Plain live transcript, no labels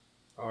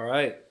All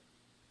right.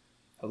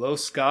 Hello,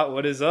 Scott.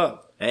 What is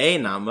up? Hey,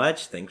 not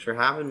much. Thanks for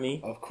having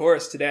me. Of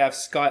course. Today I have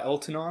Scott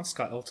Elton on.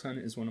 Scott Elton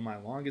is one of my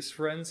longest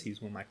friends.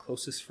 He's one of my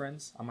closest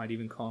friends. I might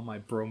even call him my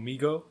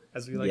bromigo,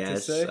 as we like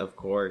to say. Yes, of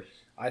course.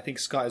 I think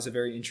Scott is a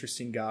very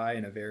interesting guy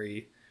and a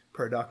very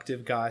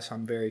productive guy, so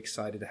I'm very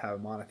excited to have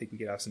him on. I think we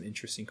could have some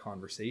interesting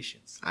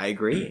conversations. I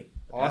agree.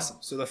 Awesome.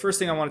 So the first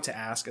thing I wanted to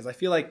ask is I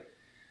feel like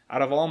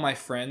out of all my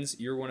friends,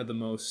 you're one of the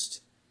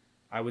most,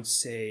 I would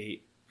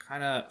say,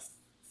 kind of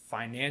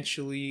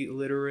financially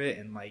literate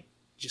and like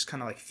just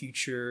kind of like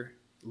future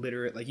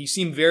literate. Like you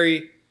seem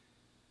very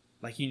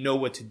like you know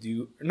what to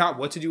do, not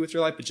what to do with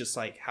your life, but just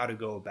like how to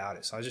go about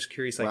it. So I was just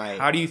curious, like Right.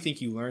 how do you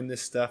think you learned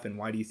this stuff and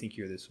why do you think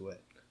you're this way?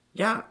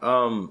 Yeah,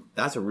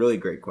 that's a really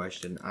great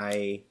question.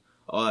 A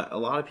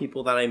lot of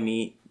people that I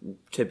meet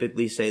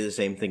typically say the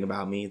same thing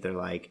about me. They're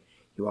like,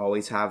 you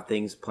always have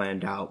things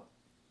planned out.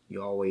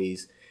 You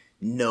always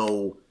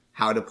know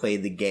how to play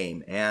the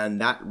game.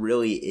 And that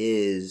really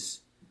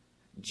is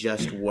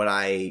just what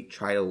I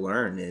try to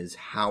learn is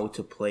how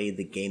to play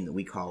the game that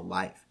we call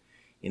life.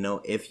 You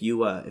know, if you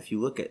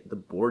look at the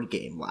board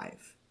game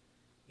life,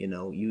 you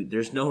know,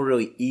 there's no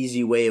really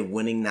easy way of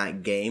winning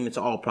that game. It's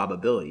all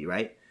probability,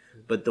 right?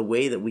 But the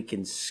way that we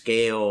can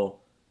scale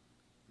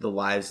the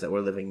lives that we're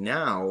living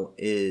now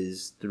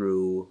is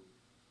through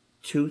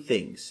two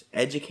things,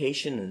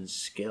 education and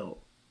skill.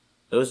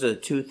 Those are the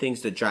two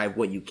things that drive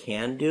what you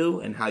can do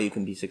and how you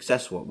can be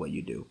successful at what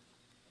you do.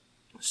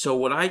 So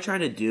what I try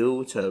to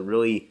do to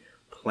really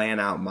plan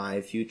out my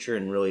future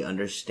and really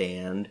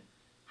understand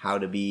how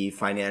to be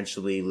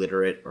financially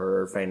literate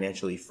or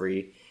financially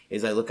free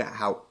is I look at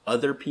how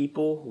other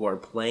people who are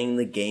playing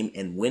the game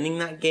and winning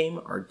that game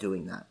are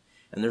doing that.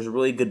 And there's a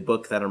really good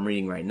book that I'm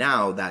reading right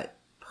now that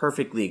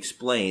perfectly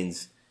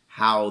explains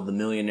how the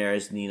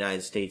millionaires in the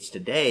United States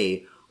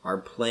today are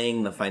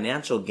playing the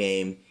financial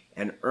game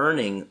and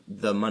earning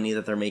the money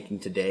that they're making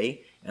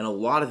today. And a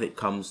lot of it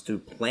comes through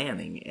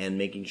planning and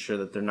making sure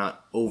that they're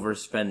not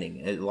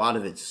overspending. A lot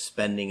of it's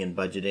spending and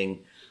budgeting,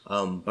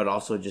 but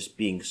also just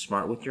being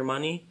smart with your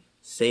money,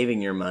 saving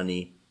your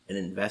money, and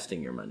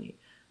investing your money.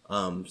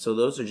 So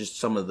those are just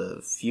some of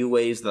the few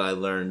ways that I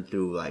learned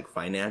through like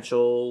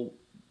financial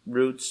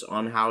routes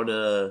on how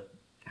to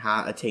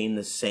attain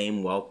the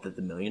same wealth that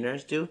the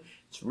millionaires do.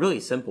 It's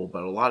really simple,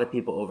 but a lot of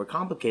people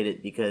overcomplicate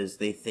it because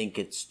they think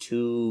it's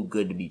too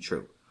good to be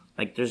true.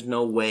 Like there's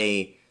no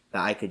way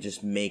that I could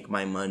just make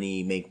my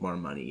money, make more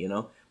money, you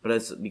know? But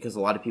it's because a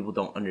lot of people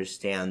don't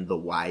understand the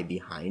why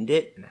behind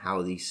it and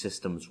how these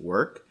systems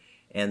work.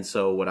 And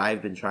so what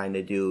I've been trying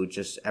to do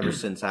just ever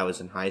since I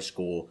was in high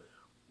school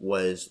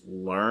was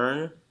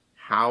learn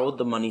how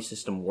the money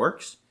system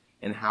works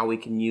and how we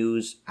can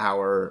use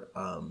our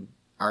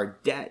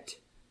debt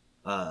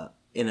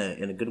in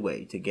a good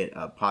way to get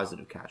a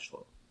positive cash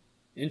flow.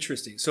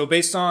 Interesting. So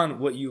based on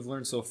what you've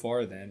learned so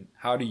far then,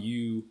 how do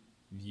you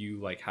view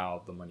like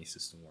how the money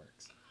system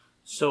works?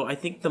 So I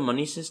think the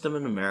money system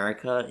in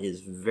America is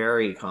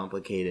very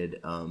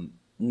complicated,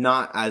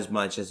 not as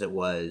much as it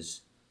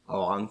was a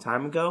long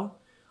time ago.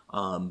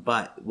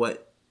 But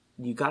what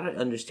you got to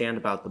understand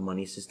about the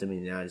money system in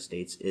the United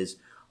States is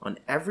on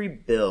every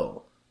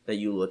bill that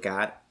you look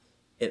at,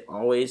 it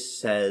always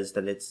says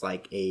that it's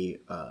like a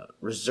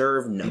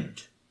reserve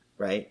note,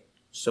 right?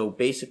 So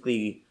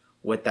basically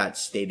what that's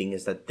stating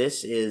is that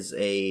this is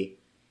a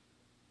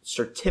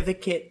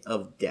certificate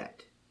of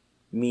debt,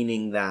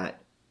 meaning that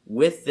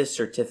with this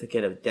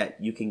certificate of debt,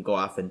 you can go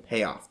off and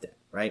pay off debt,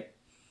 right?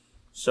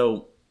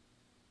 So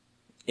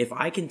if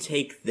I can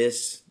take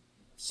this,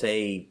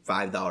 say,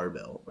 $5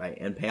 bill, right,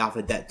 and pay off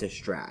a debt to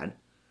Strad,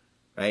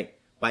 right,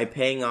 by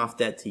paying off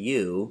debt to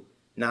you,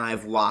 now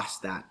I've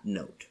lost that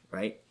note,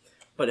 right?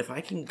 But if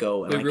I can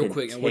go and real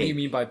quick, and what do you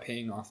mean by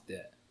paying off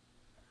debt?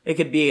 It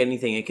could be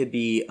anything. It could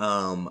be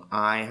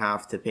I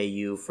have to pay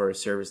you for a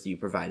service that you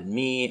provided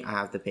me. I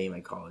have to pay my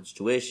college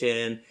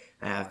tuition.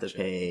 I have to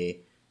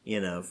pay,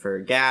 you know, for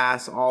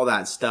gas. All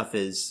that stuff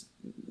is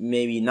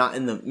maybe not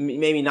in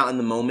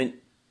the moment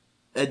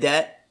a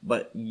debt,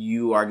 but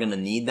you are going to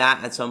need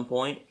that at some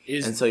point.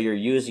 And so you're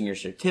using your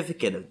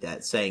certificate of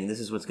debt saying this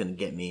is what's going to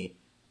get me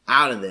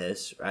out of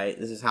this, right?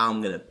 This is how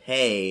I'm going to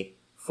pay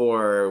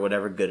for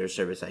whatever good or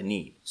service I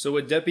need. So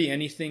would debt be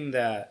anything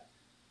that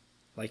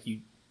like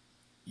you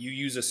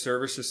use a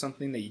service or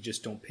something that you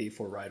just don't pay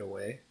for right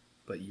away,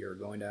 but you're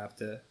going to have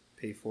to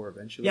pay for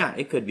eventually? Yeah,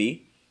 it could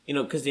be. You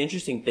know, because the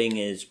interesting thing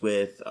is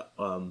with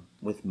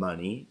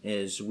money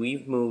is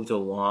we've moved a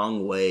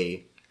long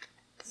way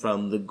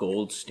from the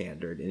gold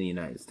standard in the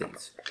United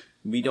States.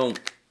 We don't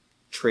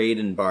trade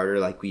and barter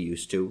like we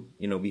used to.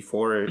 You know,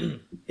 before,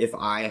 if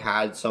I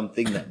had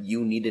something that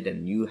you needed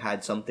and you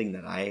had something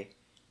that I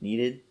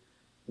needed,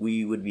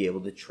 we would be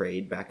able to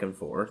trade back and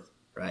forth,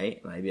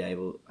 right? And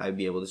I'd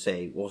be able to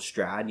say, well,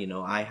 Strad, you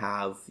know, I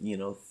have, you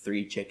know,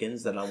 3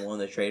 chickens that I'm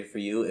willing to trade for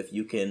you if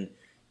you can,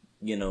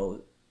 you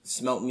know,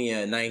 smelt me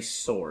a nice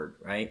sword,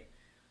 right?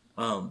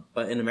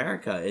 But in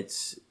America,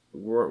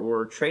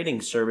 we're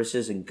trading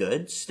services and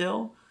goods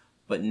still,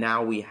 but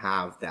now we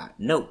have that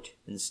note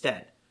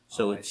instead.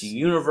 So it's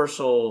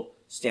universal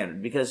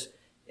standard. Because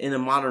in a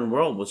modern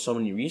world with so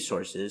many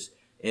resources,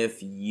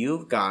 if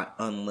you've got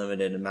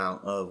unlimited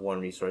amount of one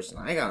resource and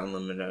I got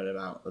unlimited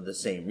amount of the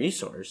same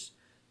resource,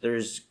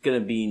 there's going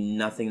to be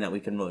nothing that we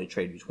can really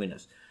trade between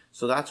us.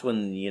 So that's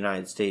when the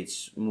United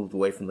States moved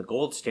away from the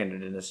gold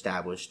standard and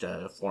established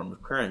a form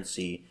of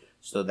currency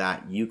so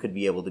that you could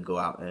be able to go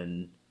out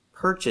and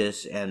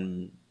purchase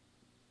and,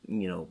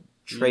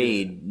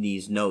 trade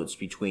these notes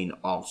between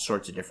all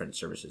sorts of different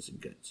services and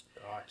goods.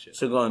 Gotcha.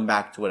 So going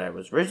back to what I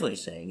was originally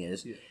saying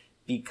is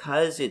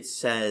because it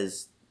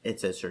says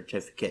it's a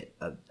certificate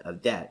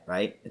of debt,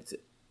 right? It's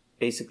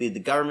basically the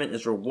government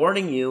is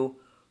rewarding you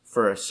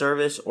for a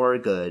service or a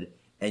good,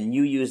 and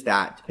you use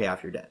that to pay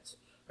off your debts,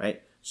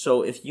 right?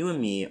 So if you and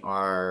me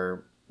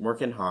are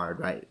working hard,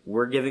 right,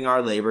 we're giving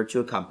our labor to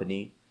a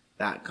company.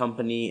 That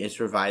company is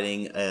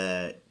providing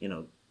a,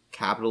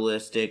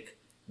 capitalistic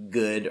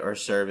good or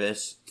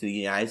service to the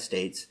United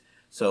States.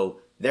 So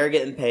they're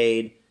getting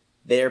paid,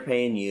 they're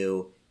paying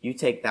you, you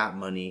take that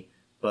money,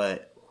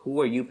 but who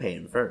are you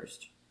paying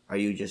first? Are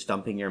you just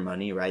dumping your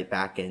money right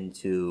back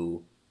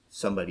into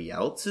somebody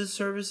else's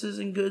services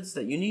and goods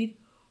that you need?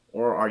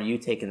 Or are you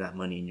taking that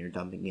money and you're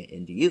dumping it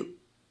into you?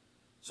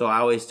 So I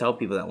always tell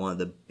people that one of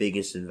the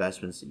biggest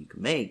investments that you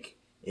can make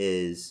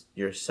is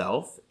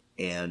yourself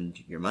and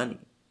your money.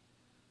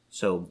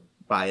 So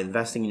by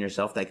investing in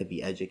yourself, that could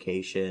be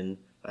education,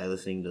 by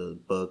listening to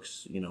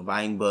books,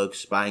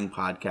 buying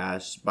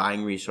podcasts,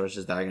 buying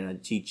resources that are going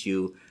to teach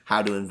you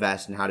how to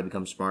invest and how to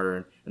become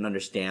smarter and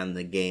understand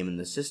the game and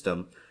the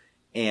system.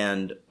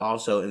 And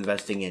also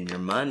investing in your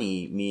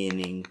money,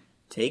 meaning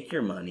take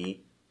your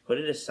money, put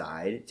it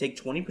aside, take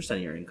 20%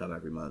 of your income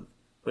every month,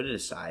 put it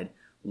aside,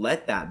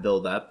 let that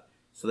build up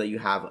so that you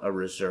have a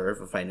reserve,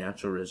 a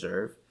financial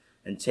reserve,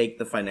 and take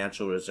the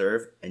financial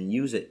reserve and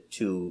use it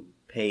to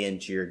pay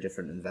into your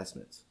different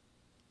investments.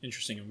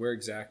 Interesting. And where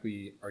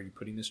exactly are you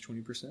putting this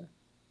 20%?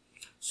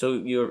 So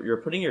you're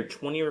putting your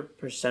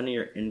 20% of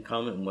your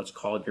income in what's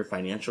called your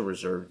financial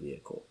reserve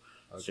vehicle.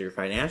 Okay. So your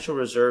financial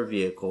reserve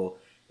vehicle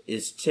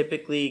is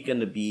typically going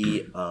to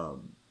be,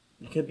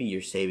 it could be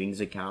your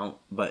savings account,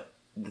 but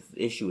the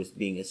issue with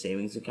being a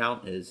savings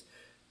account is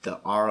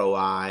the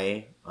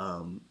ROI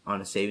on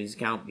a savings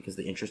account, because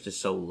the interest is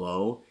so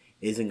low,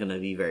 isn't going to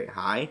be very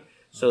high.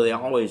 So they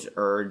always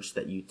urge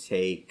that you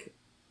take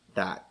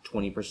that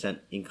 20%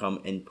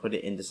 income and put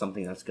it into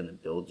something that's going to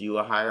build you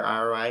a higher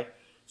ROI.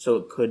 So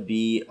it could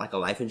be like a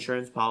life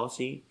insurance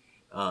policy.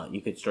 You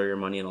could store your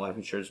money in a life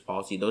insurance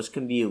policy. Those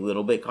can be a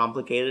little bit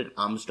complicated.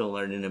 I'm still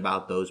learning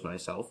about those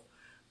myself.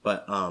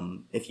 But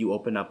if you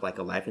open up like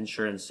a life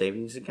insurance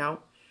savings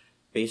account,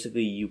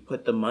 basically you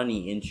put the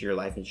money into your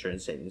life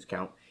insurance savings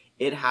account.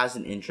 It has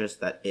an interest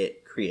that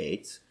it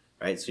creates,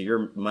 right? So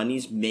your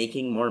money's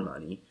making more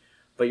money,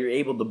 but you're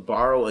able to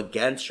borrow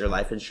against your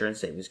life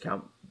insurance savings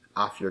account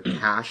off your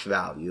cash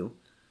value.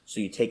 So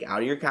you take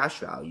out of your cash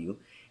value,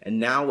 and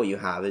now what you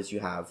have is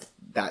you have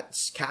that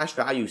cash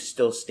value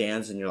still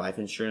stands in your life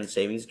insurance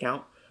savings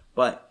account,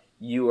 but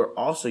you are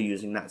also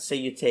using that. Say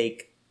you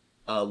take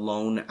a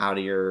loan out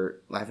of your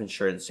life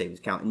insurance savings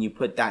account and you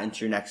put that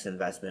into your next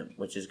investment,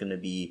 which is going to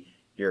be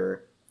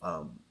your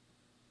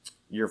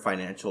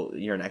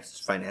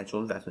next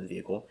financial investment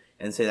vehicle,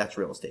 and say that's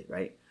real estate,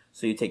 right?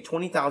 So you take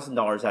 $20,000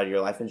 out of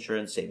your life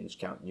insurance savings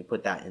account and you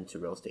put that into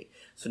real estate.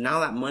 So now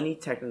that money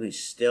technically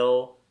is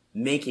still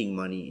making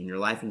money in your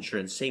life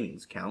insurance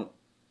savings account,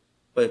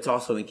 but it's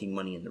also making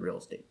money in the real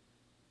estate.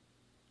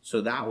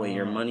 So that way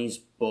your money's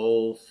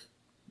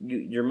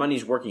your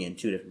money's working in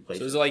two different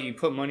places. So it's like you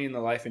put money in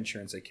the life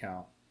insurance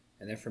account,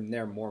 and then from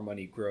there more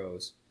money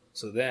grows.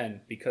 So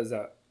then because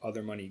that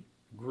other money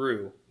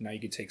grew, now you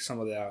could take some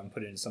of that out and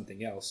put it in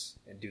something else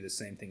and do the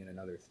same thing in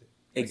another thing.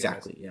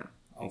 Exactly, yeah.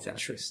 Oh, exactly.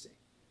 Interesting.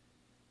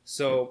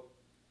 So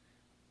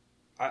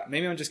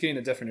maybe I'm just getting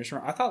the definition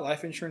wrong. I thought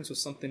life insurance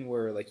was something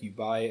where like you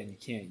buy it and you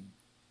can't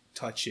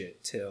touch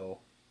it till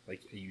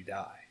like you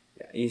die.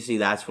 Yeah, you see,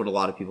 that's what a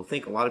lot of people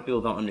think. A lot of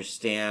people don't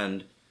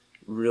understand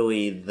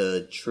really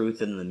the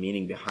truth and the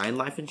meaning behind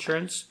life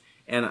insurance.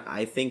 And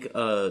I think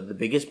the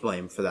biggest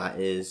blame for that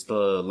is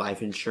the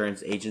life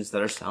insurance agents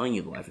that are selling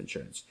you the life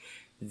insurance.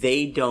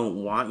 They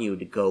don't want you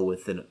to go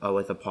with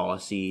a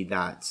policy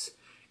that's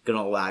going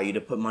to allow you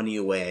to put money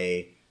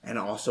away and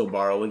also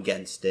borrow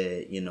against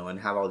it, and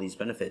have all these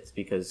benefits,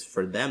 because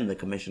for them, the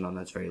commission on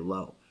that's very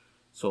low.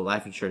 So a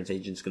life insurance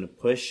agent's going to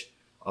push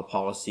a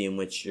policy in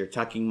which you're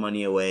tucking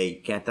money away,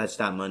 you can't touch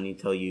that money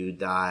until you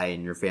die,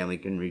 and your family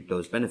can reap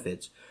those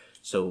benefits.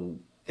 So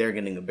they're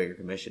getting a bigger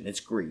commission. It's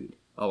greed.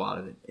 A lot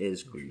of it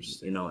is greed,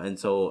 and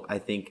so I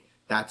think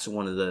that's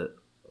one of the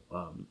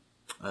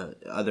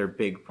other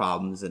big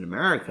problems in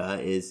America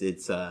is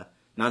it's not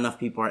enough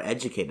people are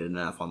educated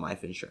enough on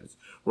life insurance.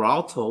 We're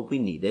all told we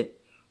need it.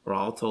 We're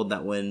all told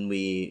that when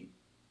we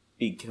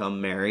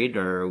become married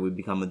or we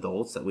become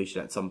adults that we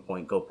should at some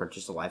point go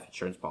purchase a life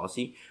insurance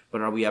policy.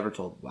 But are we ever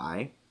told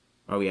why?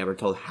 Are we ever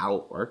told how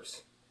it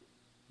works?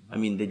 I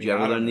mean, did you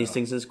ever learn these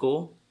things in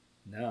school?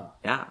 No.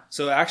 Yeah.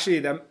 So actually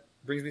that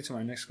brings me to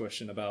my next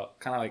question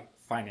about kind of like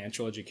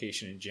financial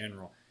education in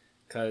general,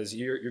 because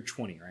you're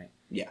 20, right?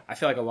 Yeah. I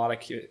feel like a lot of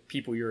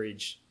people your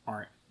age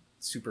aren't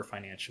super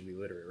financially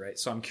literate, right?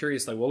 So I'm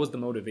curious, like, what was the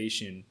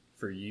motivation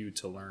for you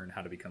to learn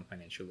how to become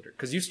financially literate?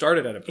 Because you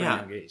started at a pretty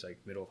young age, like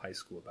middle of high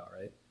school about,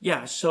 right?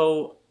 Yeah,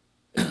 so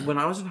when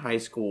I was in high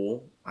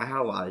school, I had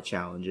a lot of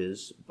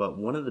challenges, but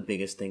one of the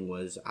biggest thing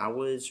was I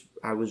was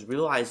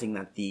realizing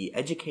that the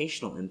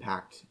educational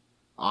impact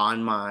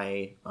on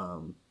my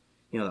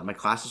that my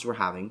classes were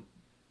having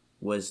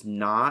was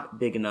not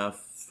big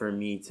enough for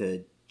me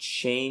to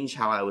change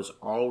how I was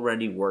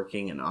already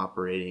working and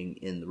operating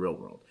in the real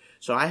world.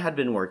 So I had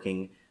been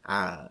working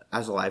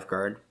as a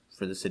lifeguard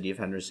for the city of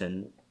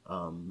Henderson.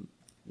 I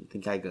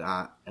think I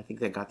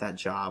got that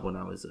job when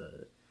I was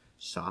a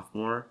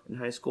sophomore in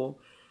high school.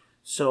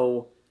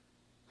 So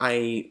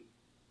I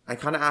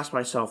kind of asked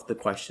myself the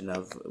question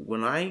of,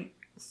 when I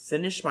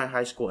finish my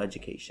high school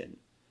education,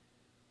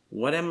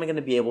 what am I going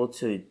to be able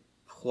to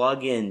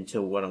plug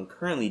into what I'm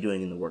currently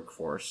doing in the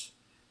workforce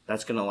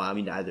that's going to allow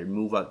me to either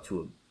move up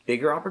to a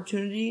bigger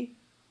opportunity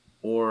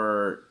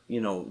or,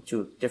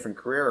 to a different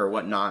career or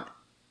whatnot?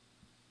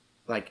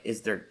 Like,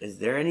 is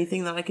there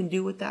anything that I can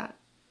do with that?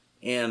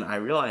 And I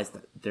realized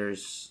that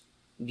there's,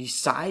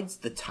 besides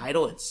the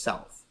title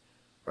itself,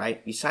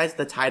 right? Besides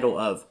the title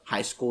of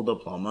high school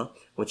diploma,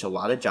 which a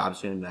lot of jobs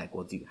are going to be like,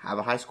 well, do you have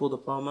a high school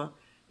diploma?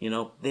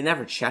 They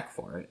never check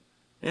for it.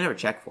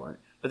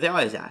 But they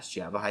always ask, do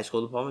you have a high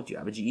school diploma? Do you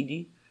have a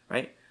GED?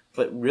 Right?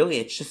 But really,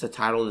 it's just a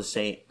title to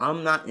say,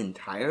 I'm not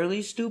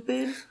entirely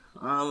stupid.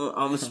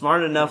 I'm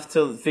smart enough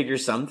to figure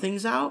some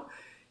things out.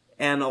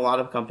 And a lot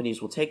of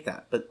companies will take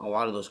that. But a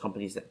lot of those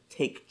companies that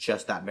take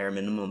just that bare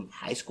minimum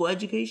high school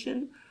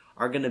education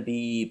are going to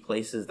be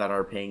places that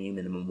are paying you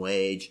minimum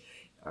wage,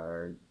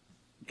 are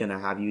going to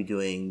have you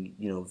doing,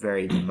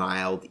 very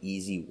mild,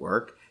 easy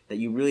work that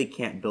you really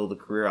can't build a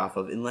career off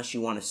of unless you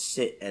want to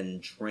sit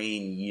and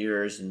train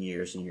years and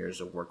years and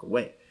years of work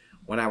away.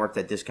 When I worked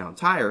at Discount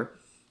Tire,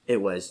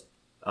 it was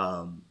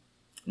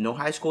no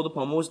high school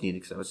diploma was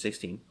needed because I was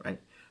 16, right?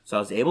 So I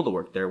was able to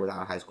work there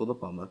without a high school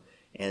diploma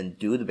and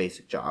do the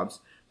basic jobs.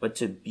 But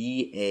to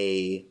be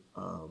a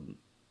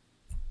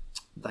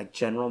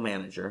general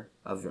manager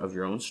of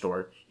your own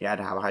store, you had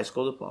to have a high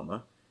school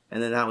diploma,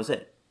 and then that was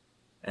it.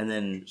 And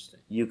then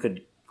you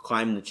could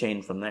climb the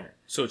chain from there.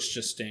 So it's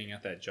just staying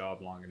at that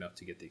job long enough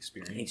to get the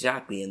experience.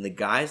 Exactly. And the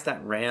guys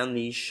that ran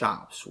these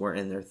shops were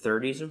in their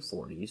 30s and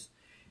 40s.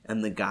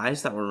 And the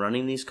guys that were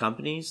running these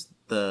companies,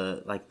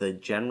 the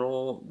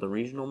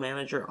regional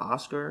manager,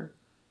 Oscar,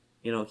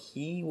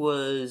 he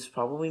was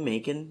probably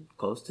making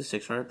close to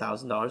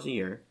 $600,000 a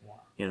year.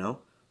 Wow.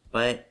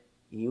 But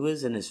he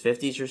was in his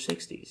 50s or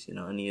 60s,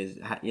 and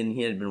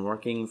he had been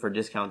working for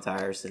Discount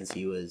Tire since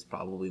he was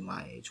probably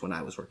my age when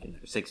I was working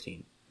there,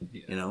 16.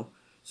 Yeah.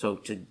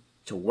 So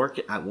to work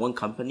at one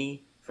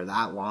company for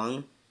that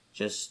long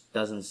just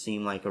doesn't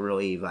seem like a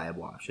really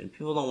viable option.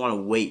 People don't want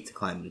to wait to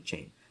climb the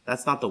chain.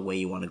 That's not the way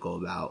you want to go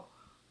about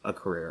a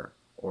career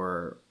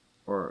or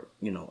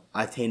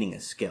attaining a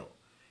skill.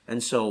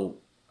 And so,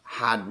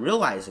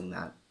 realizing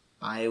that,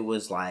 I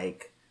was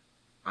like,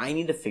 I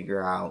need to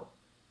figure out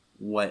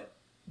what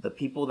the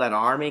people that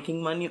are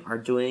making money are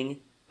doing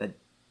that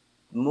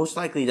most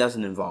likely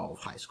doesn't involve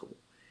high school.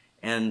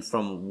 And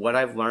from what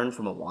I've learned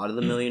from a lot of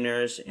the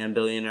millionaires and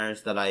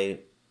billionaires that I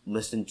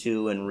listen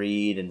to and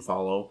read and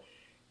follow,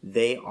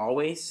 they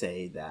always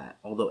say that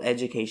although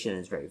education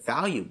is very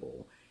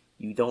valuable,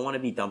 you don't want to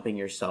be dumping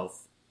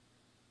yourself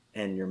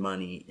and your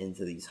money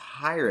into these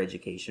higher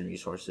education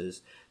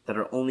resources that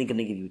are only going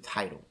to give you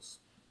titles.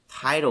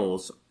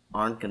 Titles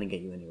aren't going to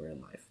get you anywhere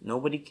in life.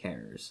 Nobody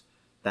cares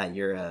that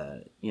you're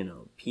a,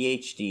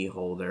 PhD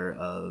holder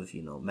of,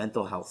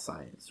 mental health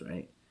science,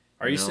 right?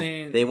 Are you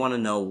saying they want to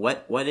know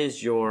what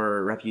is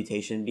your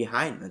reputation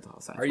behind mental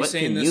health science? Are you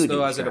saying this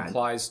though as it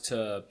applies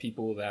to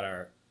people that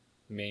are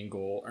main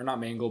goal, or not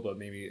main goal, but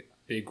maybe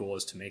big goal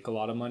is to make a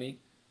lot of money?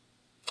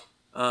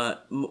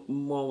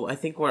 Well, I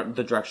think where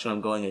the direction I'm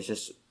going is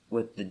just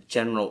with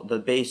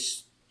the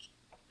base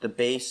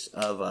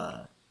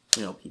of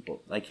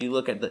people. Like, you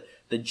look at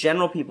the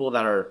general people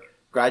that are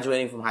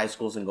graduating from high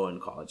schools and going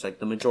to college, like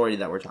the majority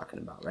that we're talking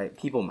about, right?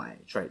 People my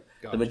age, right?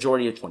 Gotcha. The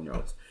majority of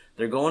 20-year-olds.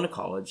 They're going to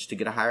college to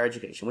get a higher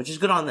education, which is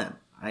good on them.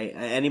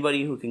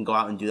 Anybody who can go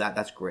out and do that,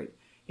 that's great,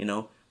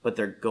 But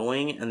they're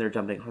going and they're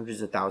dumping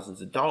hundreds of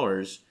thousands of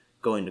dollars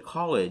going to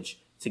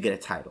college to get a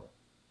title,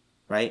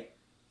 right?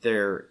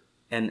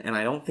 And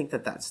I don't think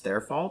that that's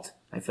their fault.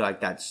 I feel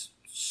like that's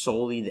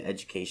solely the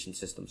education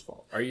system's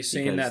fault. Are you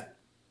saying that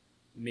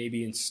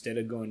maybe instead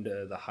of going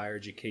to the higher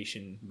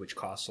education, which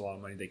costs a lot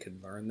of money, they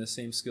could learn the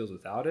same skills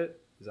without it?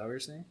 Is that what you're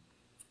saying?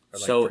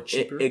 So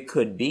it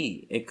could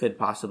be. It could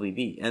possibly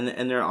be. And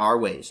there are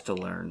ways to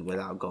learn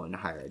without going to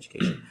higher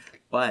education.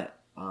 But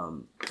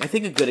I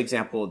think a good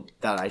example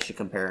that I should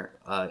compare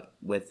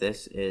with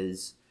this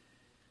is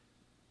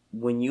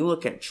when you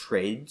look at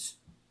trades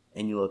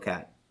and you look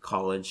at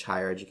college,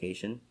 higher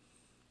education,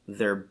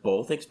 they're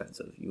both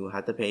expensive. You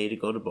have to pay to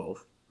go to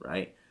both,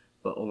 right?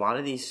 But a lot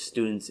of these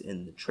students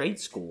in the trade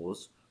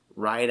schools,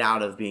 right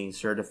out of being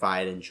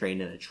certified and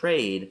trained in a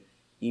trade,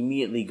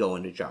 immediately go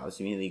into jobs,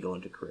 immediately go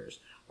into careers.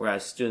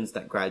 Whereas students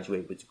that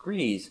graduate with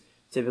degrees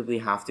typically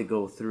have to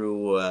go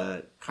through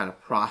a kind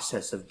of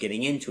process of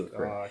getting into a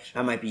career. Gotcha.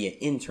 That might be an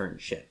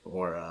internship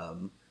or,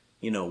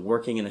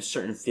 working in a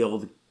certain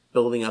field,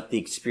 building up the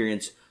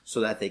experience so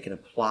that they can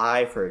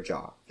apply for a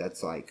job.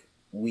 That's like,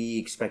 we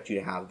expect you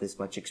to have this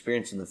much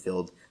experience in the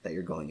field that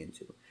you're going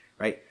into,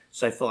 right?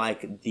 So I feel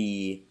like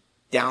the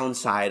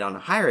downside on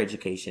higher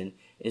education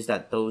is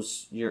that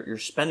you're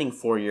spending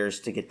 4 years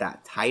to get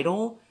that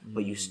title,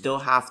 but you still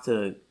have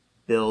to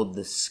build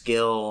the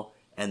skill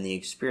and the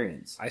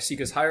experience. I see,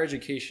 because higher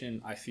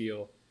education, I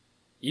feel,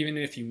 even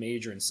if you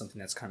major in something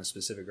that's kind of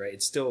specific, right,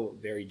 it's still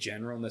very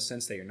general in the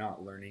sense that you're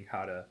not learning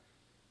how to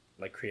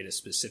like create a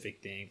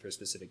specific thing for a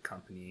specific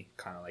company,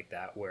 kind of like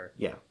that, where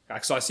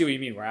so I see what you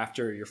mean, where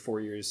after your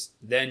 4 years,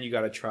 then you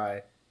got to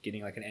try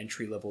getting like an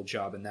entry level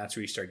job, and that's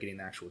where you start getting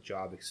the actual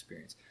job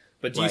experience.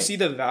 But do you see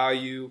the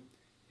value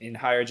in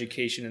higher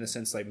education in the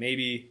sense like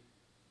maybe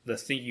the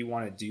thing you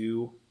want to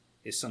do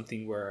is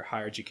something where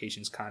higher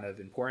education is kind of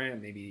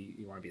important? Maybe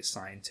you want to be a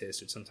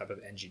scientist or some type of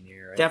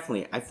engineer, right?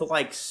 Definitely. I feel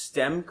like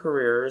STEM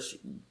careers,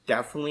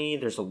 definitely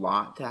there's a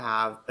lot to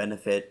have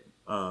benefit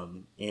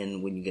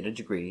in when you get a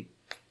degree.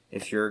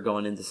 If you're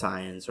going into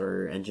science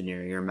or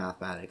engineering or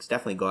mathematics,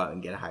 definitely go out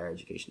and get a higher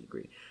education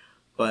degree.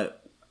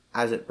 But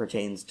as it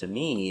pertains to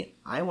me,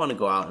 I want to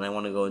go out and I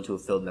want to go into a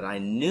field that I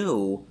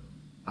knew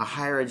a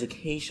higher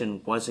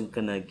education wasn't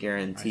going to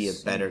guarantee a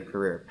better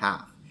career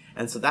path.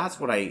 And so that's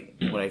what I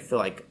feel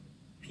like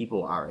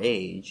people our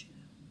age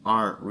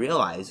aren't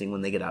realizing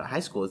when they get out of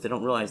high school, is they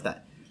don't realize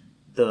that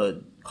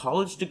the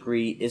college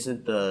degree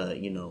isn't the,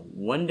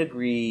 one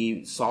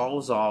degree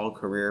solves all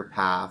career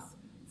path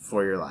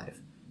for your life.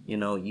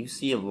 You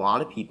see a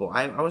lot of people.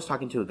 I was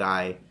talking to a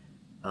guy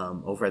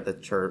over at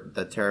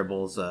the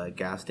Terrible's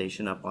gas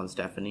station up on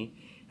Stephanie,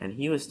 and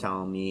he was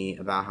telling me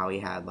about how he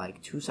had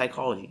like 2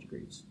 psychology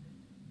degrees.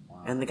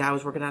 Wow. And the guy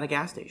was working at a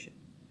gas station.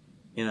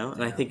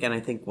 And I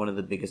think one of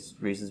the biggest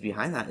reasons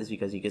behind that is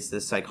because he gets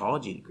this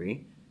psychology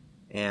degree,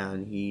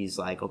 and he's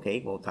like,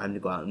 okay, well, time to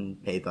go out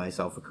and pay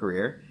myself a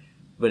career.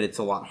 But it's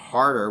a lot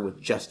harder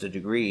with just a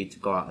degree to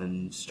go out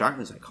and start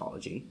in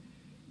psychology.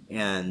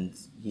 And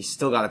he's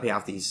still got to pay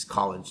off these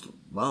college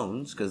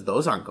loans because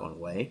those aren't going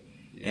away.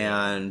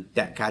 Yeah. And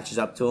debt catches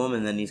up to him,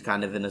 and then he's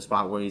kind of in a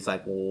spot where he's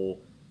like, well,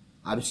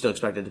 I'm still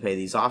expected to pay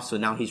these off. So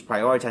now he's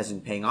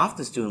prioritizing paying off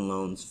the student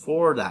loans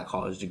for that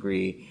college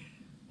degree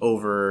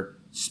over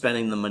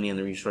spending the money and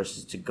the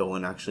resources to go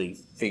and actually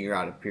figure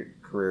out a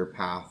career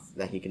path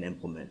that he can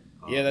implement.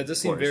 Yeah, that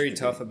does seem very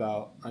tough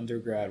about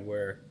undergrad,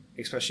 where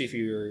especially if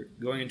you're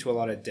going into a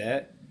lot of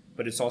debt,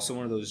 but it's also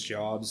one of those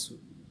jobs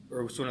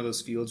or it's one of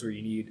those fields where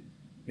you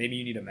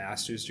need a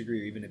master's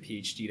degree or even a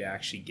PhD to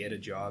actually get a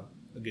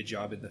good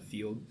job in the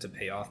field to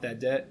pay off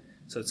that debt.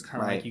 So it's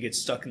kind of like you get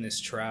stuck in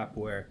this trap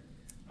where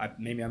I'm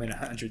in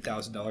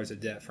 $100,000 of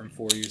debt from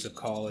 4 years of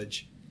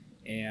college,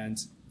 and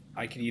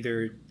I could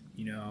either,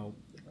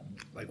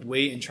 like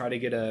wait and try to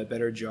get a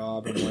better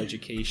job or more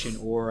education,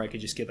 or I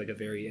could just get like a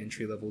very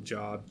entry level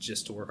job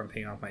just to work on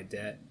paying off my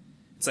debt.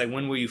 It's like,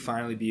 when will you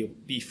finally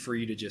be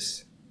free to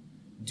just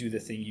do the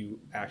thing you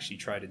actually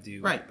try to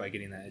do by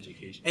getting that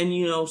education?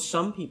 And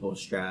some people,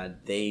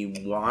 Strad, they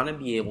want to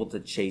be able to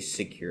chase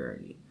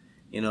security.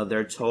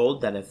 They're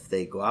told that if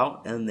they go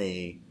out and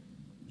they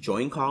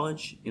join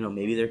college,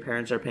 maybe their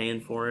parents are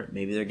paying for it,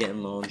 maybe they're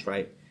getting loans,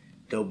 right?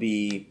 They'll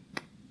be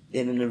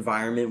in an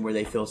environment where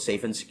they feel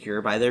safe and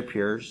secure by their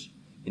peers.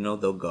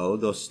 They'll go,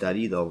 they'll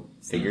study, they'll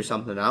figure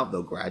something out,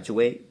 they'll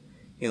graduate,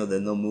 then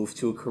they'll move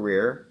to a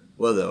career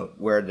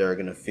where they're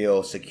going to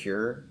feel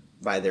secure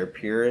by their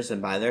peers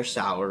and by their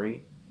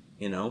salary,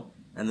 and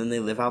then they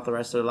live out the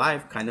rest of their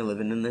life kind of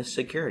living in this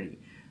security.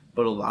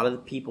 But a lot of the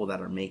people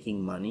that are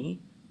making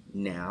money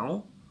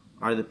now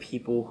are the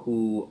people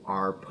who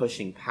are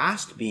pushing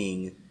past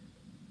being,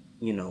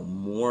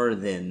 more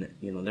than,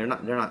 they're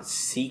not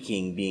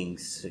seeking being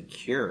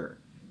secure.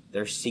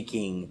 They're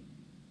seeking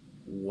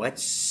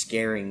what's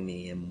scaring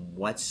me and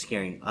what's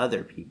scaring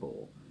other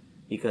people.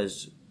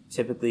 Because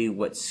typically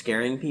what's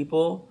scaring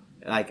people,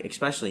 like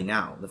especially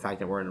now, the fact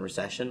that we're in a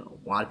recession,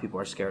 a lot of people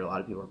are scared. A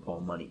lot of people are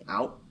pulling money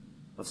out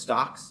of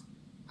stocks,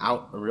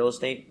 out of real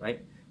estate,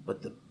 right?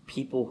 But the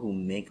people who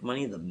make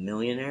money, the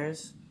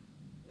millionaires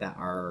that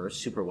are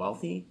super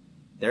wealthy,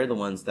 they're the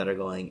ones that are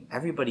going,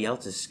 everybody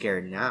else is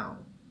scared now.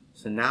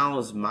 So now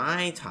is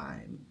my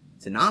time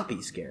to not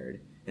be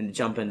scared and to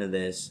jump into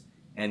this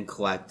and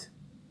collect,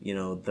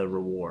 the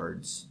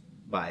rewards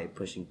by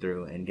pushing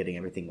through and getting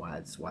everything while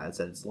it's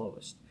at its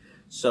lowest.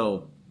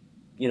 So,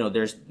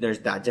 there's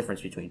that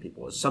difference between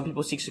people. Some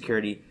people seek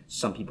security,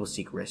 some people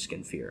seek risk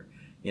and fear.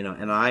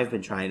 And I've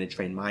been trying to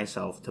train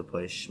myself to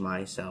push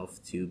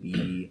myself to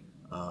be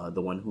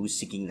the one who's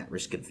seeking that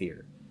risk and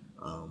fear.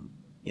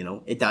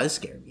 It does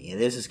scare me. It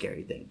is a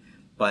scary thing.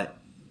 But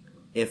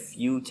if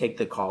you take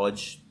the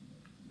college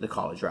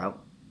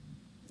route,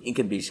 it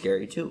can be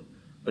scary too.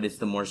 But it's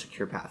the more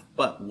secure path.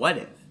 But what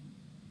if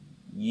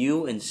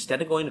you,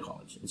 instead of going to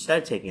college,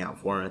 instead of taking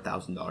out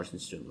 $400,000 in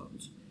student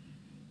loans,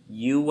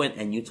 you went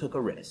and you took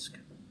a risk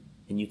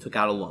and you took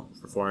out a loan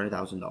for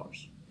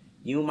 $400,000.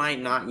 You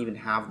might not even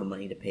have the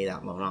money to pay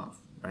that loan off,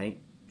 right?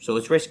 So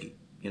it's risky.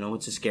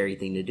 It's a scary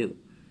thing to do.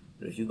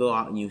 But if you go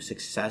out and you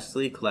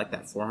successfully collect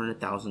that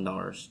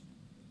 $400,000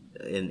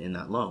 in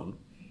that loan,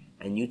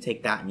 and you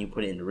take that and you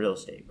put it into real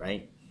estate,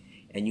 right?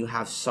 And you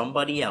have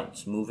somebody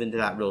else move into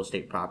that real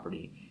estate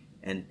property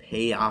and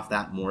pay off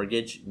that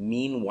mortgage,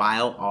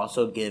 meanwhile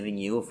also giving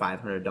you a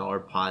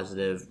 $500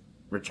 positive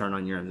return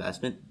on your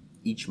investment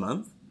each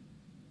month,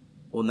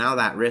 well, now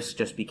that risk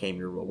just became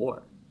your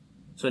reward.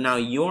 So now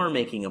you're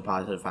making a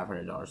positive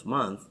 $500 a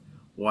month,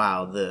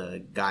 while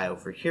the guy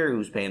over here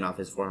who's paying off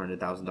his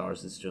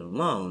 $400,000 in student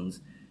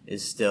loans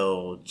is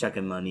still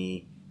chucking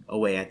money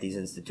away at these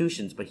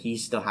institutions, but he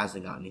still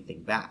hasn't got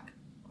anything back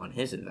on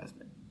his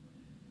investment.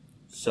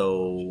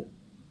 So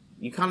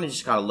you kind of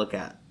just got to look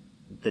at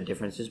the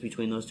differences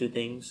between those two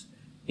things,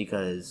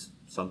 because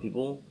some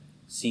people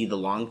see the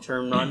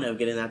long-term run of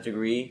getting that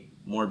degree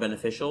more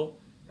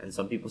beneficial, and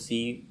some people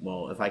see,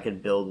 well, if I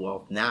could build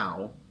wealth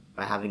now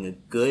by having a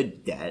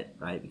good debt,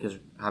 right? Because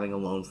having a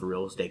loan for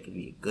real estate could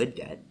be a good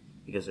debt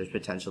because there's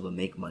potential to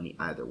make money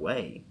either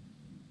way.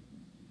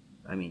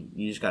 I mean,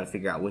 you just got to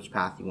figure out which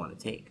path you want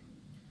to take.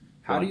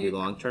 How do you the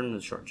long term and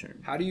the short term?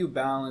 How do you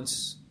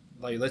balance,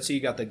 like, let's say you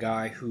got the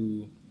guy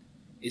who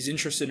is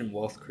interested in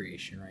wealth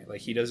creation, right?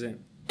 Like, he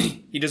doesn't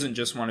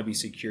just want to be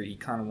secure. He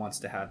kind of wants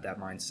to have that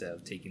mindset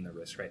of taking the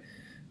risk, right?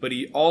 But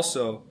he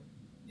also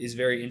is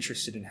very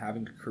interested in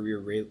having a career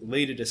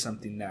related to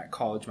something that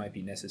college might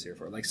be necessary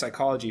for. Like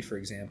psychology, for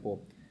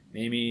example,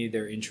 maybe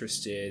they're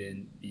interested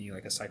in being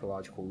like a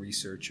psychological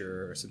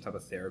researcher or some type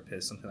of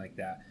therapist, something like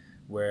that,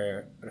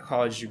 where a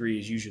college degree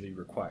is usually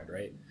required,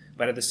 right?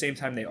 But at the same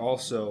time, they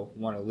also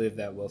want to live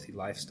that wealthy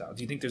lifestyle.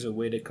 Do you think there's a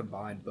way to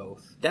combine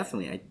both?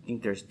 Definitely. I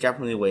think there's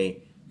definitely a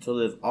way to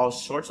live all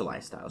sorts of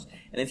lifestyles.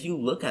 And if you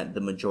look at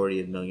the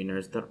majority of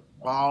millionaires, they're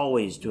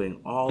always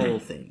doing all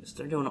things.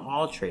 They're doing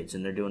all trades,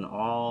 and they're doing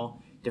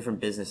all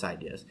different business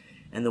ideas.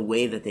 And the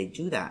way that they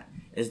do that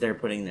is they're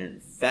putting their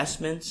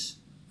investments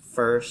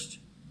first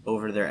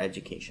over their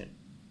education,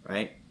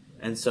 right?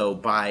 And so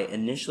by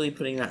initially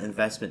putting that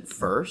investment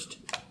first,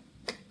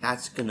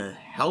 that's going to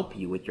help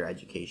you with your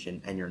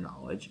education and your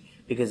knowledge,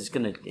 because it's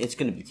going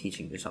to be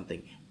teaching you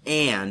something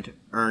and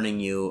earning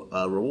you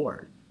a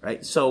reward,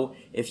 right? So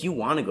if you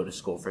want to go to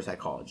school for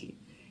psychology,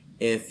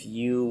 if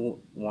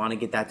you want to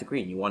get that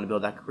degree and you want to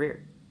build that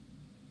career,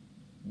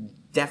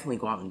 definitely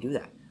go out and do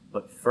that.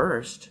 But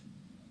first,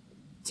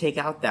 take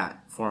out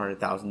that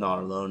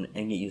 $400,000 loan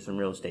and get you some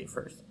real estate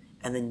first.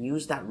 And then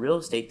use that real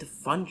estate to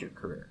fund your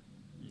career.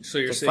 So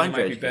you're saying it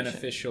might be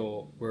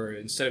beneficial where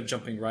instead of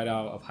jumping right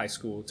out of high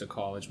school to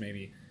college,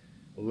 maybe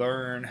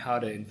learn how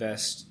to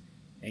invest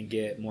and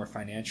get more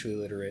financially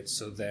literate,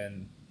 so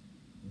then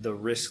the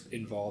risk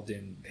involved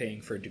in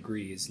paying for a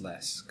degree is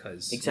less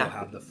because you'll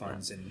have the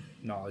funds and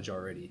knowledge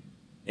already.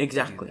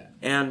 Exactly.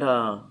 And,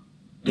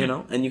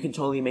 and you can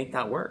totally make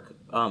that work.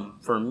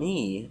 For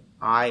me,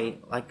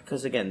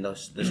 because again,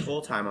 this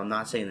whole time, I'm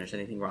not saying there's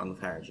anything wrong with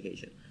higher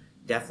education.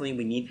 Definitely,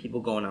 we need people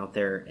going out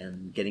there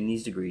and getting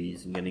these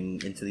degrees and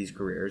getting into these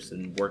careers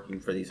and working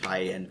for these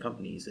high-end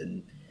companies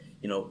and,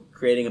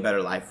 creating a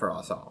better life for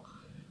us all.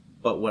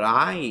 But what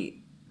I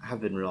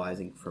have been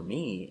realizing for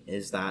me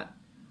is that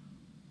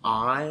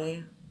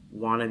I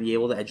want to be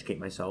able to educate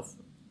myself,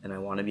 and I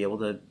want to be able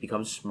to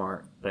become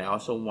smart, but I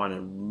also want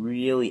to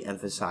really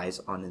emphasize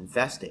on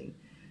investing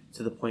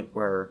to the point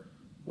where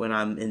when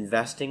I'm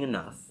investing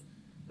enough,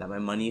 that my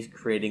money is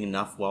creating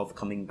enough wealth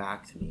coming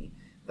back to me,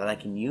 that I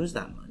can use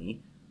that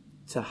money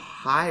to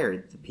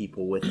hire the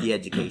people with the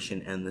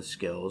education and the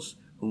skills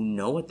who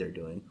know what they're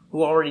doing,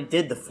 who already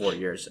did the 4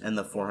 years and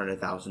the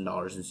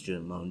 $400,000 in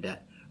student loan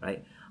debt,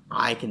 right?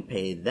 I can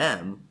pay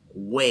them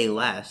way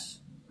less,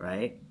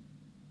 right?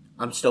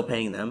 I'm still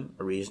paying them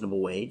a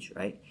reasonable wage,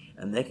 right?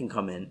 And they can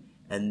come in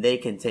and they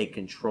can take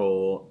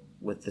control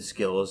with the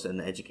skills and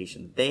the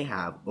education that they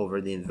have over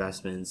the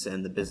investments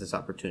and the business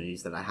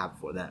opportunities that I have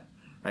for them,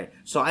 right?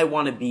 So I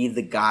want to be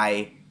the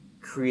guy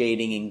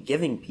creating and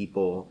giving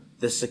people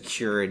the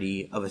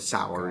security of a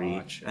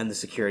salary and the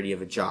security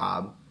of a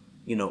job,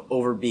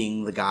 over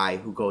being the guy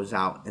who goes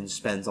out and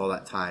spends all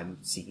that time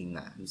seeking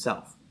that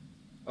himself.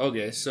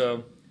 Okay,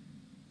 so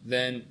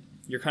then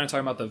you're kind of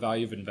talking about the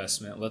value of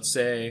investment. Let's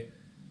say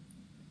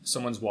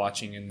someone's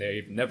watching and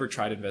they've never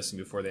tried investing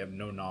before, they have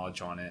no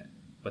knowledge on it,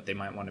 but they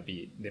might want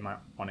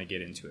to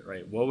get into it,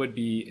 right? What would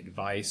be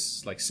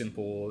advice, like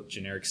simple,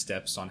 generic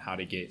steps on how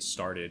to get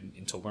started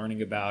into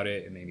learning about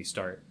it and maybe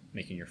start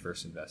making your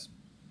first investment?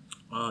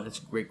 That's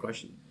a great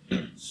question.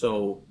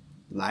 So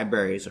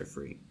libraries are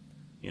free.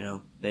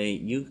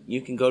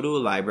 You can go to a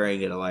library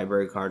and get a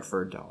library card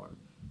for $1.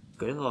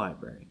 Go to the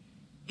library,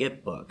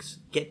 get books,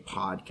 get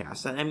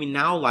podcasts. I mean,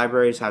 now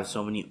libraries have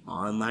so many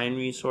online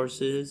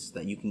resources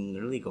that you can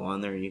literally go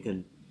on there and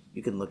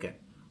you can look at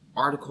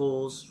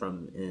articles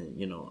from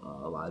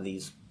a lot of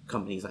these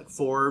companies like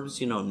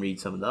Forbes, and read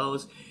some of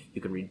those.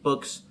 You can read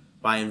books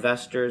by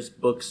investors,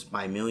 books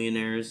by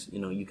millionaires.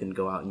 You can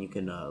go out and you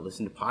can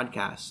listen to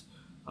podcasts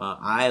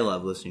I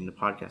love listening to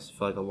podcasts. I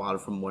feel like a lot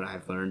of from what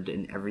I've learned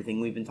in everything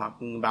we've been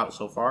talking about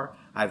so far,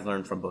 I've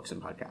learned from books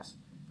and podcasts.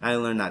 I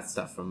learned that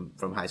stuff from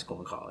high school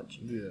and college.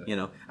 Yeah. You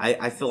know,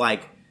 I feel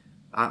like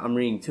I'm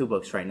reading 2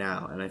 books right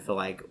now, and I feel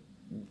like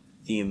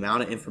the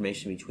amount of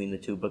information between the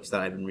 2 books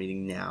that I've been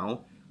reading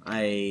now,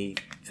 I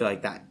feel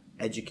like that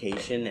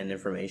education and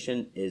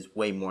information is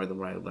way more than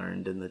what I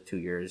learned in the 2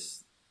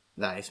 years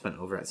that I spent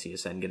over at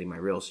CSN getting my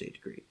real estate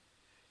degree.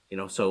 You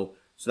know, so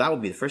that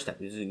would be the first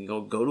step. Is you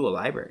can go to a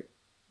library,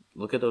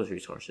 look at those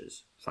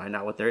resources, find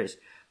out what there is.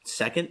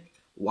 Second,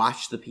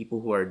 watch the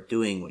people who are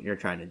doing what you're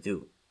trying to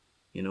do.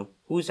 You know,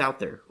 who's out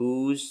there?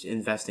 Who's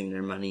investing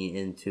their money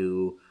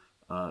into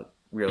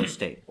real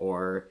estate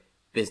or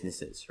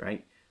businesses,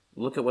 right?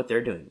 Look at what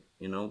they're doing.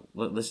 You know,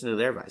 listen to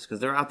their advice because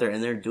they're out there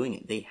and they're doing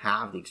it. They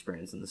have the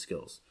experience and the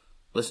skills.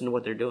 Listen to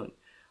what they're doing.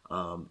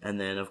 And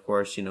then, of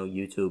course, you know,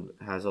 YouTube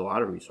has a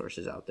lot of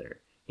resources out there.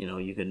 You know,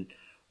 you can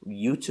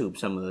YouTube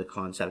some of the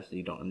concepts that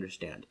you don't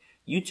understand.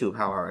 YouTube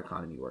how our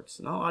economy works.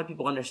 Not a lot of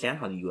people understand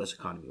how the U.S.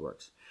 economy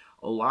works.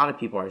 A lot of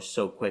people are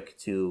so quick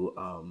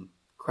to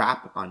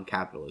crap on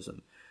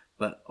capitalism,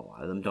 but a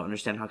lot of them don't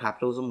understand how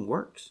capitalism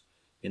works.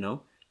 You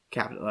know,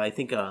 I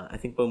think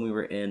when we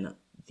were in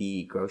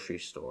the grocery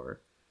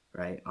store,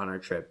 right, on our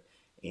trip,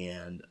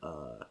 and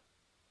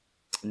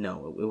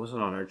no, it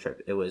wasn't on our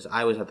trip.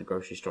 I was at the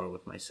grocery store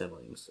with my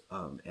siblings,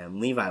 and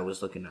Levi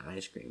was looking at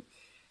ice cream,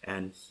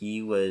 and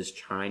he was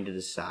trying to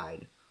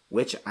decide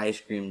which ice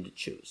cream to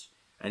choose.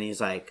 And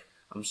he's like,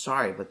 "I'm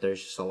sorry, but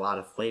there's just a lot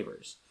of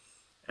flavors."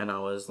 And I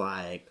was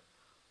like,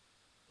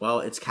 "Well,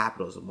 it's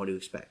capitalism. What do you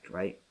expect,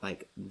 right?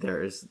 Like,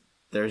 there's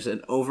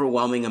an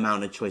overwhelming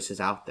amount of choices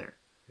out there,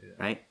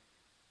 right?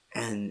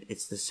 And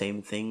it's the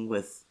same thing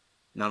with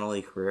not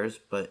only careers,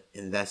 but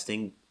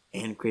investing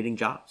and creating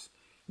jobs.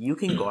 You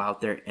can go out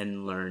there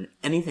and learn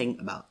anything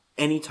about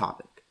any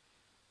topic,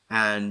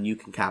 and you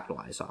can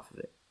capitalize off of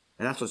it.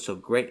 And that's what's so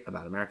great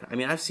about America. I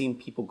mean, I've seen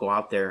people go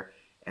out there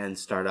and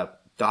start up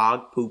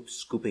dog poop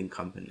scooping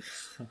companies,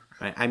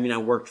 right? I mean, I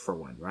worked for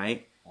one,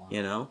 right? Wow.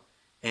 You know,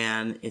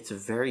 and it's a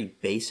very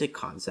basic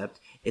concept.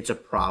 It's a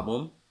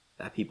problem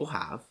that people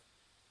have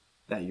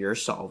that you're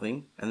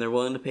solving, and they're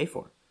willing to pay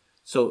for.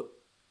 So,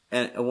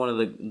 and one of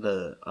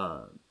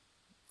the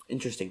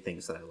interesting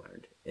things that I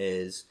learned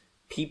is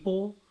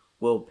people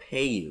will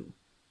pay you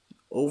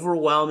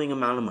overwhelming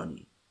amount of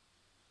money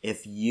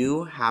if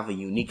you have a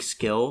unique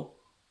skill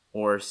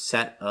or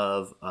set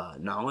of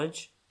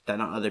knowledge that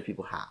not other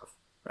people have,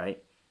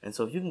 right? And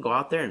so if you can go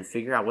out there and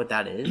figure out what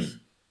that is,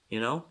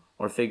 you know,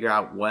 or figure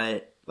out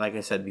what, like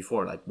I said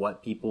before, like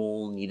what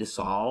people need to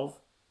solve,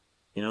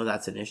 you know,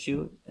 that's an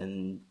issue,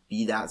 and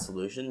be that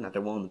solution that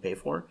they're willing to pay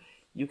for,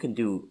 you can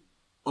do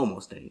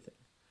almost anything.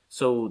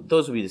 So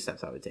those would be the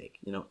steps I would take.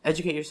 You know,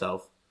 educate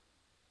yourself,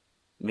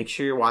 make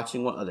sure you're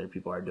watching what other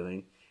people are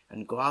doing,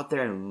 and go out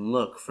there and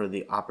look for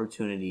the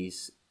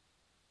opportunities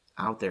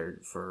out there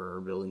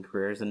for building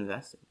careers and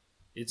investing.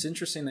 It's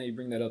interesting that you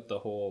bring that up, the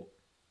whole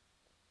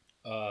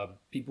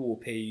people will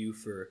pay you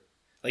for,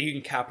 like, you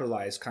can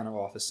capitalize kind of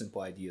off of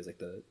simple ideas like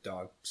the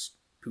dog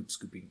poop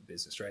scooping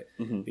business, right?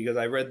 Mm-hmm. Because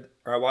I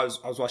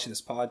was watching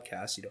this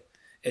podcast, you know,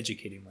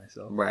 educating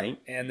myself.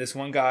 Right. And this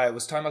one guy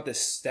was talking about this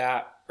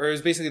stat, or it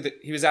was basically,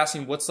 he was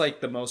asking what's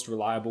like the most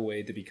reliable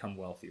way to become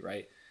wealthy,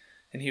 right?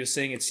 And he was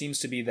saying it seems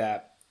to be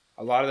that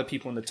a lot of the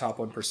people in the top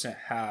 1%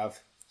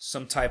 have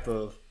some type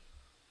of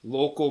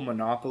local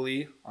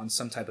monopoly on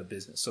some type of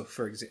business. So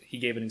he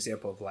gave an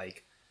example of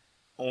like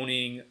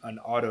owning an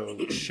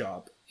auto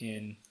shop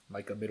in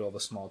like a middle of a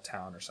small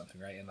town or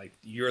something, right? And like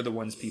you're the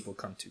ones people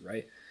come to,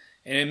 right?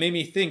 And it made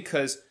me think,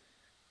 because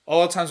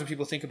all the times when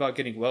people think about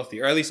getting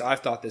wealthy, or at least I've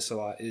thought this a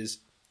lot, is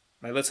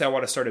like, let's say I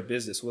want to start a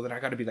business. Well, then I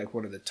got to be like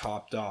one of the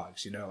top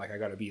dogs, you know, like I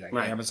got to be like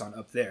Amazon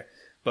up there.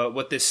 But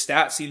what this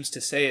stat seems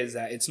to say is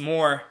that it's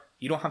more,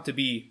 you don't have to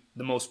be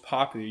the most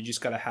popular. You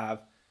just got to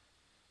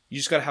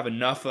have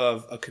enough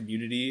of a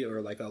community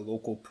or like a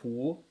local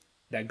pool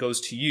that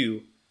goes to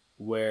you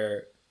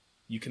where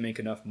you can make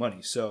enough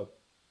money. So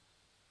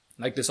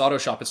like this auto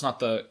shop, it's not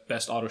the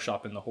best auto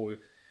shop in the whole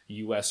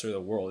US or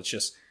the world. It's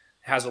just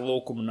has a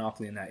local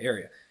monopoly in that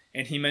area.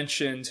 And he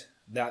mentioned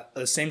that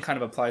the same kind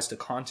of applies to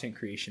content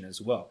creation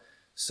as well.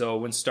 So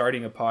when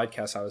starting a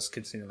podcast, I was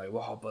considering like,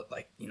 well, but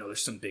like, you know,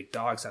 there's some big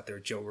dogs out there,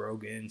 Joe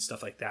Rogan,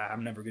 stuff like that.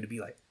 I'm never going to be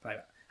like,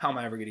 how am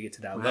I ever going to get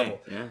to that level?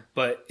 Yeah.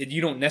 But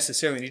you don't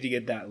necessarily need to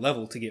get that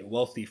level to get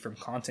wealthy from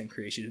content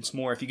creation. It's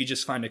more if you could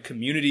just find a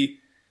community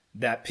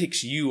that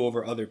picks you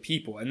over other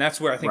people. And that's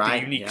where I think the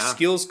unique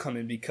skills come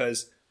in,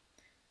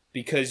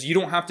 because you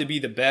don't have to be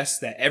the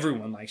best that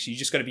everyone likes. You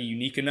just got to be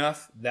unique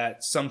enough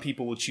that some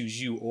people will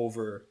choose you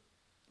over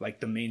like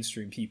the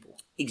mainstream people.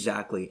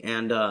 Exactly.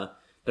 And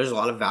there's a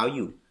lot of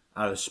value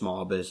out of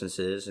small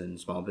businesses and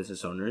small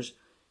business owners.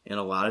 And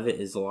a lot of it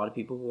is a lot of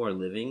people who are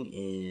living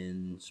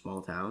in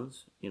small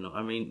towns. You know,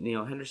 I mean, you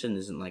know, Henderson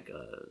isn't like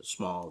a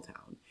small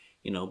town,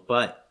 you know,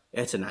 but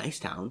it's a nice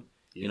town,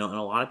 you know, and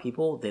a lot of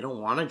people, they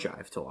don't want to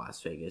drive to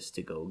Las Vegas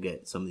to go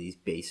get some of these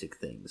basic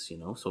things, you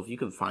know. So if you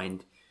can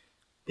find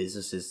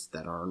businesses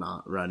that are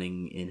not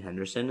running in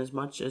Henderson as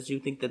much as you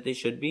think that they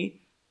should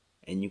be,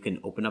 and you can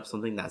open up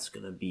something that's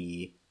going to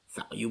be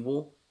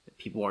valuable, that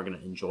people are going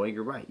to enjoy,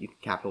 you're right. You can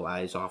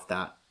capitalize off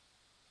that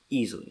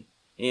easily.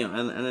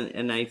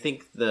 And I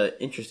think the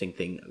interesting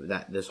thing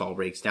that this all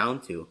breaks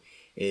down to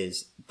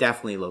is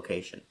definitely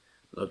location.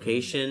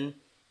 Location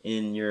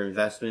in your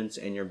investments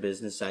and your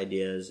business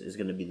ideas is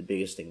going to be the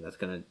biggest thing that's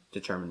going to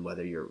determine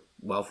whether you're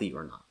wealthy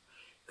or not.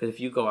 Because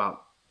if you go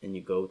out and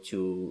you go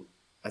to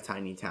a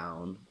tiny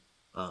town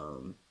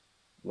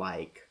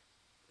like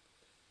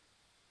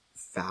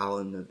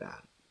Fallon,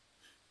 Nevada,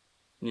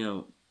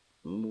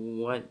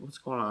 what's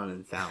going on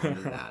in Fallon,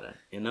 Nevada?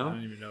 I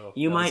don't even know.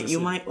 You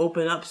might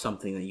open up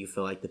something that you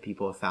feel like the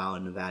people of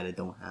Fallon, Nevada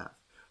don't have.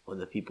 Well,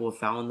 the people of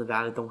Fallon,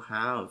 Nevada don't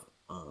have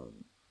a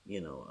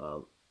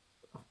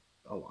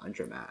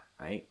laundromat,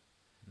 right?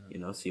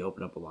 So you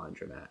open up a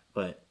laundromat.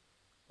 But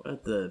what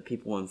if the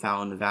people in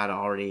Fallon, Nevada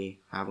already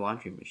have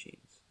laundry machines?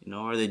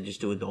 Or they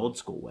just do it the old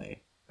school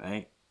way,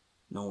 right?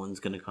 No one's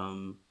gonna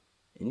come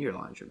in your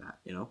laundromat,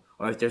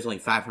 Or if there's only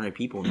 500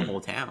 people in the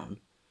whole town,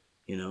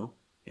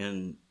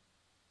 and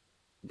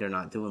they're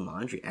not doing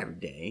laundry every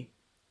day,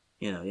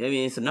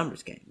 it's a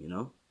numbers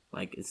game,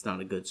 Like, it's not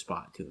a good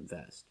spot to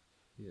invest.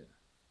 Yeah.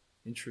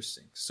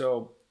 Interesting.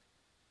 So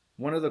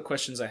one of the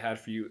questions I had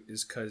for you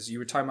is because you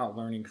were talking about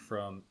learning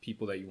from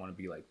people that you want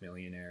to be like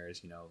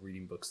millionaires,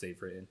 reading books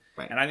they've written.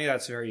 Right. And I think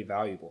that's very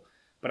valuable.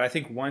 But I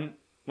think one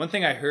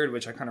thing I heard,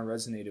 which I kind of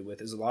resonated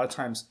with, is a lot of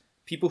times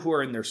people who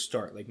are in their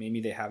start, like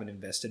maybe they haven't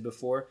invested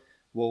before,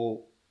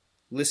 will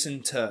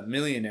listen to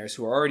millionaires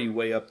who are already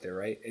way up there,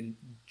 right? And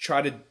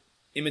try to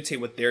imitate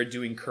what they're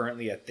doing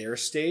currently at their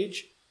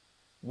stage,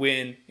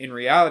 when in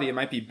reality it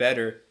might be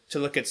better to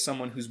look at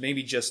someone who's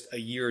maybe just a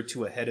year or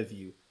two ahead of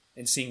you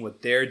and seeing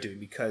what they're doing,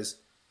 because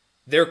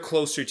they're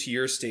closer to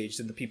your stage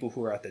than the people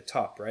who are at the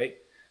top, right?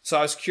 So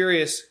I was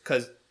curious,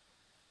 because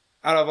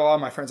out of all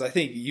of my friends, I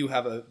think you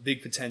have a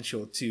big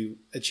potential to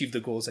achieve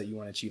the goals that you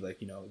want to achieve,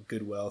 like,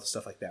 good wealth,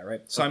 stuff like that,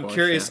 right? So I'm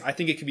curious, yeah. I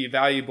think it could be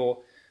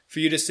valuable for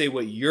you to say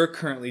what you're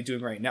currently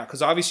doing right now,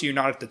 because obviously you're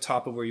not at the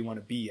top of where you want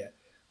to be yet,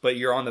 but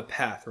you're on the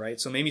path, right?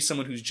 So maybe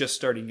someone who's just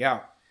starting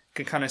out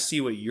can kind of see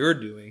what you're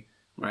doing,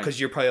 because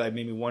you're probably like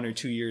maybe 1 or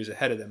 2 years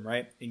ahead of them,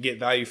 right? And get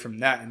value from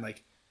that and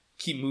like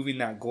keep moving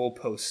that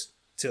goalpost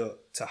to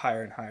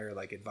higher and higher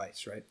like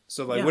advice, right?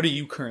 So like, What are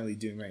you currently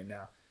doing right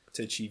now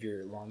to achieve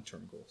your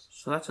long-term goals?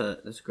 So that's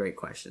a great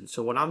question.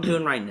 So what I'm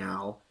doing right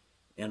now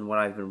and what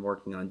I've been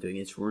working on doing,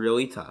 it's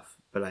really tough,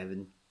 but I've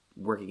been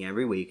working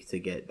every week to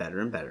get better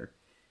and better,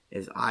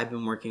 is I've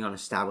been working on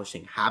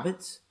establishing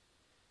habits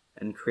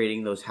and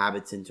creating those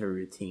habits into a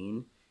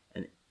routine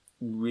and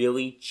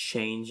really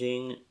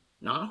changing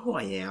not who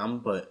I am,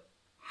 but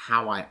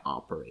how I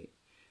operate.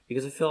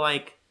 Because I feel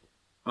like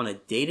on a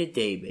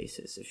day-to-day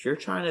basis, if you're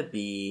trying to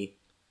be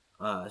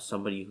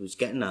somebody who's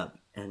getting up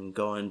and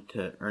going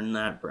to earn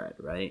that bread,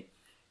 right?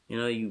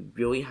 You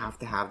really have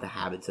to have the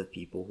habits of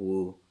people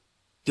who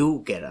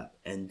do get up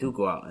and do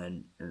go out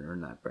and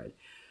earn that bread.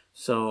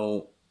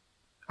 So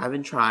I've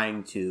been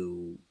trying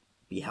to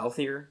be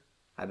healthier.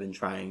 I've been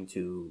trying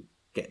to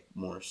get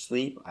more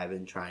sleep. I've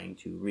been trying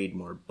to read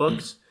more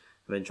books.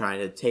 I've been trying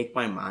to take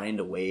my mind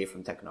away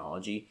from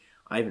technology.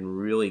 I've been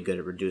really good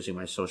at reducing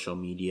my social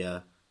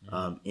media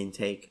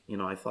intake.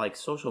 I feel like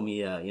social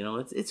media,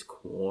 it's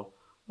cool.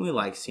 We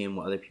like seeing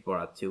what other people are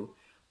up to,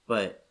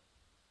 but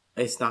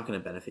it's not going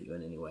to benefit you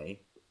in any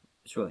way.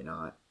 It's really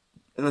not.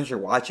 Unless you're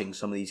watching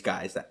some of these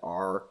guys that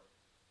are,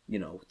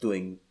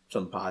 doing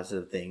some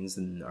positive things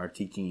and are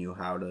teaching you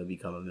how to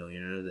become a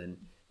millionaire,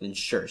 then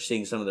sure,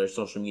 seeing some of their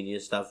social media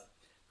stuff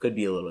could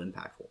be a little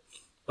impactful.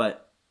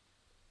 But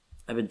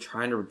I've been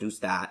trying to reduce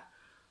that.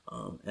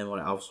 And what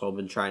I've also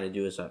been trying to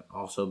do is I've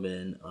also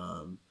been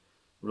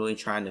really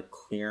trying to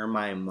clear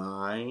my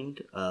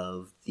mind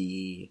of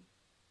the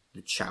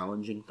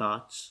challenging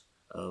thoughts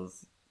of,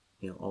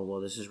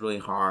 this is really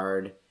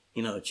hard,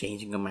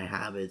 changing of my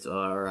habits,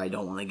 or I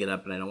don't want to get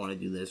up and I don't want to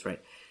do this,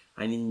 right?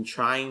 I've been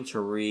trying to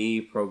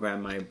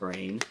reprogram my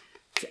brain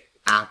to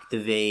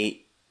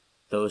activate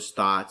those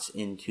thoughts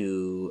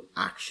into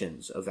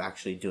actions of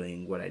actually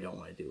doing what I don't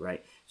want to do,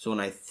 right? So when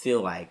I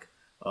feel like,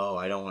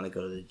 I don't want to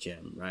go to the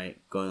gym, right?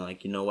 Going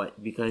like, you know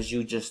what? Because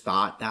you just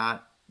thought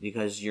that,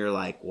 because you're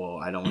like, well,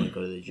 I don't want to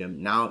go to the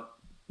gym. Now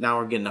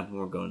we're getting up and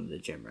we're going to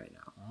the gym right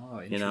now.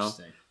 Oh,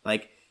 interesting.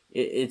 Like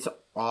it's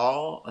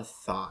all a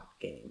thought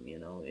game,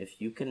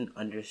 If you can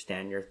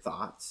understand your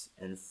thoughts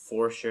and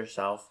force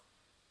yourself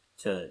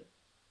to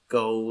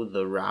go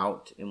the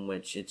route in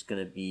which it's going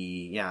to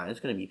be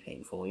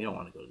painful. You don't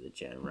want to go to the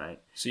gym,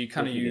 right? So you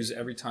kind of use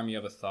every time you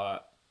have a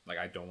thought, like,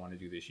 I don't want to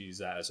do this, you use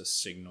that as a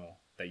signal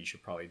that you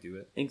should probably do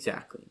it.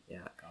 Exactly.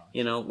 Yeah.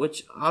 Gosh.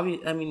 Which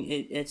obvious. I mean,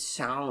 it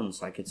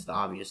sounds like it's the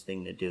obvious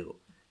thing to do,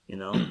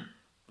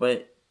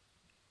 but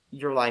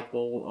you're like,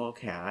 well,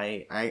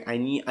 okay,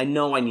 I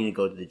know I need to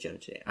go to the gym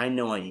today. I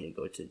know I need to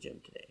go to the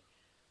gym today.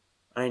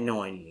 I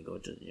know I need to go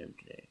to the gym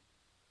today.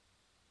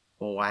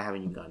 Well, why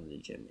haven't you gone to the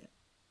gym yet?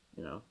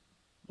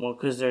 Well,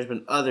 because there's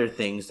been other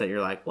things that you're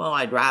like, well,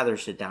 I'd rather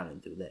sit down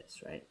and do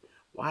this, right?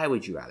 Why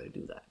would you rather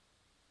do that?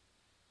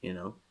 You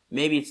know,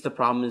 maybe it's the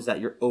problem is that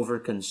you're over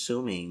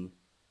consuming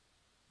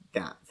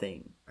that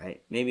thing,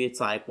 right? Maybe it's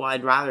like, well,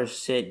 I'd rather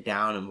sit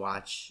down and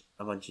watch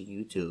a bunch of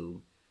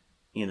YouTube,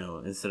 you know,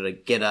 instead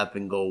of get up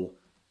and go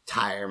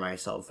tire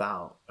myself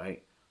out,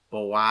 right?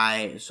 But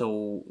why?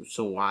 So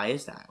why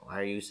is that? Why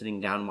are you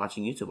sitting down and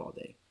watching YouTube all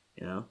day?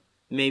 You know,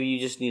 maybe you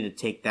just need to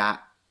take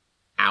that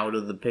out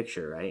of the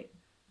picture, right?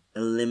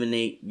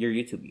 Eliminate your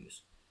YouTube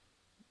use.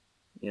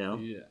 You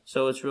know,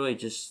 So it's really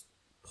just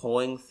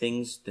pulling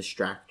things,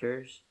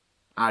 distractors,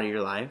 out of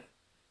your life,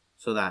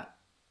 so that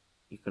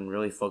you can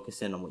really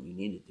focus in on what you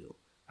need to do.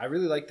 I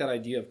really like that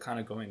idea of kind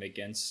of going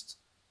against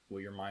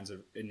what your mind's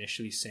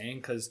initially saying,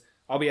 because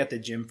I'll be at the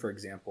gym, for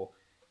example,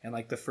 and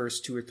like the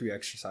first 2 or 3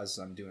 exercises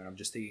I'm doing, I'm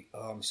just thinking,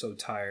 oh, I'm so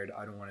tired,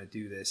 I don't want to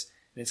do this,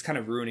 and it's kind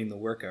of ruining the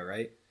workout,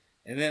 right?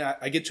 And then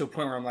I get to a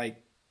point where I'm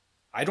like,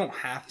 I don't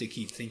have to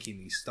keep thinking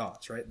these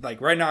thoughts, right?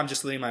 Like right now I'm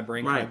just letting my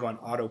brain kind of go on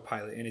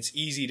autopilot, and it's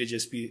easy to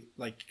just be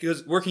like,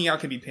 because working out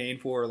can be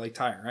painful or like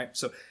tiring, right?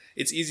 So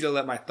it's easy to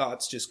let my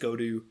thoughts just go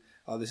to,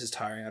 oh, this is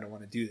tiring, I don't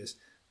want to do this.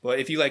 But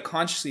if you like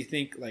consciously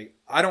think like,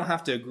 I don't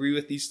have to agree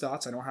with these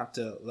thoughts, I don't have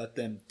to let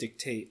them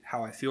dictate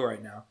how I feel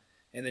right now,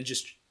 and then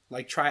just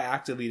like try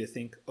actively to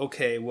think,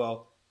 okay,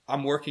 well,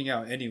 I'm working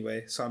out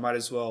anyway, so I might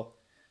as well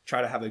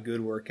try to have a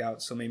good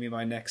workout. So maybe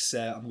my next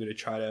set, I'm going to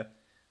try to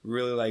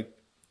really like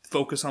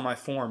focus on my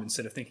form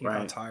instead of thinking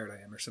how tired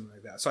I am or something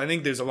like that. So I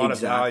think there's a lot of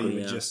value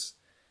in just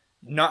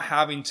not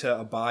having to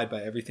abide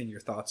by everything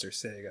your thoughts are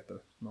saying at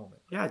the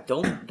moment. Yeah,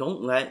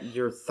 don't let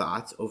your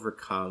thoughts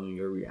overcome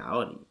your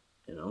reality,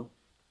 you know?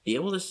 Be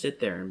able to sit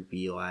there and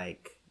be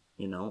like,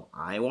 you know,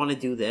 I want to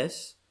do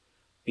this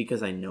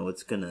because I know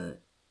it's going to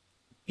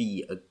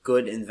be a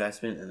good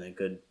investment and a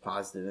good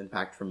positive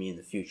impact for me in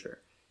the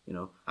future. You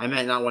know, I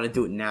might not want to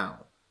do it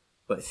now,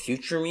 but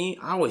future me,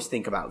 I always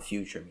think about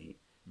future me.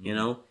 You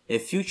know,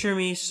 if future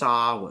me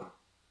saw what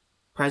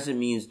present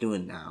me is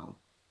doing now,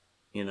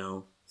 you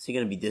know, is he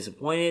going to be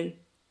disappointed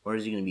or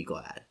is he going to be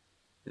glad?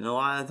 And a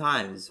lot of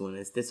times when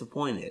it's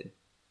disappointed,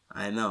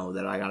 I know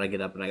that I got to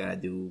get up and I got to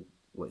do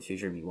what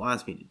future me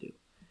wants me to do.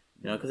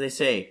 You know, because they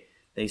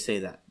say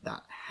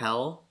that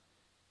hell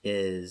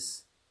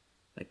is,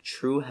 like,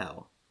 true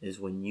hell is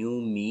when you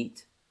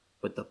meet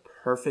what the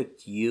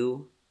perfect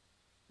you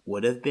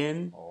would have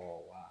been.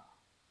 Oh, wow.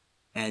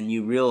 And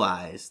you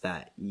realize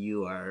that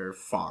you are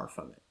far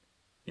from it.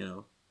 You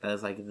know, that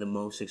is like the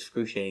most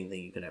excruciating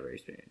thing you could ever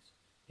experience.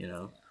 You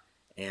know,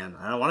 and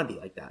I don't want to be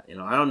like that. You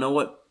know, I don't know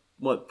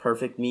what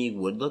perfect me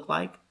would look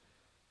like,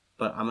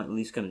 but I'm at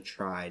least going to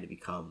try to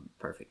become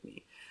perfect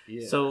me.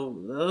 Yeah. So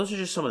those are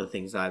just some of the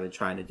things that I've been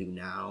trying to do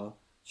now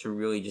to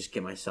really just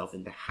get myself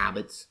into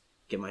habits,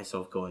 get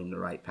myself going the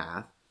right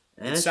path.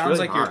 And it sounds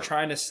really like hard. You're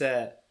trying to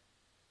set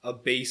a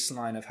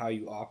baseline of how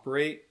you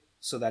operate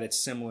so that it's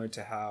similar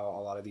to how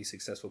a lot of these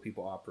successful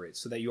people operate,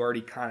 so that you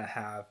already kind of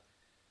have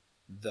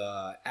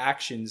the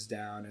actions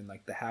down and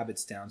like the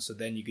habits down, so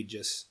then you could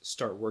just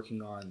start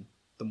working on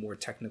the more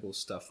technical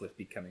stuff with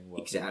becoming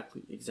wealthy.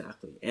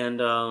 Exactly. And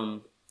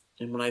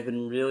what I've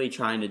been really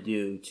trying to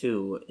do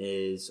too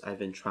is I've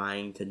been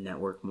trying to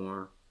network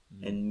more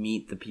and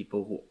meet the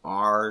people who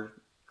are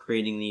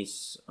creating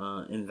these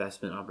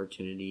investment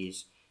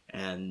opportunities.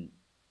 And,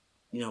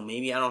 you know,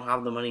 maybe I don't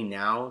have the money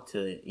now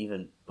to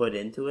even put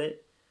into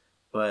it,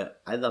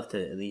 but I'd love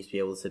to at least be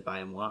able to sit by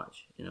and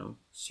watch, you know,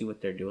 see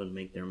what they're doing,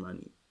 make their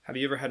money. Have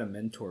you ever had a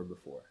mentor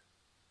before?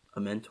 A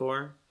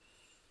mentor?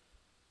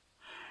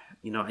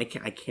 You know, I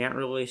can't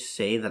really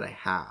say that I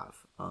have.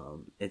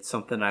 It's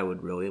something I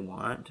would really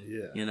want.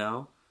 Yeah. You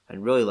know, I'd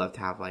really love to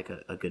have like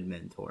a good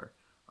mentor.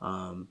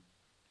 And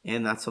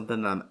that's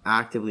something that I'm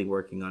actively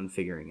working on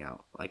figuring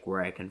out, like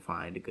where I can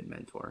find a good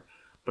mentor.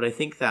 But I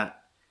think that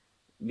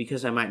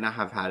because I might not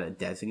have had a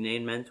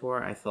designated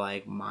mentor, I feel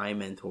like my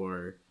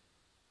mentor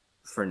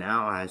for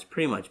now has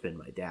pretty much been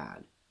my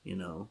dad, you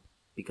know,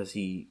 because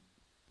he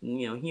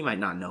might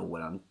not know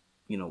what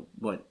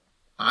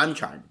I'm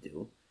trying to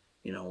do,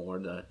 you know, or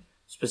the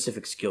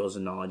specific skills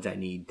and knowledge I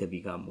need to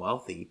become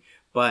wealthy,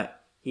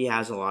 but he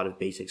has a lot of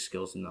basic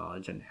skills and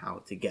knowledge on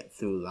how to get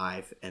through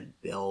life and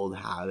build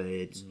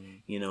habits,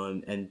 you know,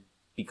 and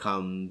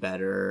become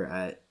better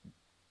at,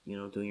 you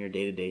know, doing your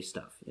day-to-day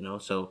stuff, you know.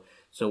 So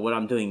what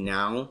I'm doing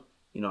now,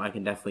 you know, I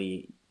can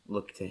definitely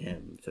look to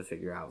him to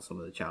figure out some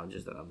of the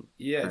challenges that I'm.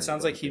 Yeah, it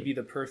sounds like he'd be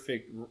the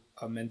perfect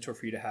mentor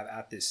for you to have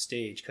at this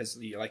stage, because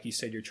like you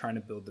said, you're trying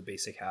to build the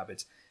basic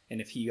habits,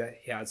 and if he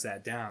has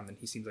that down, then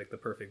he seems like the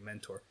perfect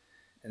mentor.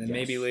 And then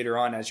maybe later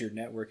on, as you're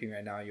networking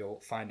right now,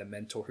 you'll find a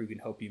mentor who can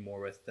help you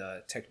more with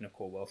the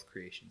technical wealth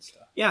creation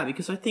stuff. Yeah,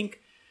 because I think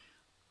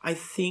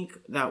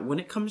that when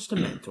it comes to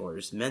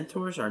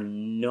mentors are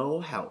no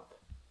help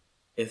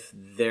if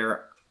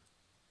they're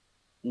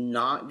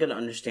not going to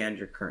understand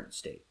your current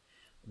state.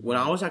 When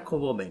I was at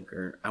Coldwell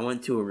Banker, I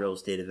went to a real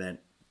estate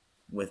event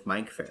with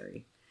Mike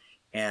Ferry,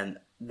 and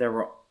there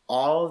were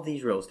all of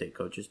these real estate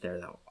coaches there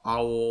that were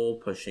all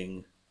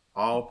pushing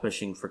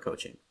for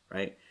coaching,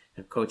 right?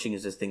 And coaching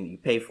is this thing that you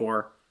pay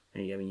for,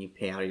 and you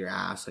pay out of your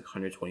ass like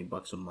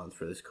 $120 a month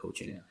for this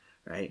coaching,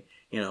 right?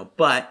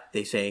 But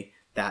they say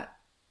that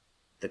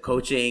the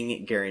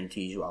coaching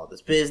guarantees you all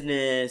this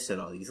business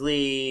and all these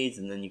leads,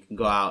 and then you can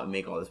go out and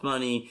make all this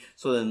money.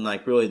 So then,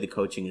 like, really the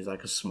coaching is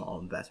like a small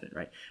investment,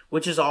 right?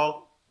 Which is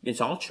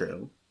it's all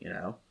true,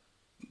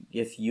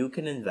 If you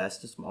can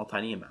invest a small,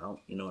 tiny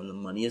amount, and the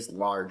money is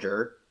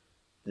larger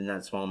than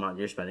that small amount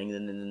you're spending,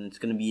 then it's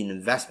going to be an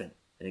investment.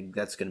 And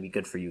that's going to be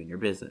good for you in your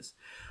business.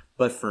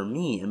 But for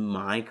me, in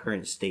my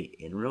current state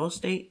in real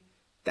estate,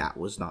 that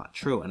was not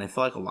true. And I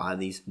feel like a lot of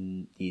these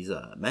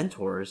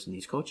mentors and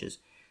these coaches,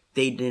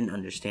 they didn't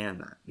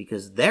understand that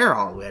because they're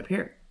all the way up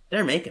here.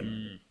 They're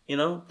making,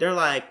 they're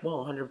like,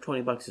 well,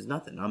 $120 is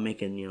nothing. I'm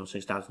making,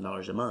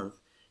 $6,000 a month.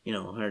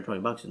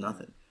 $120 is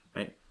nothing,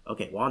 right?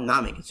 Okay, well, I'm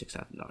not making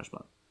 $6,000 a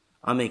month.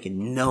 I'm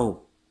making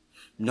no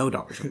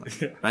dollars a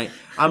month, right?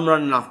 I'm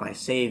running off my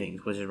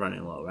savings, which is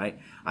running low, right?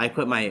 I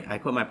quit my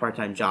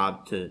part-time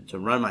job to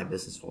run my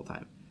business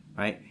full-time,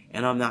 right?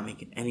 And I'm not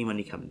making any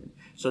money coming in.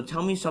 So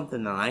tell me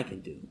something that I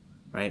can do,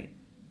 right?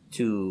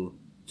 To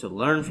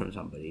learn from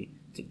somebody,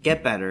 to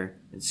get better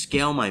and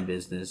scale my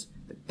business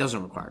that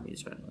doesn't require me to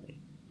spend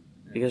money.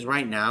 Because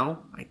right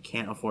now, I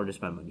can't afford to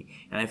spend money.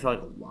 And I feel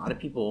like a lot of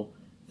people,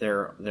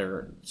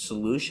 their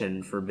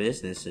solution for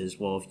business is,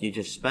 well, if you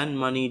just spend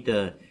money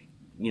to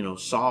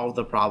solve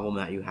the problem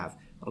that you have.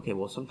 Okay,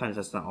 well, sometimes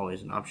that's not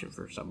always an option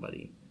for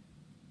somebody,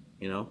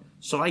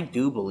 So I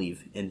do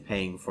believe in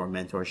paying for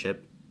mentorship,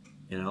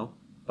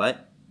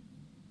 but,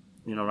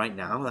 right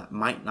now that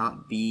might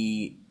not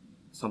be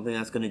something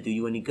that's going to do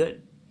you any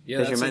good.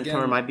 Because your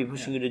mentor might be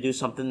pushing you to do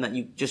something that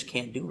you just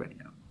can't do right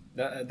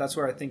now. That's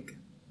where I think,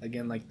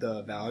 again, like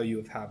the value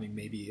of having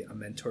maybe a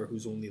mentor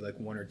who's only like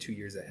 1 or 2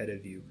 years ahead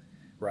of you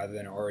rather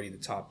than already the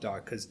top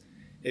dog. Because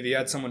if you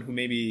had someone who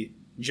maybe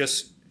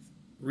just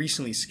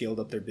recently scaled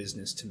up their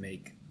business to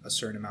make a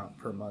certain amount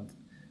per month,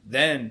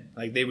 then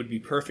like they would be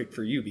perfect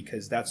for you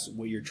because that's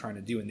what you're trying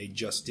to do and they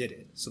just did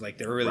it. So like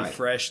they're really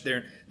fresh.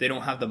 They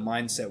don't have the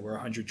mindset where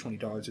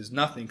 $120 is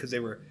nothing because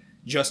they were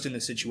just in the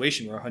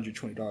situation where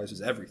 $120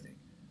 is everything.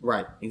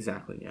 Right,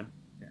 exactly, yeah.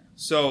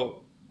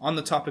 So on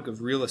the topic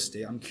of real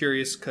estate, I'm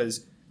curious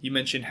because you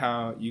mentioned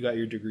how you got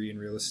your degree in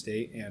real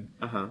estate, and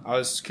I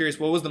was curious,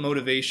 what was the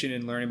motivation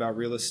in learning about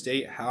real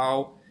estate?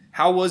 How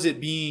was it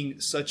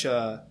being such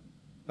a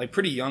like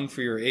pretty young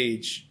for your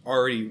age,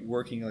 already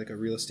working like a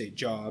real estate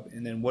job,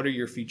 and then what are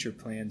your future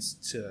plans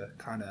to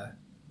kind of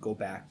go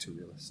back to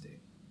real estate?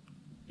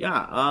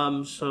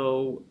 Yeah,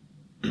 so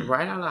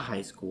right out of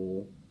high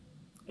school,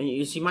 and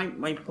you see,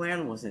 my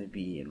plan wasn't to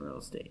be in real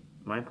estate.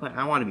 My plan,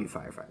 I want to be a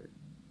firefighter.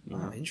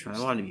 Interesting.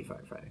 I want to be a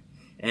firefighter,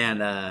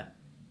 and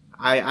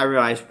I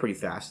realized pretty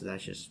fast that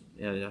that's just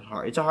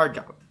hard. It's a hard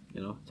job,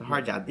 It's a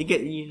hard job.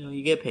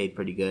 You get paid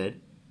pretty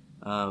good,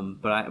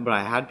 but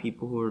I had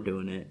people who were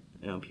doing it.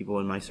 People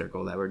in my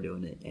circle that were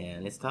doing it,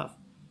 and it's tough.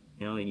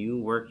 You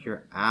work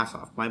your ass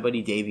off. My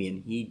buddy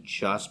Davian, he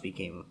just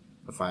became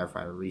a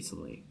firefighter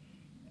recently,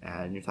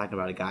 and you're talking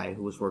about a guy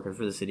who was working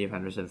for the city of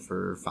Henderson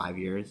for 5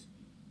 years.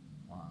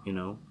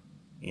 Wow.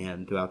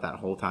 And throughout that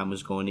whole time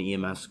was going to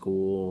EMS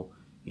school,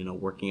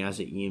 working as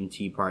an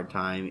EMT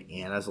part-time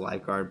and as a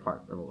lifeguard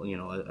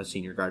a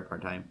senior guard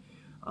part-time.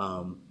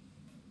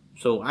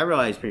 So I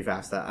realized pretty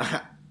fast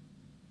that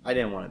I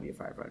didn't want to be a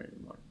firefighter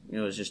anymore. It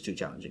was just too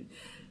challenging.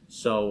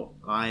 So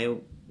I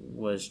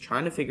was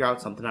trying to figure out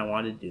something I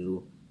wanted to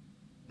do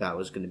that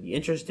was going to be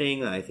interesting,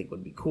 that I think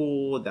would be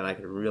cool, that I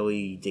could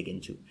really dig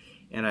into.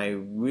 And I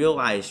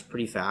realized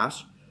pretty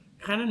fast,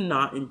 kind of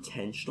not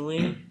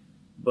intentionally,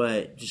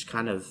 but just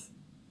kind of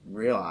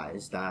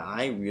realized that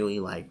I really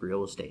like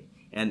real estate.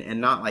 And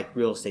not like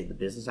real estate, the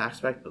business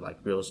aspect, but like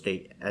real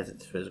estate as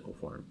its physical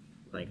form.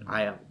 Like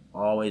I have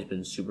always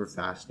been super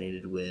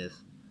fascinated with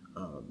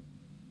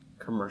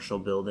commercial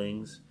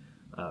buildings,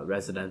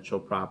 residential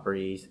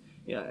properties.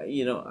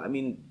 I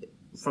mean,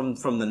 from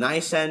the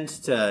nice end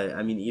to,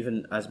 I mean,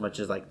 even as much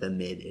as like the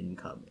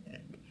mid-income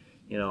end.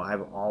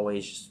 I've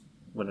always,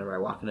 whenever I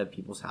walk into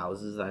people's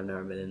houses I've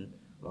never been in,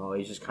 I'm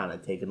always just kind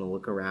of taking a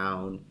look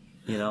around.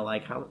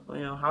 Like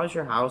how is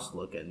your house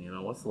looking?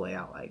 What's the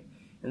layout like?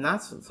 And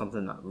that's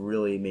something that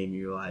really made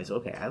me realize,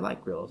 okay, I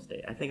like real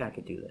estate. I think I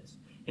could do this.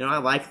 I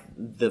like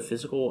the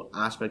physical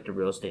aspect of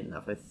real estate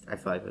enough. I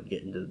feel like I could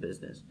get into the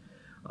business.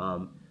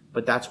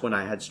 But that's when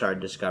I had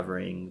started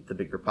discovering the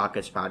Bigger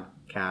Pockets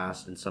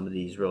podcast and some of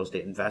these real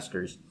estate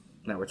investors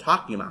that were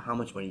talking about how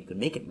much money you could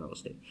make in real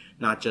estate,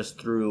 not just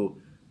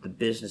through the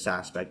business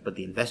aspect, but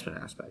the investment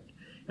aspect.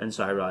 And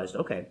so I realized,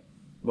 okay,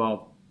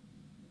 well,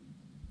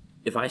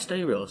 if I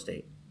study real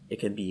estate, it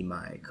could be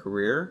my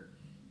career,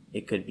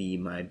 it could be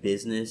my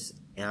business,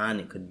 and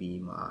it could be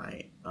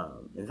my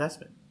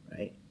investment,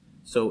 right?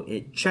 So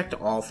it checked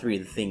all three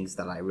of the things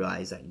that I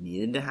realized I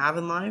needed to have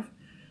in life.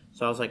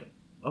 So I was like,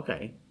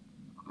 okay,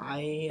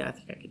 I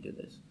think I could do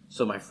this.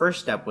 So my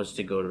first step was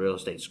to go to real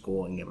estate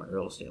school and get my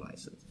real estate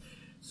license.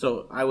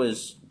 So I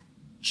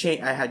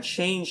had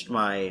changed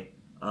my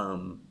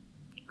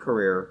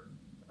career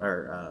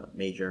or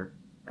major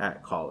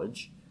at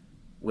college,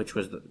 which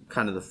was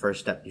kind of the first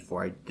step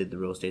before I did the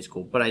real estate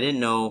school. But I didn't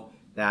know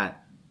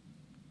that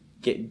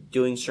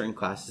doing certain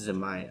classes in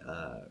my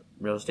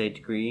real estate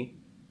degree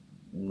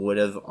would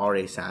have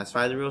already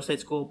satisfied the real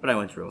estate school, but I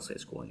went to real estate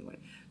school anyway.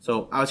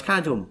 So I was kind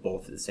of doing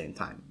both at the same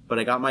time. But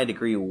I got my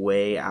degree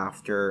way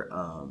after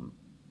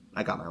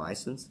I got my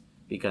license,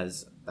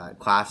 because that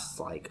class is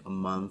like a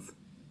month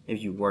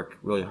if you work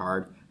really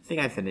hard. I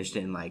think I finished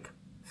it in like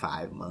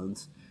 5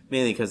 months,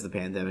 mainly because the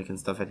pandemic and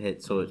stuff had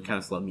hit, so it kind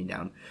of slowed me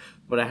down.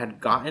 But I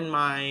had gotten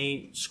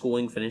my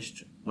schooling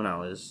finished when I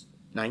was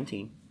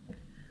 19.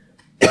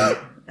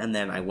 And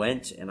then I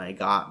went and I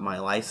got my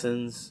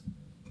license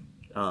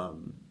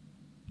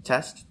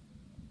test.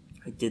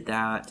 I did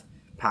that,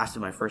 passed it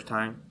my first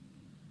time.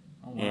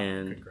 Oh, wow.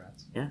 And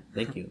congrats. Yeah,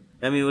 thank you.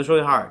 I mean, it was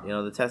really hard.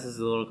 The test is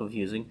a little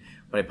confusing,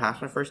 but I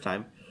passed my first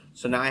time.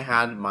 So now I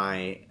had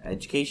my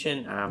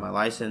education, I had my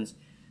license,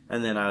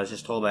 and then I was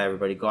just told by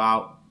everybody, go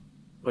out,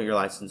 put your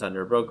license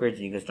under a brokerage,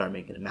 and you can start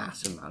making a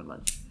massive amount of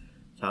money.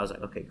 So I was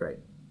like, okay, great.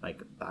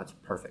 Like, that's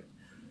perfect.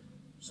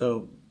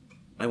 So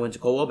I went to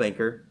Coldwell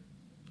Banker.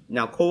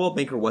 Now, Coldwell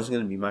Banker wasn't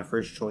going to be my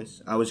first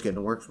choice. I was going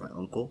to work for my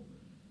uncle.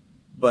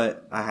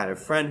 But I had a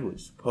friend who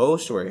was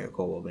supposed to work at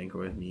Coldwell Banker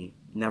with me.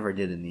 Never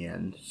did in the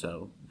end,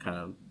 so kind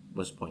of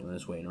was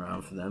pointless waiting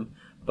around for them.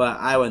 But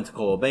I went to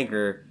Coldwell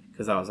Banker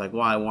because I was like,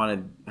 well, I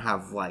want to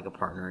have like a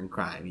partner in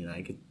crime,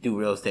 I could do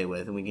real estate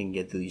with, and we can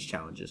get through these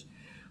challenges.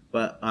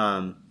 But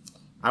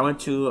I went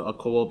to a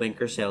Coldwell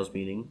Banker sales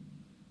meeting.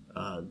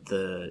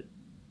 The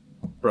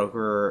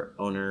broker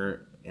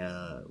owner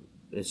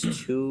is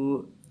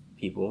 2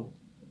 people.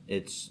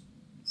 It's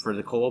for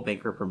the Coldwell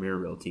Banker Premier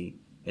Realty.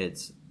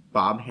 It's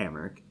Bob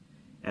Hamrick,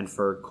 and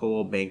for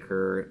Coldwell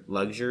Banker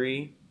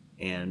Luxury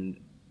and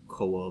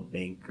Coldwell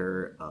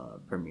Banker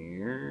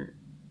Premier.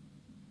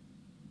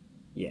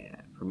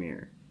 Yeah,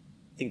 Premier.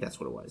 I think that's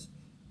what it was.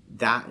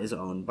 That is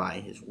owned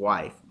by his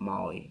wife,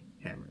 Molly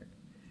Hamrick.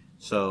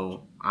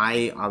 So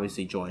I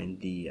obviously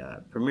joined the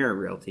Premier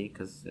Realty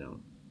because,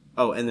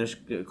 oh, and there's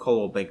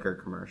Coldwell Banker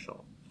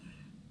Commercial.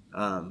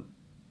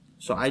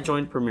 So I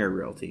joined Premier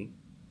Realty,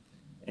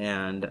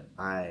 and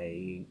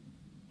I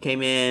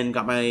came in,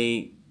 got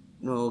my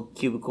little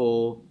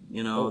cubicle,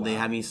 oh, wow. They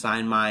had me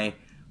sign my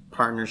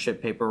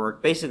partnership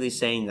paperwork, basically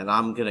saying that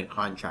I'm going to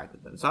contract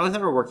with them. So I was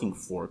never working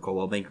for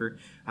Coldwell Banker.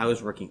 I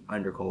was working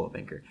under Coldwell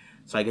Banker.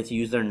 So I get to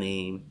use their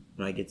name,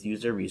 I get to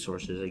use their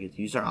resources, I get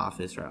to use their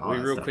office, right? Wait,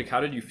 real quick,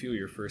 how did you feel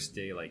your first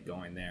day, like,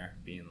 going there,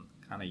 being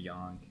kind of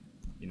young,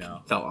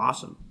 Felt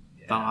awesome.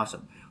 Yeah. Felt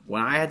awesome.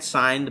 When I had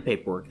signed the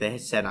paperwork, they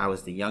had said I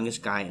was the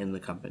youngest guy in the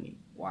company.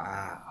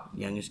 Wow.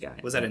 Youngest guy.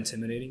 Was that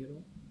intimidating at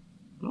all?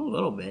 A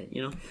little bit,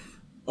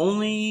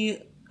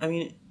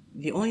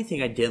 the only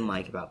thing I didn't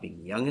like about being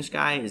the youngest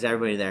guy is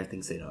everybody there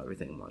thinks they know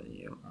everything more than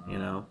you.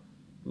 I'm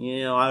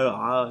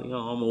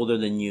older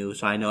than you,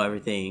 so I know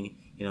everything.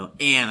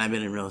 And I've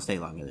been in real estate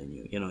longer than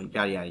you.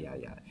 Yada yada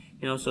yada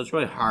yada. So it's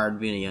really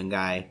hard being a young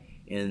guy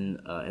in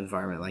an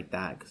environment like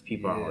that because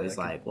people are always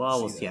like,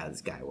 "Well, we'll see how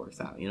this guy works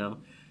out."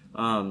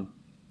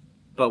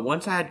 But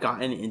once I had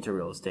gotten into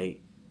real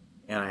estate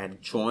and I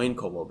had joined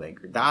Coldwell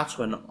Banker, that's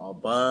when a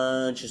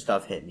bunch of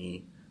stuff hit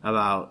me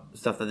about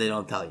stuff that they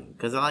don't tell you,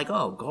 because they're like,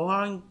 "Oh, go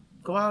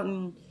out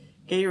and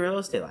get your real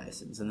estate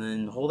license, and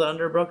then hold it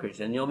under a brokerage,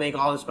 and you'll make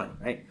all this money,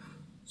 right?"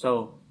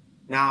 So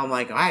now I'm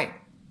like, "All right,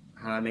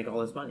 how do I make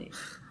all this money?"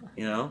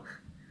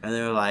 And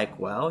they're like,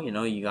 "Well,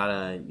 you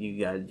gotta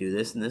do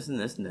this and this and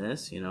this and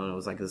this." And it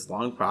was like this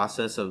long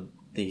process of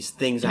these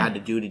things I had to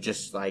do to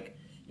just like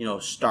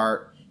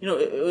start.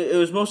 It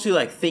was mostly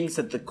like things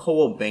that the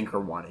Coldwell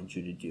Banker wanted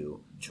you to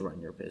do to run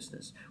your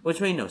business,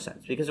 which made no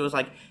sense because it was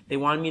like they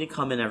wanted me to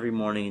come in every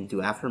morning and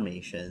do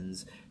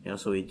affirmations.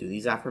 So we do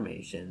these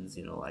affirmations.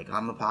 Like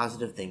I'm a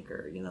positive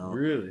thinker.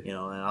 Really. And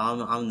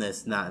I'm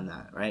this and that and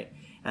that, right?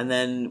 And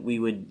then we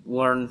would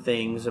learn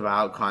things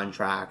about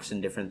contracts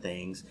and different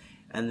things.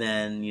 And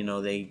then,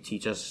 they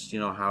teach us,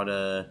 how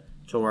to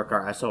work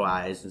our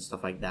SOIs and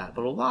stuff like that.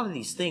 But a lot of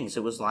these things,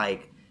 it was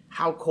like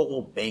how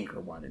Coldwell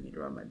Banker wanted me to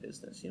run my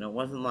business. It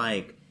wasn't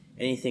like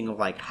anything of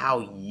like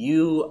how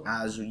you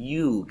as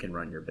you can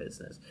run your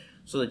business.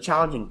 So the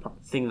challenging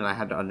thing that I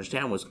had to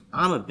understand was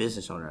I'm a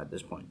business owner at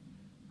this point.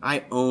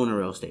 I own a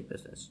real estate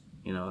business.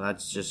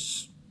 That's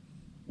just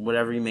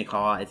whatever you may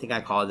call it. I think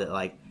I called it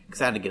like,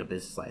 because I had to get a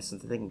business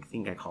license. I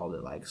think I called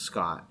it like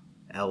Scott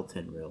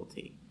Elton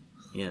Realty.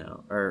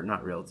 Or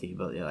not realty,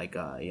 but like,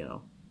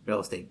 real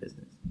estate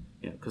business,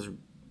 because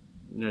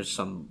there's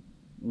some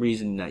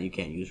reason that you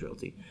can't use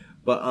realty.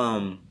 But,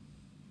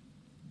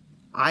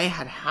 I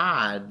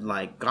had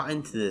like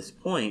gotten to this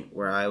point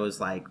where I was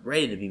like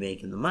ready to be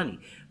making the money,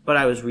 but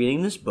I was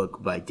reading this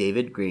book by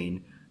David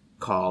Green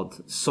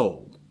called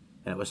Sold.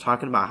 And it was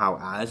talking about how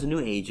as a new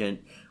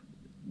agent,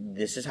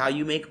 this is how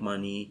you make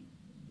money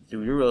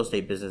through your real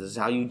estate business. This is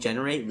how you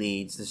generate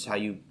leads. This is how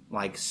you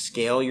like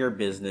scale your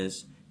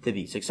business to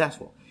be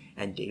successful.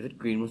 And David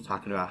Green was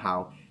talking about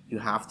how you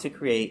have to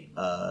create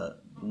a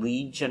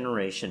lead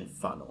generation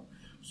funnel.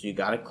 So you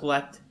got to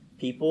collect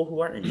people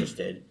who are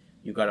interested.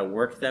 You got to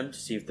work them to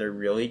see if they're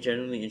really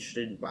genuinely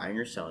interested in buying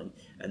or selling.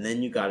 And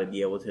then you got to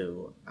be able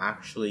to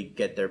actually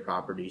get their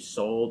property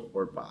sold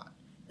or bought.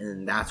 and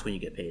then that's when you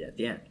get paid at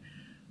the end.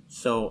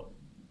 So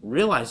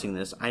realizing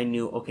this, I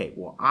knew, okay,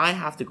 well, I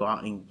have to go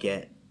out and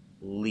get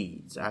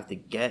leads. I have to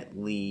get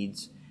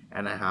leads,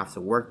 and I have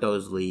to work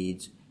those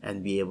leads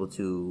and be able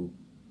to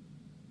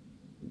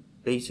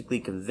basically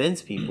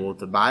convince people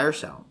to buy or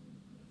sell.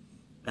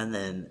 And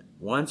then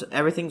once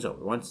everything's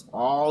over, once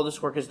all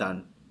this work is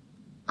done,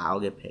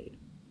 I'll get paid.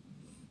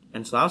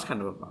 And so that was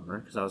kind of a bummer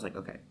because I was like,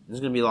 okay, this is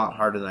going to be a lot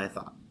harder than I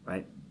thought,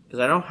 right? Because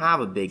I don't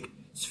have a big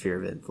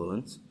sphere of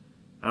influence.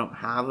 I don't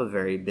have a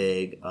very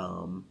big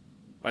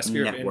by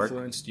sphere network. of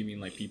influence, do you mean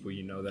like people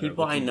you know that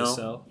people are looking I know, to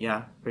sell?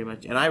 Yeah, pretty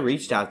much. And I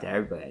reached out to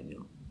everybody I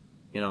knew,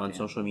 on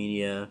social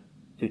media,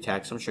 through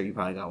text. I'm sure you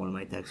probably got one of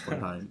my texts one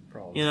time.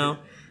 Probably.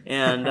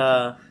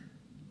 And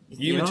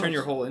you even turn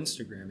your whole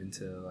Instagram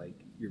into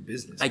like your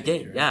business. I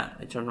did, right? yeah.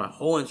 I turned my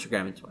whole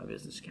Instagram into my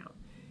business account,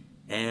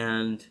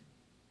 and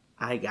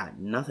I got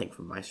nothing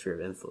from my sphere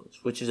of influence,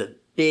 which is a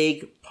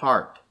big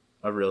part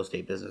of real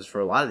estate business for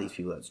a lot of these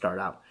people that start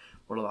out.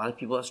 But a lot of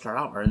people that start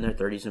out are in their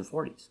 30s and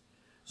 40s.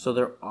 So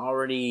they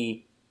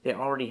already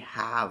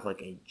have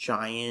like a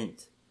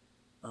giant,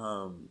 they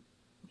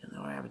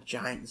already have a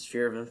giant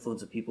sphere of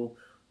influence of people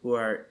who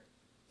are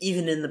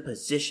even in the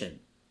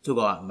position to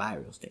go out and buy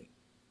real estate.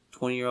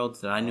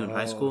 20-year-olds that I knew in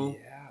high school.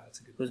 Yeah, that's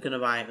a good Who's gonna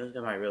buy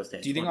real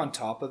estate? Do you think on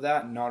top of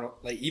that,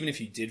 not like even if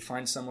you did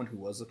find someone who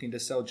was looking to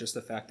sell, just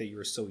the fact that you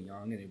were so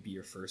young and it'd be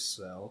your first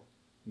sell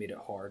made it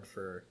hard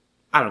for?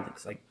 I don't think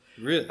so. Like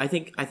really, I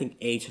think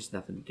age has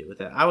nothing to do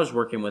with it. I was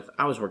working with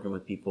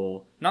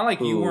people. Not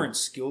like you weren't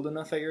skilled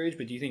enough at your age,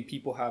 but do you think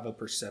people have a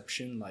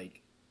perception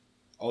like,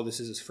 oh, this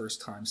is his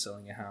first time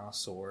selling a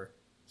house, or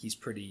he's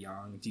pretty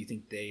young? Do you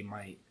think they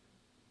might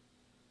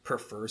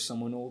prefer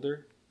someone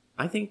older?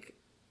 I think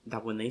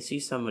that when they see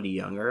somebody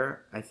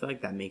younger, I feel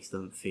like that makes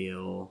them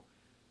feel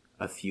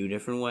a few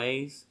different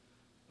ways.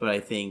 But I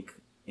think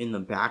in the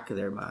back of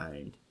their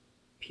mind,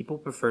 people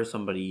prefer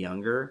somebody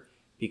younger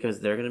because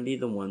they're going to be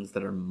the ones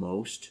that are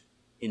most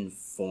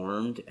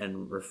informed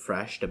and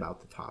refreshed about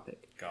the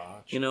topic.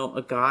 Gotcha.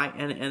 A guy,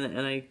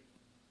 and I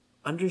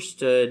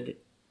understood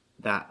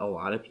that a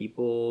lot of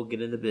people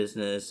get into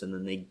business and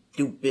then they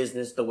do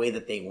business the way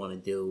that they want to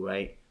do,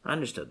 right? I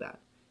understood that,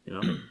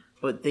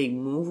 But they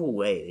move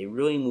away. They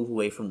really move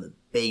away from the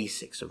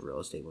basics of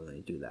real estate when they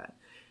do that.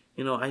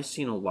 I've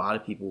seen a lot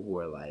of people who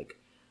are like,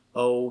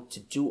 oh, to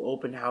do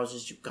open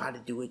houses, you got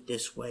to do it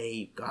this way.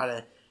 You got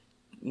to,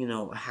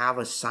 have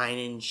a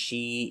sign-in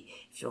sheet.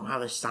 If you don't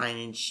have a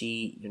sign-in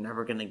sheet, you're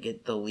never going to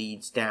get the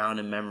leads down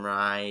and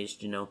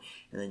memorized, and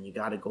then you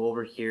got to go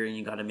over here and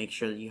you got to make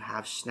sure that you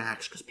have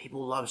snacks because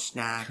people love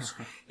snacks,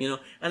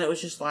 and it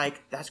was just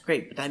like, that's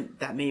great, but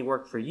that may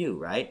work for you,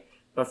 right?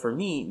 But for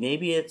me,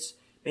 maybe it's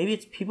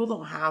people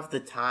don't have the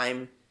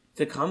time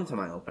to come to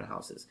my open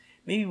houses.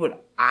 Maybe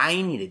what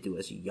I need to do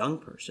as a young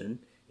person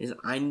is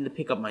I need to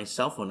pick up my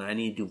cell phone and I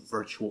need to do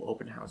virtual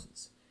open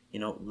houses.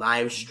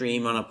 Live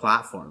stream on a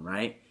platform,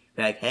 right?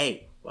 Be like,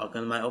 hey,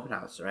 welcome to my open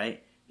house,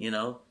 right?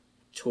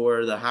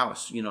 Tour the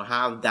house,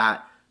 have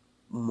that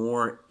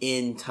more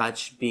in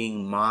touch,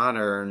 being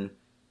modern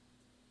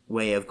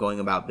way of going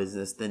about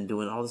business than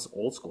doing all this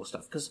old school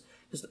stuff. Because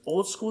the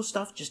old school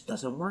stuff just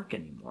doesn't work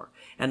anymore.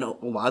 And a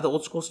lot of the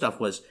old school stuff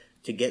was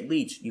to get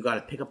leads, you got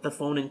to pick up the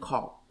phone and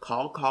call.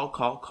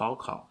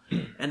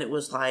 And it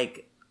was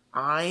like,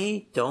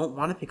 I don't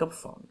want to pick up a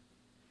phone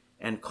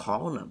and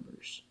call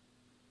numbers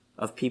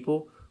of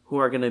people who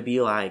are going to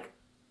be like,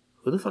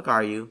 who the fuck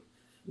are you?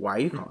 Why are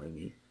you calling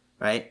me?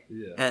 Right?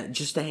 Yeah. And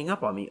just to hang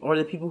up on me. Or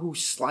the people who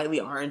slightly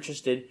are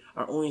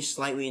only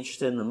slightly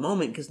interested in the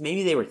moment because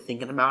maybe they were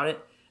thinking about it.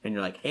 And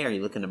you're like, hey, are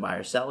you looking to buy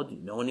or sell? Do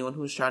you know anyone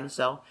who's trying to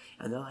sell?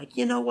 And they're like,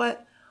 you know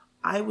what?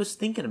 I was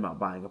thinking about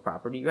buying a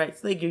property, right?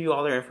 So they give you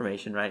all their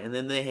information, right? And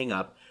then they hang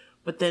up.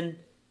 But then,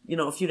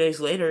 a few days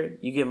later,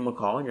 you give them a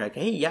call and you're like,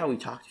 hey, yeah, we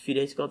talked a few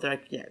days ago. They're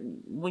like, yeah,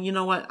 well, you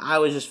know what? I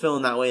was just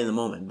feeling that way in the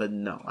moment. But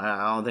no,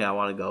 I don't think I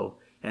want to go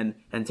and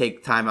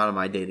take time out of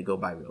my day to go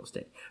buy real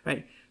estate,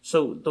 right?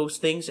 So those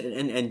things,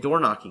 and door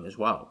knocking as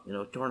well,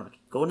 door knocking.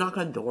 Go knock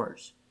on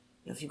doors.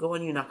 If you go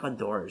and you knock on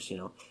doors,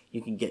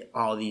 you can get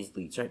all these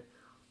leads, right?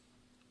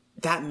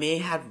 That may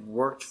have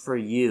worked for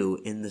you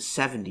in the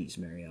 70s,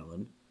 Mary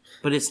Ellen,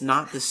 but it's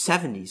not the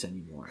 70s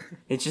anymore.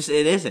 It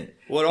isn't.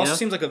 Well, it also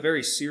seems like a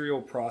very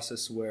serial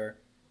process where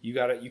you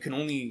can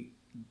only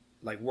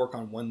like work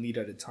on one lead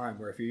at a time.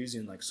 Where if you're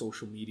using like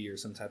social media or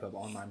some type of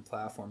online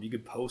platform, you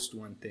could post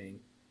one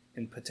thing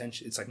and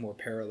potentially it's like more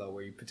parallel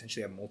where you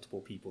potentially have multiple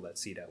people that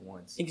see it at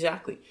once.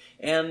 Exactly.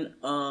 And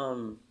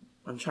I'm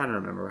trying to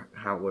remember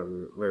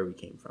where we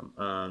came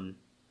from.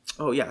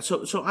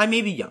 So I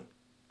may be young,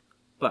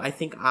 but I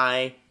think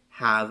I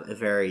have a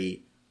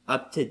very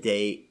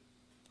up-to-date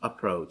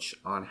approach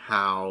on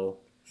how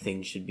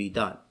things should be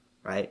done,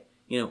 right?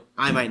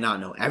 I might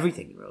not know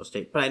everything in real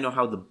estate, but I know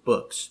how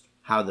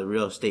the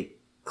real estate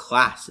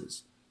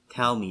classes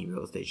tell me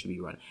real estate should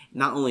be run.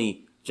 Not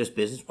only just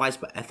business-wise,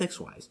 but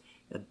ethics-wise.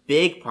 A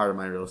big part of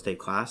my real estate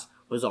class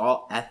was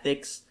all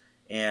ethics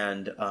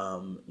and,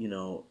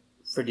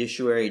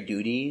 fiduciary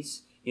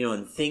duties,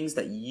 and things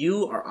that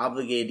you are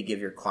obligated to give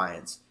your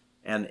clients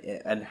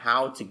and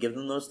how to give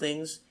them those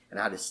things and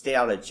how to stay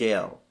out of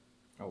jail.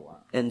 Oh, wow.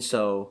 And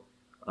so,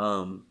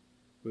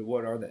 Wait,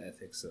 what are the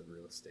ethics of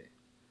real estate?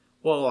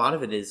 well, a lot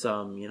of it is,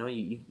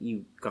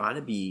 you got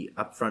to be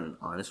upfront and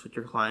honest with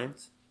your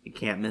clients. You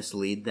can't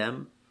mislead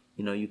them.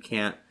 You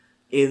can't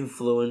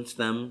influence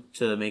them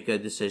to make a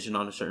decision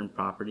on a certain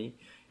property.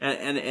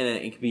 And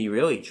it can be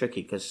really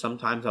tricky because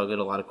sometimes I'll get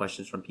a lot of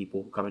questions from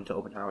people who come into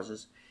open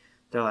houses.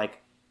 They're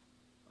like,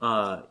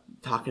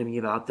 talking to me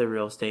about the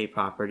real estate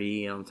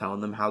property, and I'm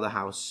telling them how the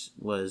house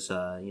was,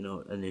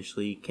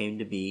 initially came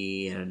to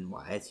be and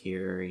why it's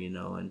here,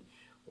 and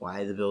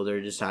why the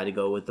builder decided to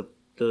go with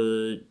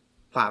the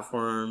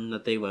platform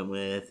that they went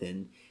with,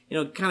 and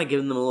kind of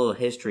giving them a little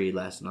history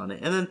lesson on it.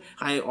 And then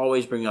I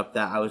always bring up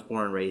that I was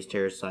born and raised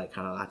here, so I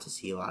kind of got to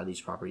see a lot of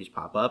these properties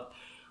pop up.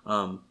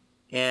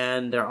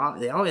 And they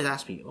always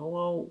ask me,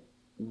 oh,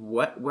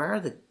 well, where are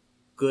the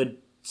good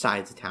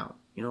sides of town?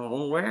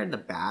 Where are the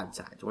bad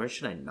sides? Where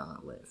should I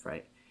not live,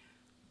 right?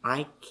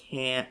 I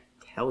can't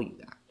tell you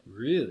that.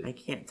 Really? I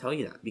can't tell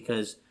you that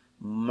because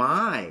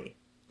my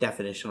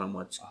definition on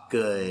what's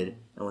good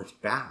and what's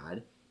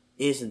bad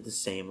isn't the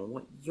same on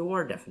what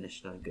your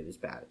definition on good is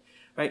bad,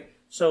 right?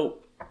 So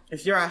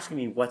if you're asking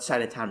me what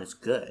side of town is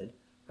good,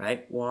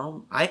 right?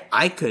 Well,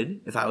 I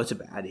could, if I was a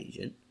bad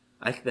agent,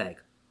 I could be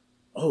like,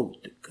 oh,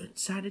 the good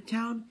side of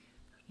town?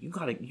 You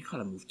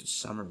gotta move to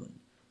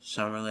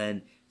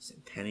Summerlin,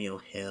 Centennial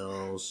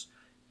Hills,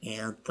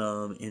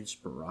 Anthem,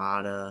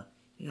 Inspirata.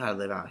 You gotta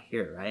live out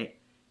here, right?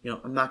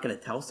 I'm not gonna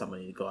tell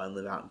somebody to go out and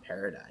live out in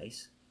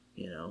Paradise,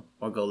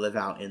 or go live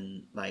out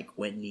in like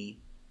Whitney,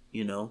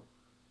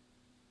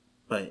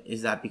 But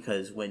is that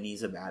because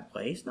Whitney's a bad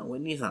place? No,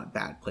 Whitney's not a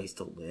bad place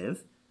to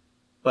live,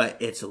 but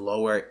it's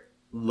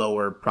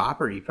lower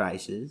property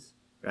prices,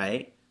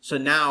 right? So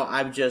now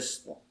I've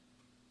just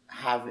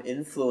have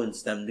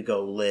influenced them to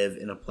go live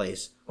in a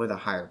place with a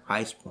higher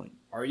price point.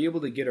 Are you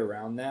able to get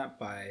around that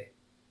by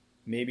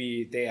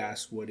maybe they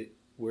ask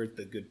where's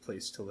the good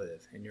place to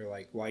live? And you're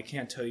like, well, I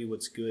can't tell you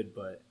what's good,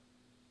 but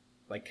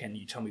like, can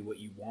you tell me what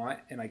you want?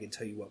 And I can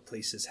tell you what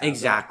places have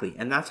exactly.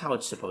 And that's how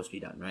it's supposed to be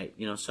done, right?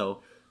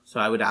 So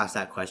I would ask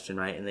that question,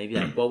 right? And they'd be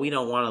like, well, we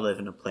don't want to live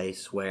in a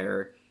place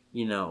where,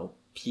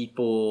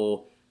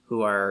 people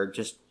who are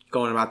just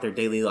going about their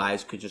daily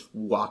lives could just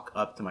walk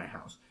up to my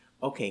house.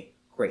 Okay,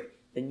 great.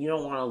 Then you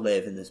don't want to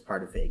live in this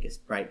part of Vegas,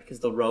 right? Because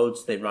the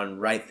roads, they run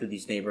right through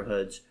these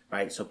neighborhoods,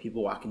 right? So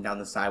people walking down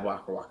the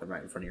sidewalk are walking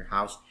right in front of your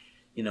house,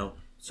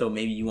 So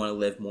maybe you want to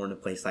live more in a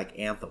place like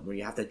Anthem where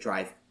you have to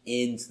drive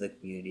into the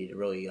community to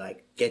really,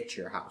 like, get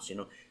to your house,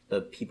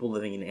 The people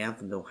living in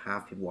Anthem don't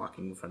have people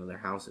walking in front of their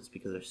houses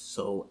because they're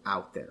so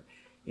out there,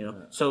 Yeah.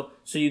 So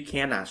you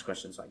can ask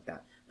questions like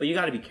that. But you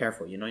got to be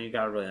careful, You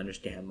got to really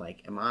understand,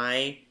 like, am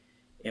I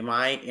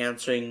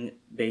answering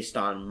based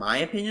on my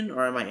opinion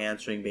or am I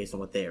answering based on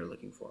what they are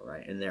looking for,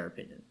 right, in their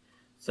opinion?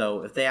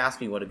 So if they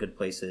ask me what a good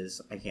place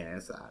is, I can't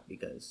answer that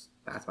because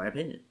that's my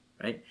opinion,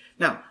 right?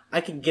 Now,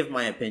 I can give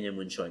my opinion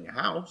when showing a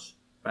house,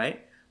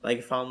 right? Like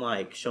if I'm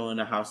like showing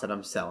a house that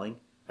I'm selling,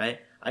 right?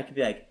 I could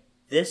be like,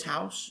 this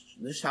house,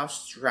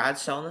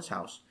 Strad's selling this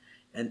house,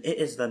 and it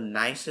is the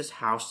nicest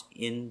house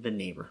in the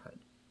neighborhood.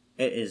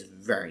 It is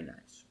very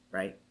nice,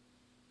 right?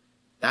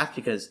 That's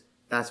because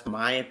that's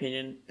my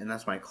opinion, and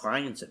that's my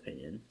client's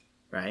opinion,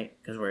 right?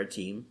 Because we're a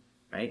team,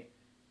 right?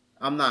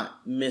 I'm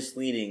not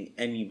misleading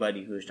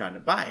anybody who's trying to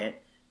buy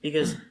it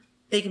because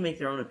they can make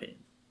their own opinion.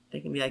 They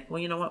can be like, well,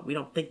 you know what? We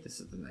don't think this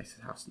is the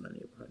nicest house in the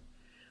neighborhood.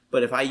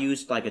 But if I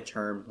used like a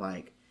term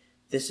like,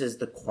 this is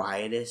the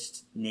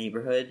quietest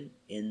neighborhood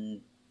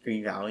in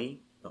Green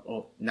Valley,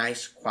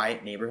 nice,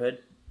 quiet neighborhood.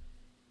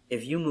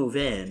 If you move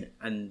in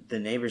and the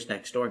neighbors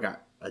next door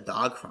got a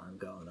dog farm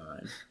going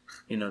on,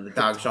 the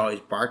dog's always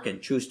barking.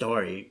 True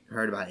story.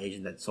 Heard about an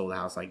agent that sold a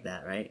house like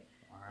that, right?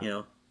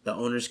 Wow. The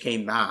owners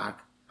came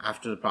back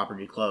after the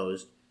property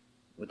closed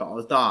with all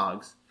his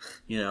dogs,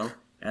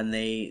 and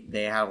they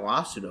had a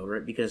lawsuit over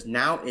it because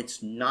now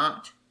it's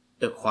not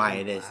the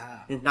quietest. Oh,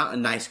 wow. It's not a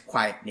nice,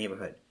 quiet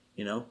neighborhood,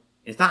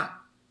 It's not.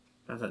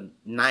 That's a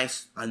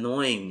nice,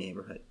 annoying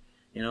neighborhood.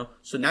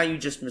 So now you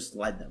just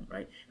misled them,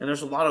 right? And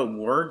there's a lot of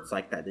words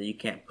like that you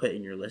can't put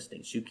in your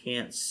listings. You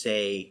can't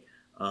say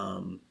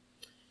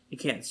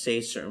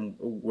certain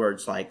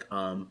words like,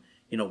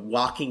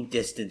 walking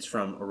distance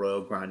from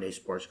Arroyo Grande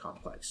Sports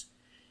Complex.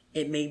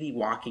 It may be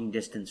walking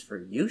distance for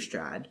you,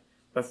 Strad,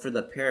 but for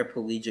the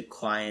paraplegic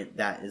client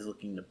that is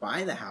looking to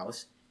buy the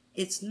house,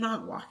 it's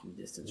not walking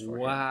distance for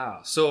him.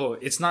 Wow. So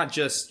it's not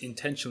just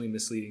intentionally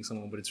misleading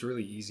someone, but it's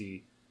really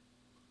easy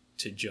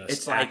to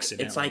just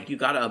accidentally. It's like you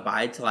got to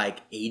abide to like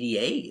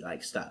ADA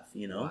like stuff,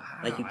 Wow,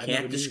 like you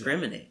can't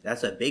discriminate.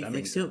 That's a big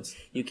thing too. Sense.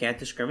 You can't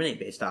discriminate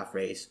based off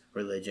race,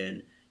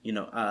 religion.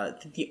 I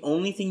think the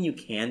only thing you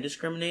can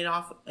discriminate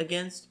off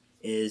against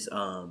is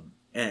and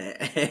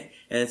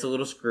it's a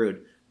little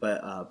screwed,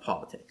 but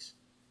politics.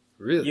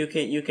 Really?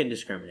 You can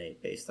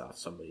discriminate based off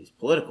somebody's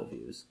political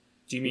views.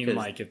 Do you mean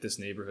like if this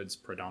neighborhood's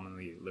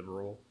predominantly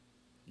liberal,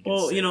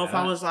 Well, you know, if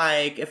I was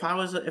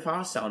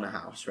selling a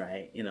house,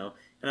 right, you know,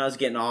 and I was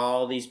getting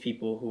all these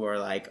people who are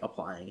like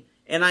applying,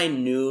 and I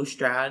knew,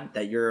 Strad,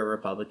 that you're a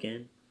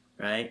Republican,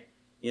 right,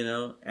 you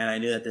know, and I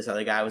knew that this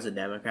other guy was a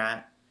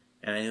Democrat,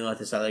 and I knew that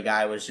this other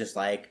guy was just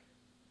like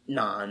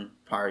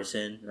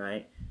non-partisan,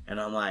 right, and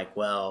I'm like,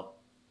 well,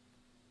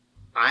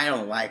 I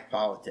don't like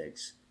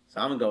politics, so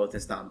I'm gonna go with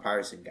this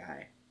non-partisan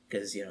guy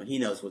because, you know, he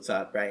knows what's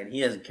up, right, and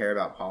he doesn't care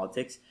about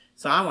politics,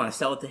 so I want to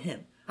sell it to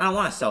him. I don't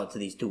want to sell it to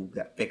these two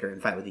that bicker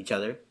and fight with each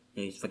other.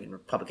 You know, these fucking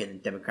Republican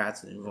and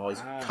Democrats and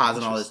always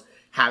causing all this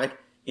havoc.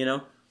 You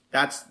know,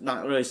 that's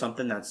not really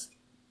something that's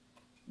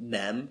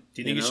them.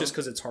 Do you think it's just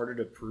because it's harder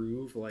to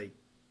prove like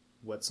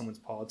what someone's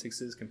politics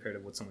is compared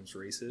to what someone's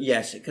race is?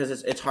 Yes, because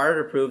it's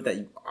harder to prove that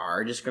you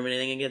are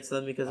discriminating against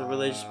them because of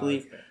religious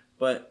belief,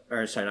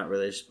 okay. Not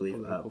religious belief,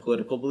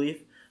 political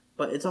belief.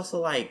 But it's also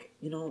like,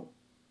 you know,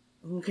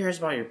 who cares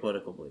about your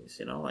political beliefs?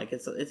 You know, like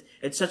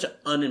it's such an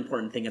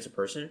unimportant thing as a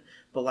person.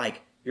 But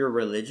like your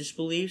religious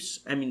beliefs,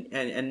 I mean,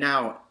 and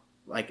now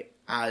like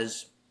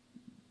as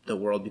the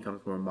world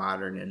becomes more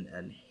modern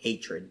and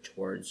hatred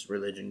towards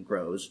religion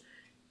grows,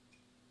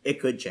 it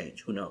could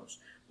change. Who knows?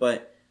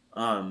 But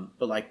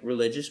like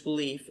religious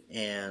belief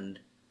and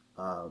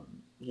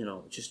you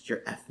know, just your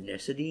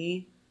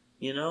ethnicity,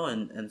 you know,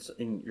 and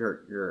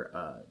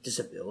your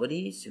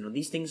disabilities, you know,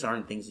 these things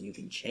aren't things that you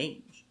can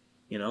change.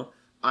 You know,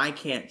 I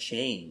can't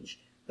change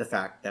the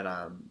fact that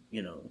I'm,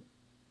 you know,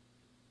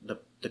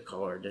 the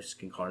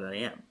skin color that I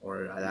am,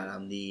 or that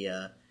I'm the,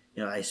 you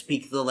know, I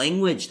speak the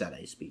language that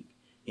I speak,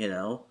 you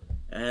know,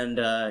 and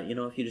you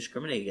know, if you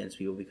discriminate against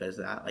people because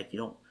of that, like, you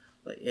don't,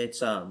 like,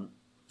 it's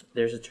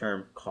there's a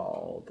term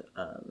called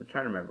I'm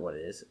trying to remember what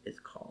it is.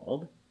 It's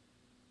called.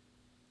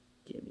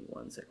 Give me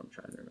 1 second. I'm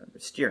trying to remember.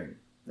 Steering.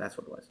 That's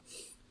what it was.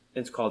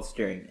 It's called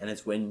steering, and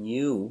it's when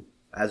you,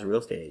 as a real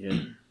estate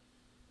agent,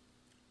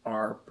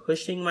 are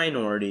pushing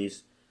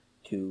minorities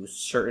to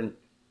certain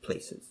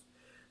places.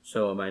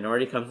 So a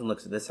minority comes and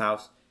looks at this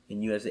house,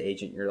 and you as the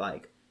agent, you're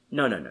like,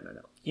 no.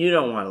 You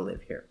don't want to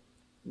live here.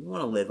 You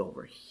want to live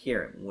over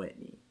here in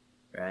Whitney,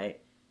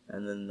 right?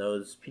 And then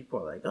those people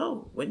are like,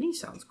 oh, Whitney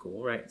sounds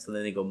cool, right? So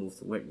then they go move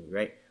to Whitney,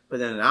 right? But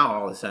then now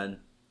all of a sudden,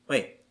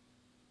 wait,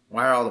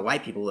 why are all the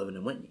white people living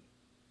in Whitney?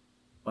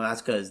 Well,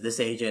 that's because this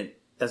agent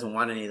doesn't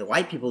want any of the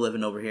white people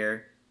living over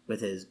here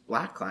with his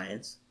black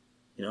clients,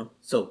 you know?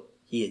 So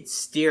he had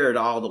steered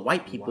all the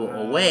white people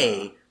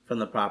away from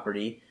the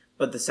property,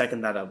 but the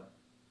second that a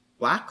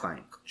black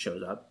client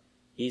shows up,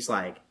 he's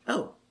like,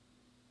 oh,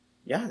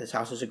 yeah, this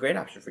house is a great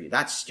option for you.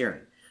 That's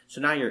steering. So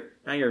now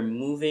you're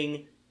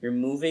moving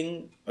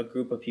a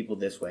group of people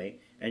this way,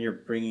 and you're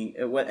bringing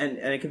and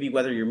it could be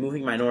whether you're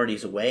moving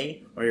minorities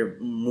away or you're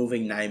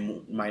moving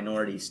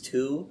minorities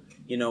to,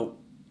 you know,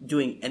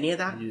 doing any of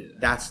that. Yeah.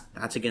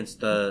 That's against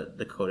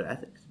the code of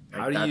ethics.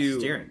 Like, that's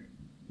steering.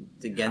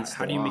 It's against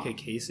how do you make a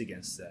case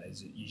against that?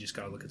 Is it, you just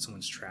got to look at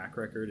someone's track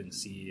record and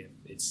see if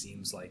it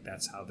seems like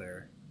that's how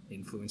they're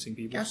influencing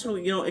people? Yeah, so,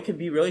 you know, it could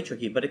be really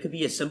tricky, but it could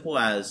be as simple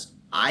as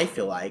I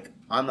feel like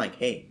I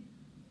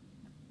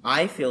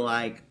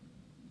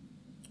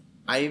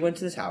went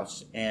to this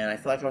house and I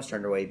feel like I was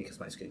turned away because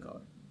of my skin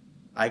color.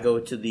 I go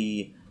to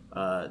the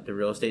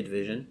real estate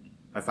division.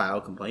 I file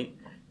a complaint.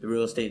 The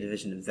real estate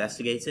division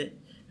investigates it,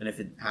 and if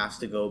it has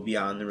to go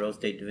beyond the real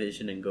estate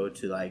division and go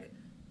to like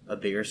a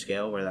bigger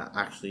scale where they're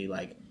actually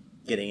like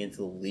getting into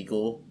the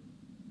legal,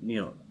 you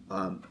know,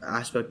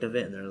 aspect of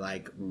it, and they're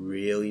like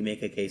really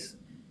make a case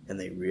and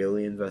they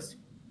really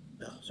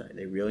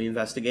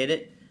investigate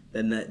it,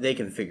 then they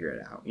can figure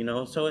it out, you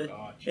know. So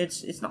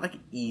it's not like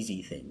an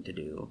easy thing to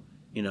do,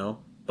 you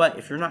know. But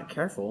if you're not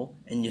careful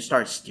and you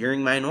start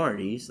steering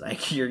minorities,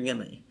 like you're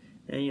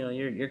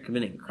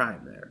committing a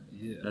crime there.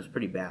 Yeah, that's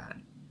pretty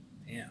bad.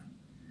 Yeah,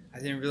 I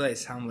didn't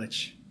realize how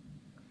much,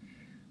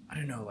 I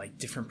don't know, like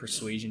different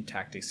persuasion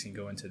tactics can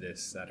go into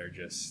this that are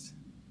just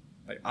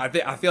like I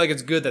feel like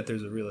it's good that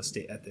there's a real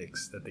estate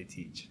ethics that they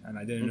teach, and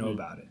I didn't know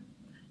about it.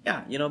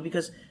 Yeah, you know,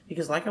 because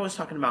like I was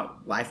talking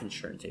about life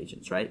insurance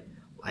agents, right?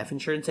 Life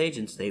insurance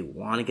agents, they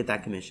want to get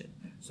that commission.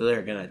 So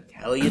they're going to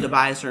tell you to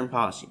buy a certain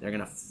policy. They're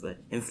going to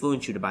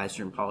influence you to buy a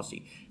certain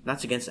policy. And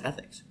that's against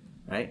ethics,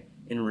 right?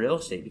 In real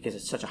estate, because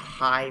it's such a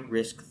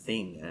high-risk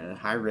thing, a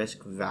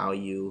high-risk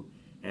value,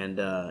 and,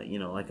 you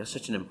know, like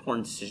such an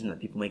important decision that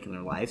people make in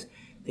their lives,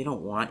 they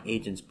don't want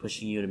agents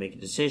pushing you to make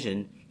a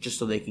decision just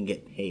so they can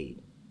get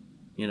paid.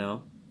 You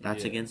know?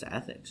 That's against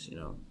ethics, you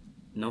know?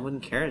 No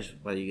one cares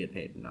whether you get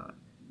paid or not.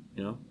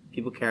 You know?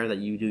 People care that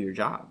you do your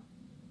job.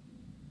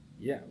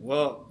 Yeah,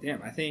 well,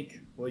 damn, I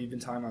think what you've been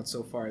talking about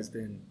so far has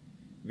been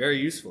very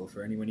useful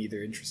for anyone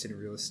either interested in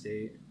real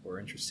estate or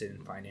interested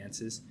in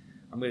finances.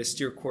 I'm going to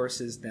steer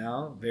courses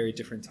now, very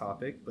different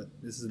topic, but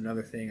this is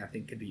another thing I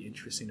think could be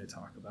interesting to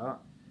talk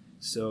about.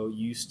 So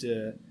you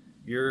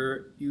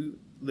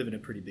live in a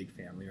pretty big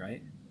family,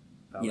 right?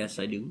 About yes,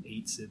 I do.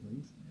 8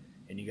 siblings.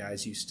 And you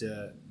guys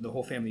the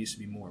whole family used to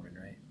be Mormon,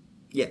 right?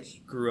 Yes.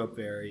 Grew up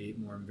very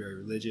Mormon, very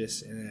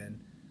religious, and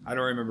then I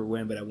don't remember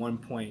when, but at one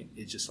point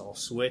it just all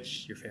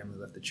switched. Your family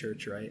left the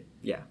church, right?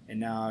 Yeah.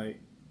 And now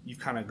you've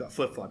kind of got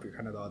flip-flop. You're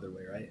kind of the other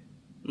way, right?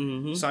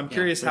 Mm-hmm. So I'm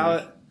curious,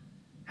 how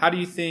do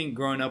you think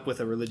growing up with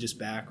a religious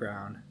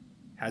background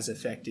has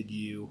affected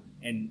you,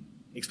 and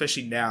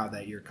especially now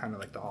that you're kind of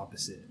like the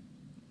opposite,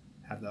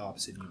 have the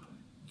opposite viewpoint?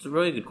 It's a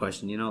really good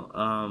question.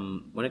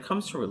 When it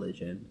comes to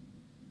religion,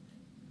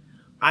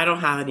 I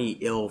don't have any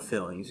ill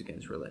feelings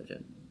against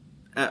religion,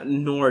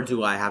 nor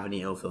do I have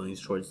any ill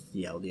feelings towards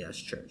the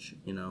LDS Church.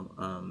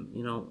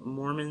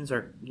 Mormons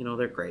are,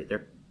 they're great.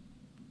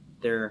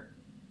 They're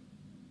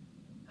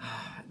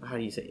how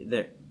do you say,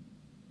 they're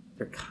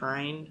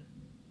kind,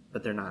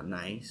 but they're not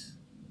nice.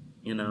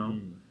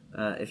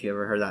 If you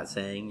ever heard that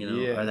saying,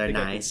 or they're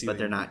nice, but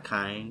they're not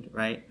kind,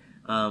 right?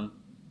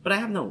 But I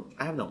have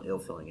no ill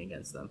feeling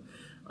against them.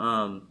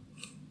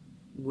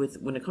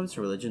 When it comes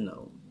to religion,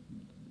 though,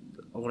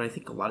 what I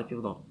think a lot of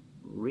people don't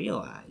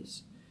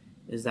realize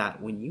is that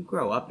when you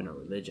grow up in a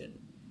religion,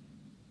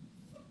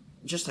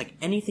 just like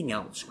anything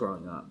else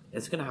growing up,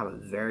 it's going to have a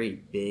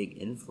very big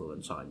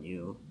influence on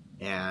you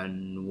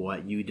and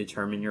what you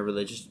determine your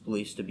religious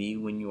beliefs to be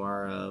when you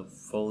are a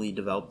fully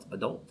developed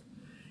adult.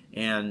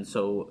 And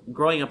so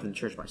growing up in the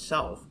church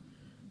myself,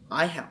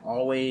 I have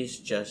always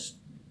just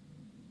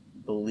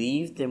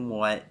believed in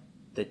what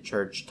the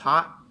church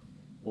taught,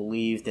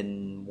 believed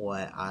in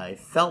what I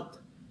felt,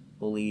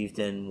 believed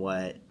in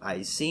what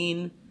I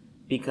seen,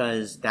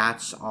 because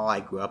that's all I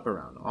grew up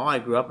around. All I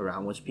grew up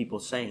around was people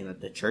saying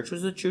that the church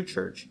was the true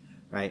church,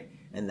 right?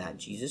 And that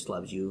Jesus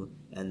loves you,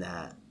 and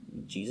that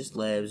Jesus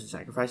lives and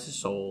sacrificed his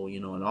soul,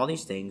 and all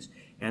these things.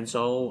 And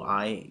so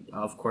I'm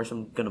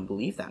going to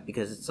believe that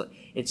because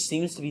it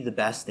seems to be the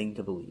best thing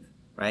to believe,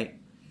 right?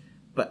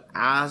 But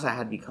as I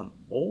had become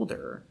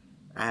older,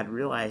 I had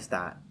realized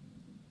that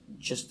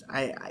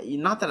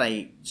not that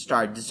I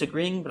started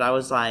disagreeing, but I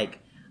was like,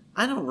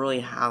 I don't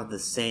really have the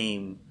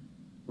same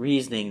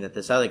reasoning that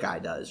this other guy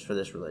does for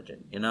this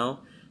religion, A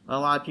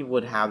lot of people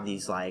would have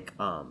these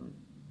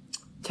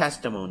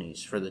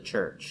testimonies for the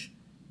church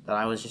that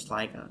I was just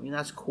like,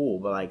 that's cool,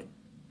 but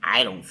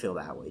I don't feel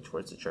that way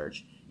towards the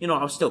church. I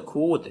was still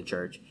cool with the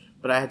church,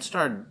 but I had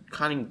started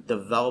kind of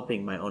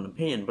developing my own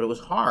opinion, but it was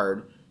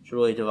hard to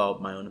really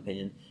develop my own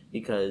opinion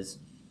because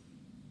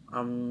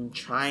I'm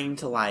trying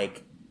to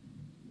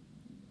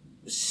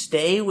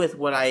stay with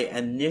what I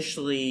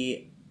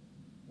initially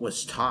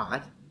was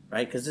taught,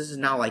 right? Because this is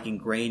now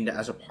ingrained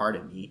as a part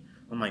of me.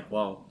 I'm like,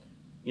 well,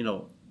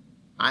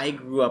 I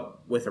grew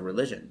up with a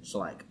religion,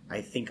 so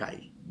I think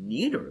I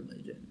need a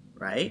religion,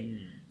 right?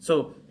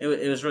 So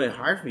it was really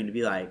hard for me to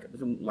be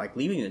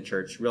leaving the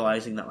church,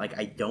 realizing that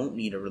I don't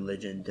need a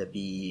religion to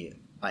be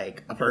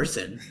a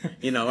person,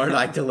 or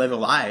to live a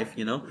life,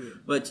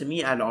 But to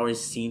me, I'd always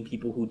seen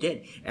people who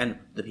did, and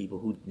the people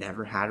who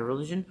never had a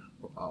religion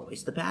were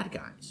always the bad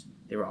guys.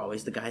 They were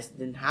always the guys that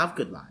didn't have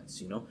good lives,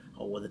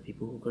 the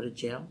people who go to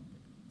jail,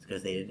 it's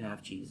because they didn't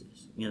have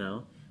Jesus,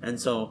 And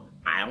so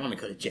I don't want to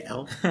go to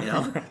jail,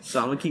 so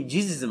I'm gonna keep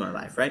Jesus in my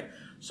life, right?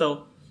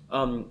 So,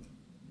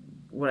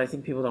 what I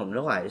think people don't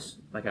realize,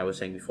 like I was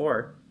saying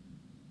before,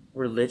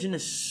 religion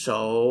is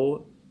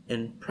so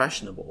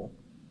impressionable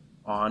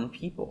on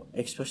people,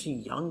 especially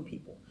young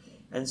people.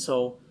 And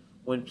so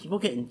when people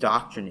get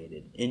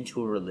indoctrinated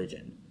into a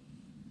religion,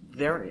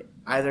 they're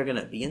either going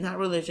to be in that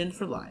religion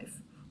for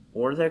life,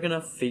 or they're going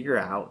to figure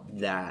out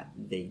that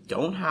they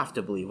don't have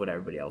to believe what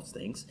everybody else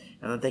thinks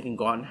and that they can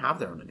go out and have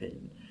their own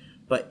opinion.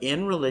 But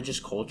in religious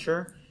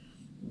culture,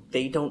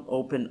 they don't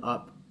open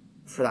up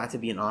for that to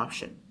be an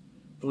option.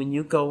 When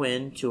you go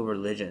into a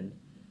religion,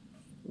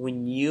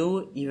 when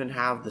you even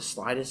have the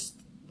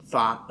slightest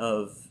thought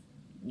of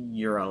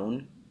your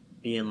own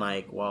being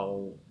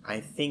well, I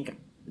think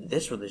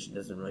this religion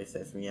doesn't really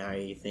fit for me,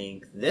 I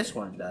think this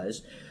one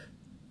does,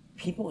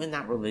 people in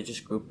that religious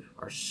group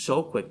are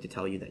so quick to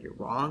tell you that you're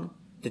wrong,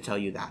 to tell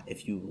you that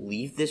if you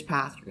leave this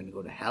path, you're going to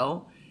go to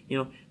hell,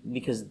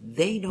 because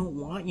they don't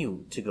want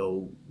you to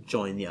go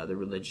join the other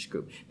religious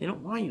group. They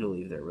don't want you to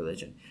leave their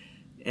religion.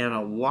 And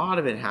a lot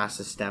of it has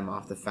to stem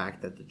off the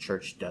fact that the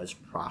church does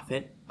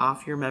profit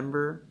off your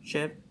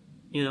membership.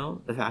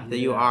 The fact that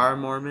you are a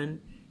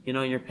Mormon,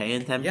 you're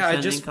paying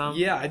 10% income.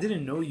 Yeah, I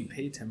didn't know you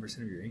paid 10%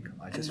 of your income.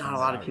 Not a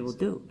lot of people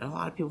do. And a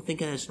lot of people think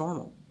that it's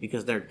normal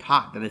because they're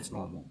taught that it's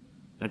normal.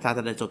 They're taught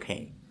that it's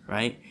okay,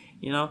 right?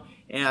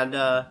 And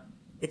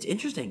it's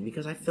interesting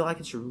because I feel like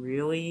it's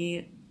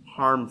really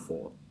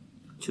harmful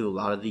to a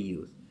lot of the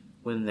youth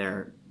when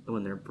they're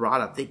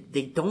brought up.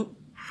 They don't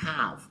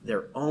have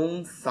their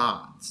own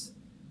thoughts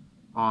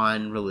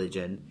on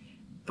religion,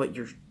 but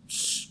you're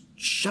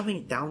shoving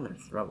it down their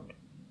throat,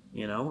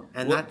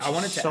 and that's I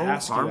wanted to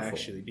ask harmful. you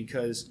actually,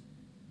 because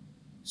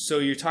so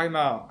you're talking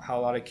about how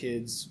a lot of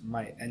kids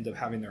might end up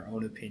having their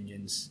own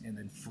opinions and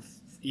then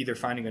either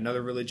finding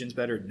another religion's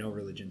better or no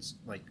religion's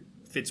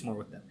fits more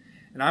with them.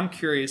 And I'm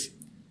curious,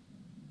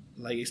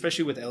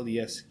 especially with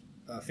LDS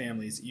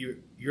families,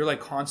 you're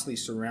constantly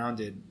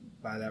surrounded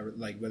by that,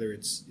 whether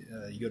it's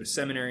you go to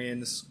seminary in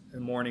the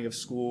morning of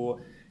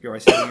school, you're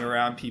always hanging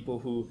around people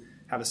who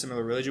have a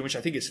similar religion, which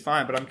I think is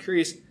fine. But I'm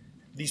curious,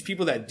 these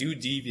people that do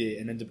deviate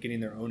and end up getting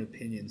their own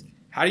opinions,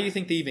 how do you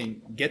think they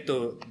even get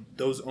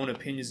those own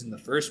opinions in the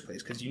first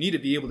place? Because you need to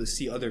be able to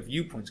see other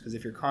viewpoints. Because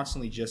if you're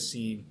constantly just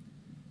seeing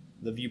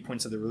the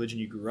viewpoints of the religion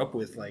you grew up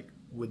with, like,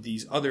 would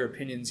these other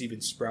opinions even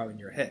sprout in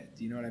your head?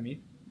 Do you know what I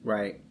mean?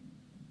 Right.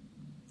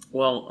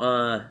 Well,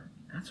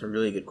 that's a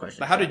really good question.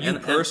 But how did you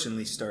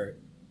personally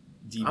start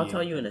deviating? I'll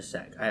tell you in a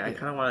sec. I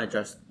kind of want to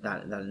address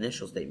that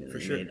initial statement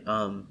that you made.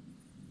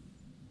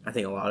 I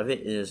think a lot of it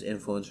is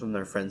influence from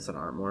their friends that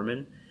aren't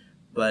Mormon.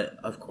 But,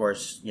 of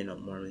course,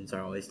 Mormons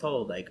are always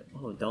told, like,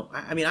 oh, don't...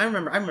 I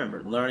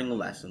remember learning a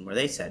lesson where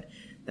they said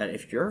that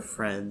if your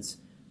friends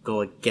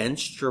go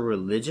against your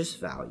religious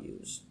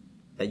values,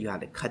 that you had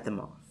to cut them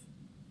off.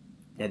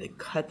 You had to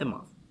cut them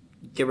off.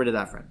 Get rid of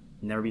that friend.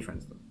 Never be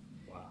friends with them.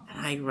 Wow.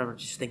 And I remember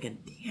just thinking,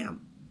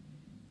 damn,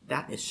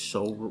 that's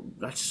so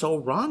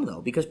wrong, though,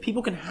 because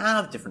people can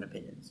have different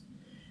opinions.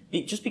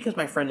 Just because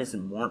my friend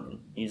isn't Mormon,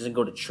 he doesn't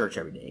go to church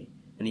every day,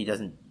 and he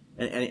doesn't...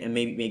 And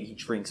maybe he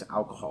drinks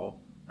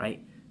alcohol...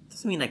 Right?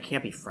 Doesn't mean I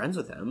can't be friends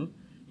with them,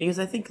 because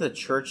I think the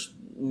church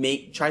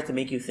tries to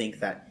make you think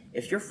that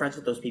if you're friends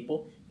with those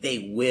people,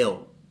 they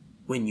will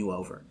win you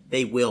over.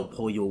 They will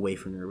pull you away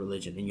from your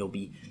religion, and you'll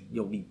be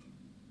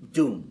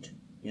doomed.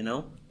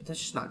 But that's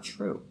just not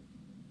true.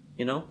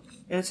 And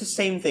it's the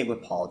same thing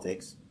with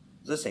politics.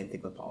 Religion.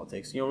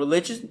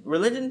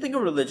 Think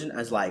of religion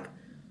as like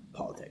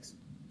politics,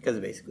 because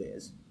it basically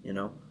is.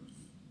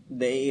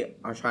 They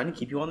are trying to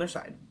keep you on their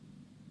side.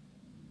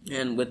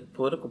 And with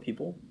political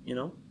people,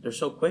 they're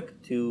so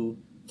quick to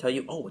tell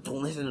you, oh,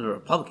 don't listen to the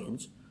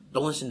Republicans.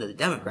 Don't listen to the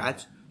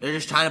Democrats. They're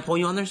just trying to pull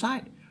you on their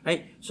side,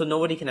 right? So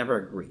nobody can ever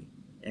agree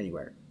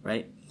anywhere,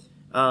 right?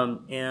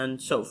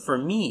 And so for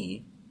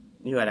me,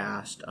 you had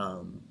asked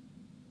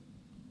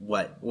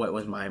what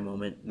was my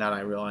moment that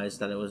I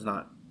realized that it was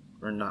not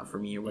for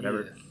me or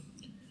whatever.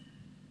 Yeah.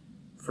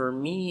 For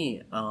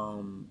me,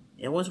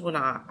 it was when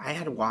I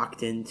had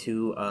walked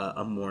into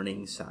a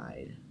morning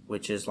side,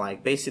 which is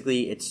like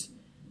basically it's...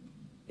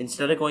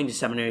 Instead of going to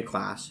seminary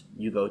class,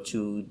 you go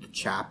to the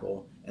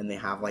chapel, and they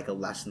have like a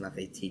lesson that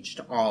they teach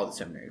to all the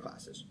seminary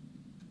classes.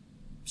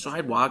 So I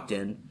walked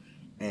in,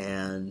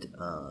 and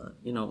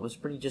it was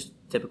pretty just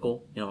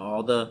typical.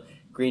 All the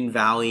Green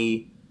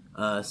Valley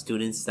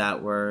students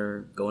that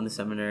were going to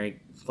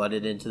seminary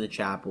flooded into the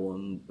chapel,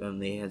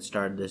 and they had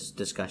started this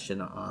discussion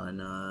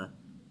on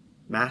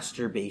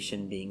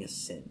masturbation being a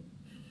sin.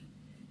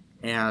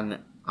 And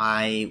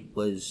I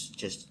was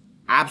just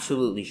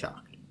absolutely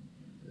shocked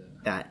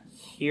that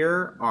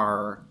here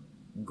are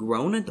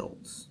grown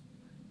adults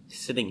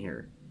sitting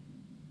here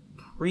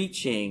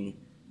preaching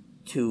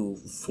to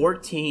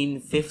 14,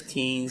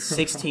 15,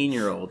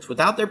 16-year-olds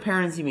without their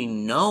parents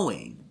even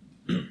knowing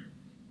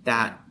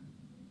that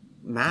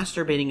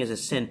masturbating is a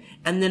sin,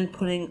 and then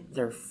putting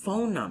their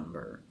phone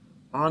number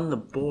on the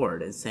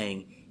board and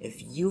saying,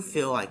 if you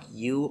feel like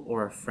you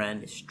or a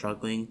friend is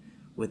struggling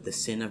with the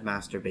sin of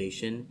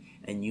masturbation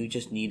and you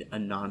just need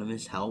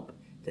anonymous help,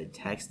 to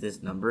text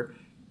this number.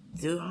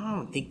 Dude, I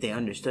don't think they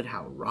understood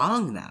how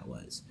wrong that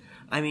was.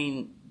 I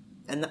mean,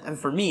 and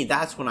for me,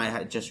 that's when I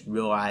had just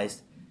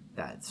realized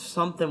that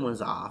something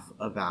was off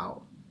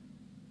about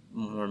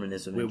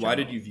Mormonism. Wait, why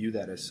did you view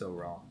that as so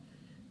wrong?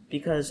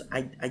 Because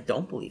I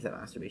don't believe that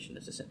masturbation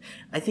is a sin.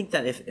 I think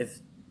that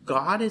if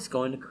God is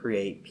going to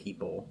create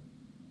people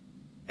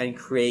and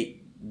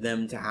create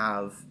them to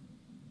have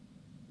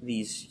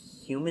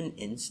these human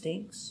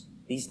instincts,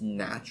 these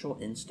natural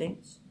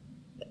instincts,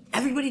 that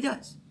everybody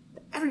does.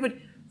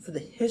 Everybody... For the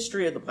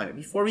history of the planet,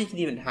 before we could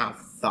even have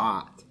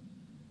thought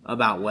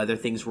about whether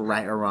things were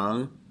right or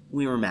wrong,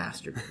 we were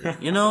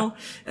masturbating,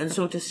 And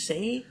so to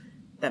say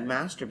that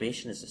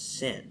masturbation is a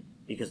sin,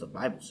 because the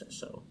Bible says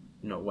so,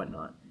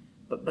 whatnot,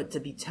 but to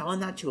be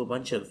telling that to a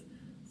bunch of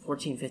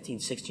 14, 15,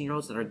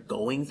 16-year-olds that are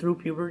going through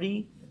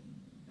puberty,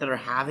 that are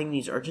having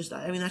these urges,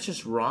 I mean, that's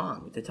just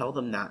wrong, to tell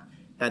them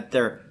that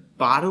their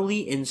bodily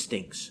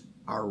instincts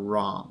are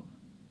wrong.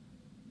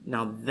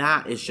 Now,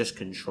 that is just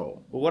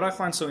control. Well, what I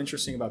find so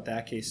interesting about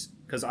that case,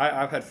 because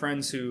I've had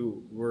friends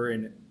who were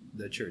in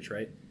the church,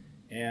 right?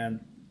 And,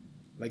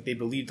 like, they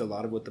believed a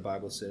lot of what the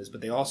Bible says, but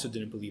they also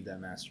didn't believe that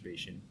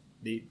masturbation.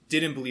 They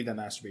didn't believe that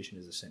masturbation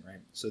is a sin,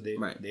 right? So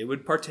they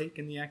would partake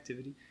in the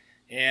activity.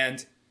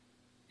 And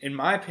in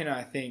my opinion,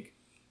 I think,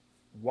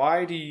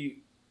 why do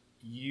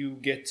you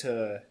get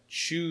to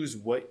choose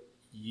what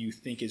you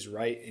think is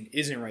right and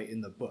isn't right in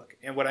the book?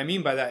 And what I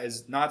mean by that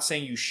is not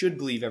saying you should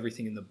believe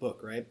everything in the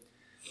book, right?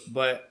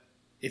 But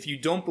if you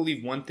don't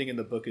believe one thing in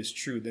the book is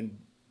true, then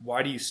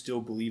why do you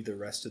still believe the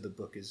rest of the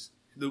book is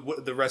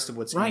the rest of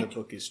what's in the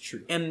book is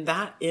true? And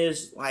that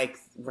is like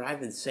what I've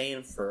been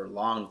saying for a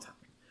long time.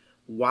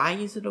 Why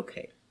is it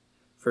okay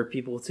for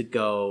people to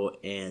go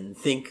and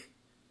think,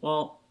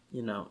 well,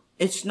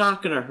 it's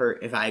not going to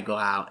hurt if I go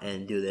out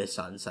and do this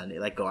on Sunday,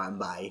 like go out and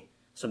buy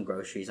some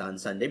groceries on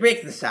Sunday,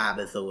 break the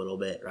Sabbath a little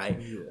bit,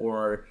 right? Yeah.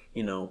 Or,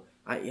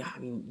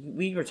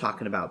 we were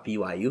talking about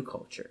BYU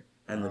culture.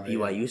 And the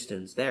BYU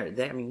students there,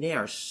 they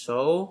are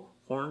so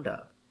horned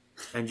up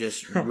and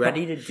just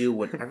ready to do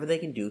whatever they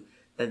can do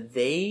that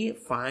they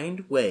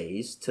find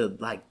ways to,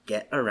 like,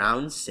 get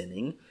around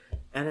sinning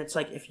And it's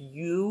like, if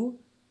you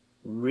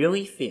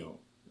really feel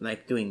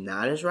like doing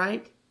that is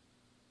right,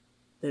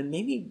 then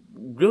maybe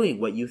really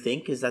what you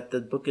think is that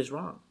the book is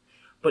wrong.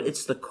 But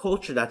it's the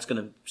culture that's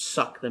going to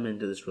suck them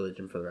into this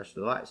religion for the rest of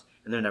their lives.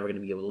 And they're never going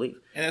to be able to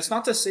leave. And it's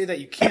not to say that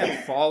you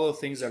can't follow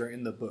things that are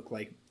in the book.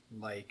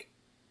 Like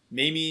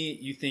maybe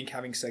you think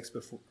having sex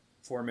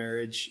before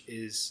marriage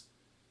is...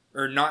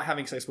 or not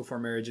having sex before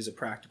marriage is a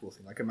practical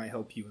thing. Like, it might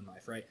help you in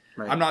life, right?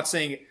 I'm not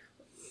saying...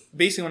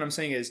 basically what I'm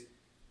saying is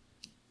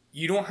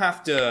you don't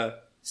have to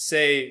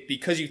say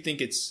because you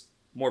think it's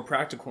more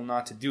practical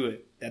not to do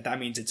it, that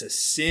means it's a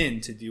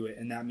sin to do it,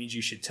 and that means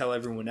you should tell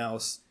everyone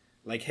else,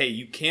 like, hey,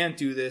 you can't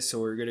do this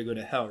or you're going to go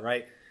to hell,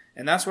 right?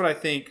 And that's what I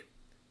think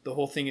the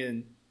whole thing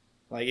in,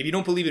 like, if you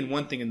don't believe in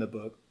one thing in the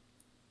book,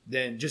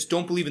 then just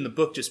don't believe in the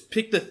book. Just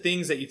pick the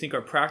things that you think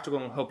are practical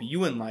and will help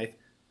you in life,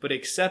 but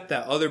accept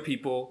that other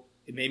people,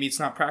 maybe it's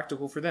not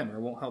practical for them or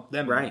it won't help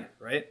them in life,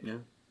 right? Yeah.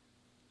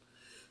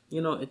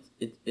 You know,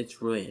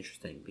 it's really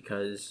interesting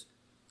because,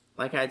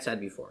 like I had said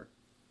before,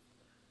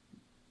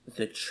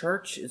 the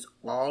church is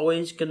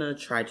always going to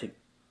try to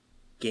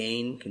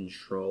gain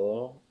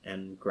control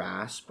and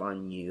grasp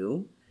on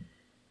you.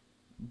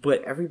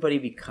 But everybody,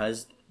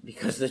 because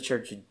the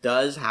church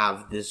does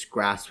have this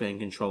grasp and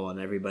control on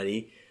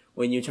everybody,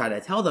 when you try to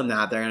tell them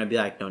that, they're going to be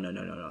like, no,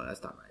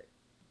 that's not right.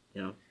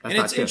 You know, that's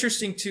and it's true.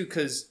 Interesting, too,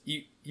 because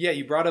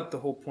you brought up the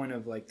whole point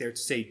of, like, they're to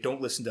say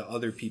don't listen to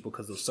other people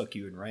because they'll suck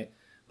you in, right?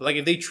 But, like,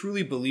 if they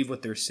truly believe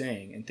what they're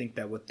saying and think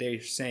that what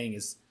they're saying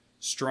is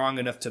strong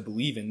enough to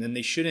believe in, then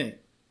they shouldn't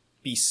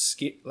be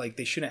like,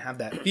 they shouldn't have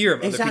that fear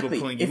of other people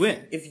pulling you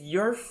in. If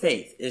your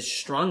faith is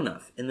strong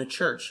enough in the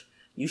church,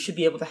 you should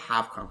be able to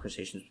have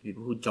conversations with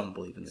people who don't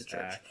believe in the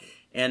church.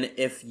 And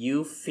if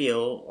you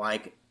feel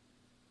like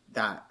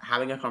that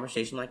having a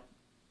conversation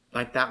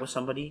like that with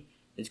somebody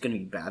is going to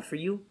be bad for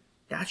you,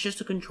 that's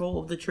just a control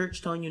of the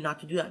church telling you not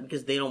to do that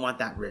because they don't want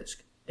that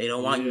risk. They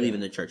don't want you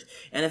leaving the church.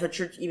 And if a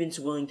church even is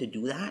willing to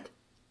do that,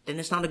 then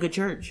it's not a good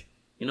church,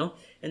 you know?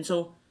 And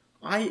so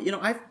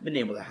I've been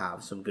able to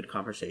have some good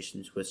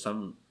conversations with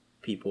some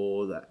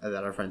people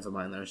that are friends of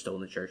mine that are still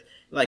in the church.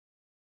 Like,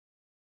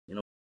 you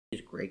know,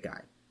 he's a great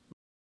guy.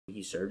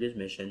 He served his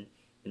mission.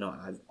 You know,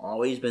 I've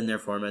always been there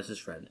for him as his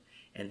friend.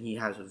 And he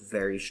has a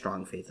very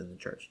strong faith in the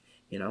church,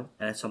 you know?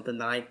 And it's something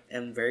that I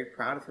am very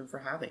proud of him for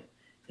having,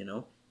 you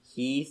know?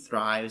 He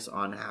thrives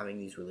on having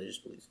these religious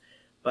beliefs.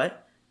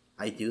 But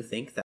I do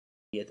think that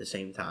he, at the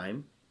same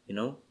time, you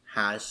know,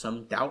 has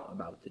some doubt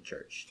about the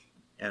church.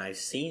 And I've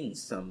seen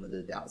some of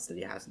the doubts that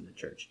he has in the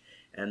church.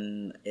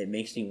 And it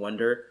makes me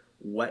wonder,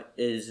 what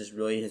is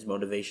really his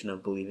motivation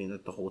of believing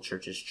that the whole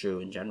church is true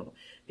in general?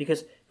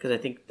 Because I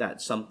think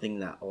that's something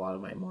that a lot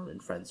of my Mormon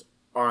friends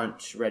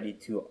aren't ready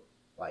to,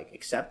 like,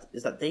 accept,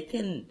 is that they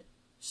can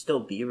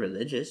still be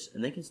religious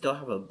and they can still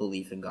have a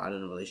belief in God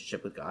and a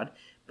relationship with God,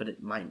 but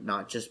it might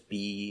not just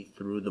be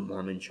through the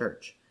Mormon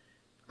church.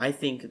 I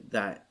think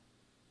that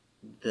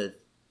the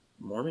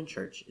Mormon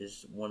church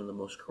is one of the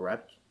most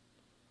corrupt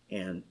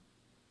and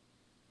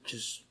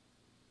just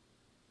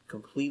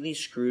completely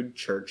screwed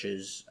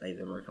churches I've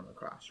ever come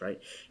across, right?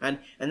 And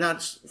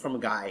that's from a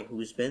guy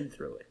who's been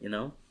through it, you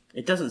know?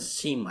 It doesn't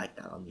seem like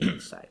that on the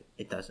inside.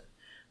 It doesn't.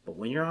 But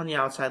when you're on the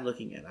outside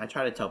looking in, I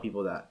try to tell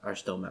people that are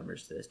still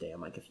members to this day,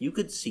 I'm like, if you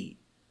could see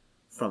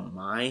from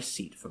my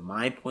seat, from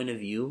my point of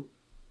view,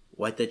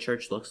 what the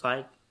church looks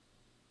like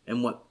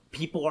and what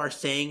people are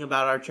saying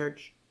about our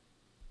church,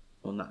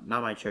 well, not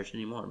my church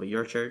anymore, but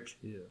your church,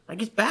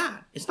 like, it's bad.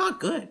 It's not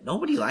good.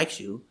 Nobody likes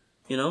you,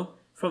 you know?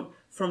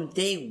 From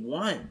day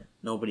one,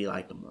 nobody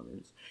liked the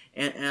Mormons.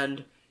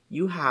 And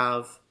you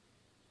have,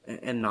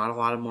 and not a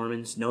lot of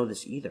Mormons know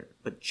this either,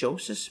 but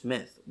Joseph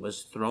Smith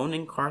was thrown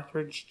in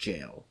Carthage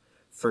jail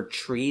for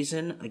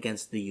treason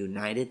against the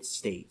United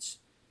States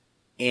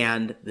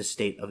and the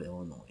state of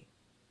Illinois.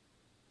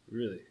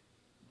 Really?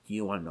 Do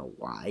you want to know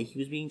why he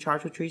was being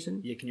charged with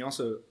treason? Yeah, can you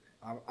also...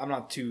 I'm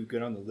not too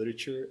good on the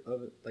literature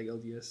of it, like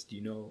LDS. Do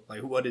you know, like,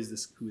 who is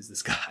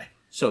this guy?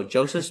 So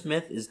Joseph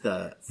Smith is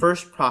the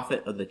first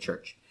prophet of the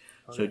church.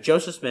 Okay. So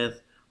Joseph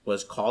Smith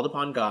was called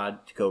upon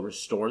God to go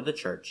restore the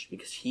church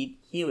because he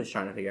was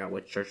trying to figure out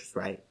which church was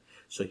right.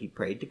 So he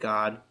prayed to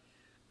God.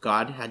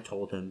 God had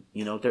told him,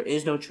 you know, there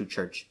is no true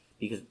church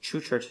because the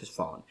true church has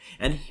fallen.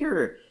 And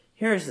here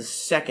is the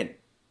second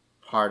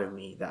part of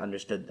me that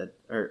understood that,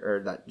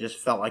 or that just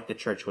felt like the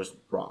church was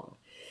wrong,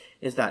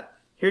 is that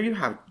here you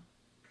have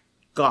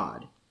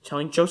God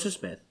telling Joseph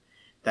Smith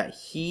that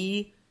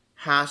he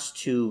has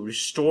to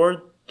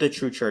restore the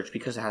true church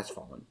because it has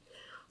fallen.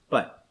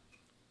 But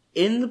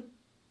in the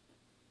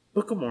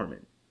Book of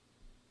Mormon,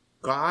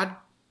 God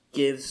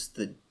gives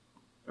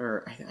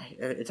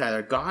it's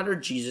either God or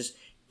Jesus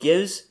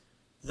gives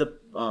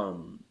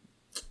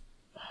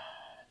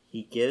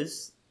he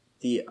gives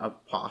the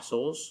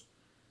apostles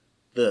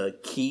the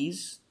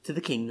keys to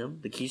the kingdom,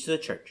 the keys to the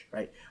church,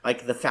 right?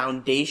 Like the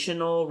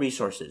foundational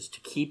resources to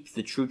keep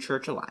the true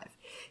church alive.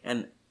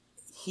 And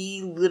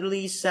he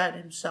literally said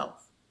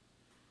himself,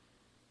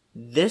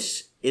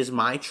 this is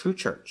my true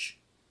church.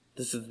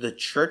 This is the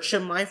church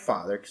of my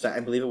father, because I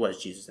believe it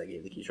was Jesus that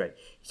gave the keys, right?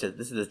 He said,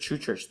 this is the true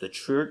church, the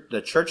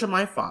church of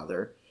my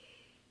father,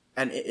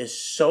 and it is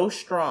so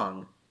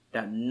strong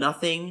that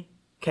nothing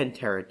can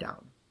tear it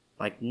down.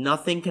 Like,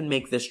 nothing can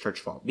make this church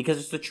fall, because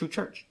it's the true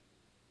church.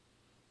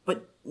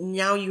 But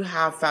now you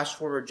have, fast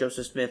forward,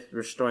 Joseph Smith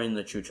restoring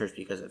the true church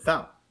because it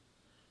fell.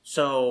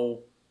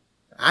 So,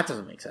 that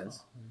doesn't make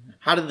sense.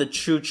 How did the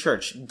true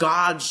church,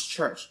 God's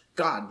church,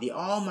 God, the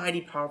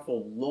almighty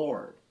powerful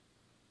Lord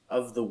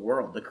of the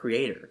world, the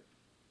creator,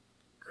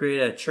 create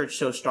a church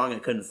so strong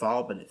it couldn't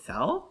fall, but it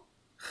fell?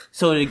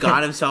 So did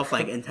God himself,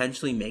 like,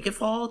 intentionally make it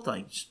fall? To,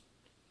 like, just,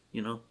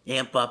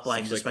 amp up,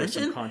 like, Seems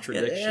suspension? Like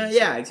contradictions.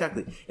 Yeah,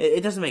 exactly.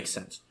 It doesn't make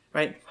sense,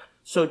 right?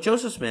 So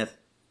Joseph Smith,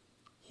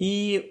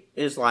 he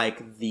is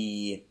like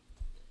they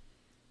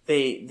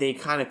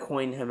kind of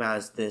coined him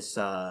as this,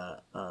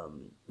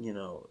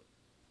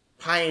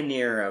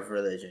 pioneer of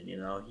religion.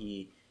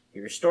 He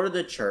restored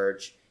the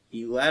church.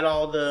 He led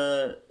all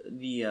the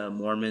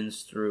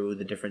Mormons through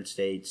the different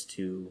states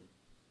to,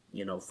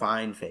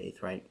 find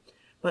faith, right?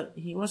 But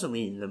he wasn't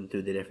leading them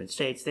through the different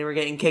states. They were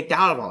getting kicked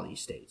out of all these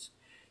states.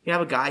 You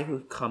have a guy who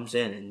comes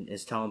in and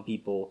is telling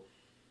people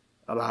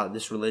about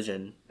this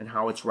religion and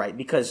how it's right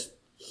because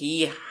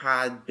he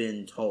had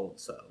been told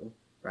so,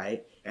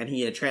 right? And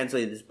he had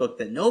translated this book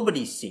that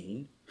nobody's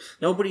seen.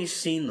 Nobody's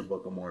seen the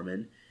Book of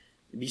Mormon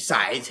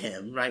besides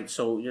him, right?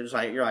 So you're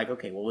like,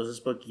 okay, well, was this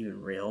book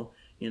even real?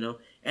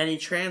 And he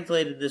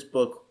translated this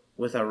book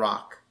with a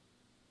rock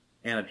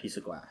and a piece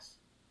of glass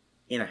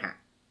in a hat.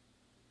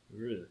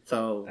 Really?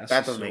 So That's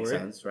that the doesn't make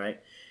story? sense,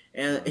 right?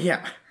 And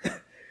yeah,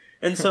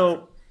 and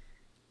so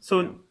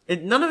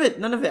none of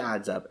it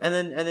adds up. And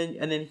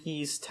then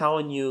he's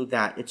telling you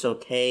that it's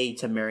okay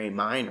to marry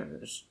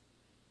minors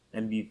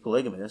and be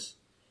polygamous,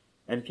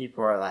 and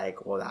people are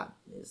like, well, that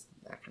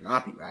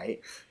cannot be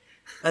right.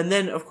 And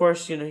then, of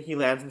course, he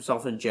lands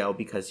himself in jail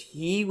because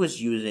he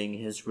was using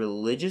his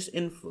religious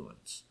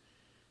influence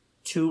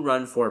to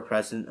run for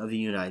president of the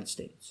United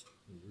States.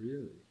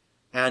 Really?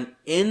 And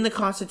in the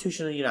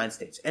Constitution of the United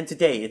States, and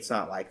today it's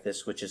not like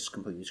this, which is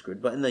completely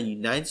screwed, but in the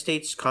United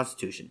States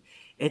Constitution,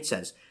 it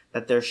says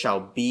that there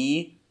shall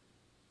be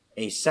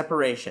a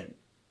separation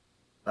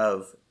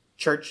of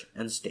church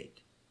and state.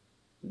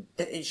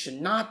 It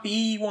should not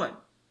be one.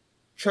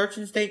 Church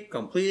and state,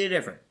 completely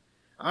different.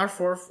 Our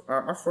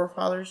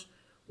forefathers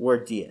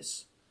were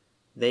deists.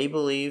 They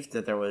believed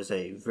that there was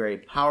a very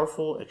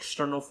powerful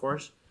external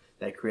force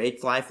that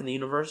creates life in the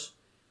universe,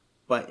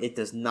 but it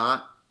does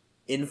not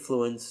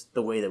influence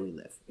the way that we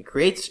live. It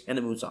creates and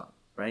it moves on,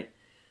 right?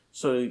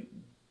 So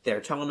they're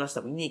telling us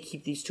that we need to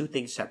keep these two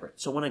things separate.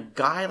 So when a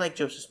guy like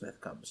Joseph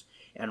Smith comes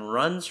and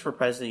runs for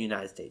president of the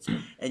United States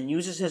and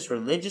uses his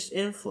religious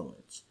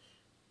influence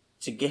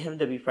to get him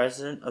to be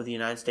president of the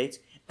United States,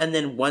 and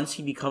then once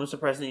he becomes the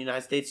president of the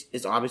United States,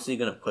 is obviously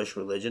going to push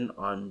religion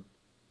on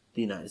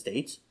the United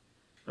States.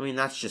 I mean,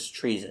 that's just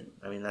treason.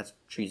 I mean, that's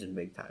treason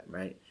big time,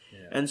 right?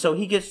 Yeah. And so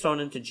he gets thrown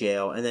into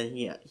jail, and then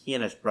he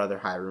and his brother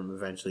Hiram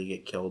eventually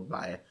get killed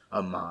by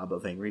a mob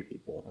of angry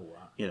people. Oh,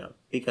 wow.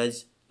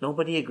 Because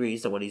nobody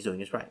agrees that what he's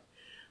doing is right.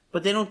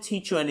 But they don't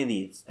teach you any of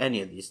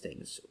these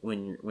things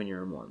when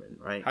you're a Mormon,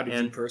 right? How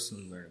did you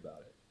personally learn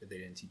about it if they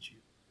didn't teach you?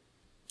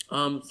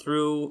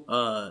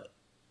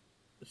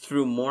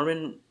 Through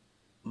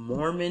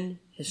Mormon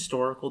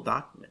historical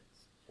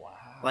documents. Wow.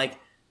 Like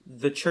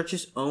the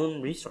church's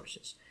own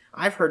resources.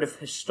 I've heard of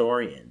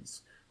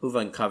historians who've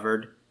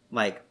uncovered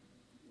like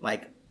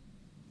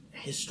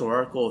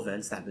historical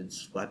events that have been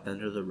swept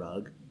under the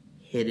rug,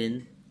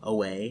 hidden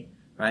away,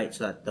 right?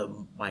 So that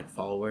the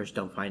followers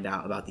don't find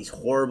out about these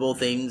horrible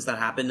things that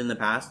happened in the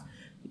past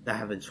that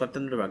have been swept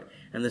under the rug.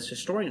 And this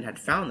historian had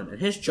found them.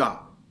 And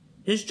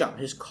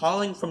his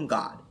calling from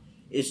God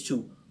is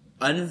to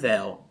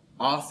unveil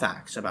all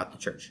facts about the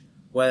church,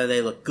 whether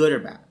they look good or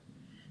bad.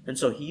 And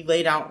so he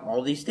laid out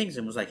all these things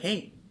and was like,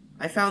 hey,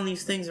 I found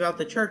these things about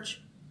the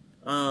church.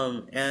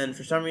 And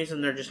for some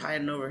reason they're just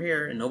hiding over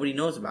here and nobody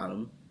knows about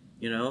them,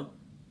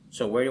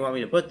 So where do you want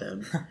me to put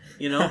them?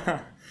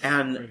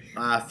 And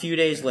a few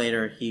days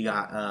later, he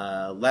got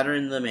a letter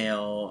in the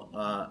mail,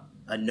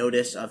 a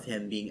notice of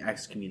him being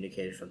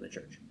excommunicated from the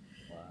church.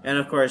 Wow. And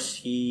of course,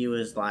 he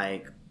was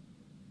like,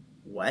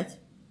 what?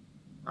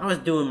 I was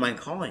doing my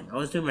calling. I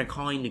was doing my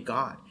calling to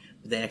God.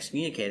 But they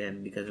excommunicated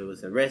him because it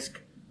was the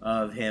risk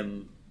of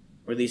him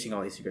releasing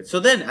all these secrets. So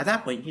then, at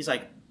that point, he's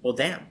like, well,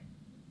 damn,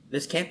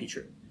 this can't be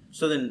true.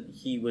 So then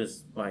he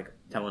was like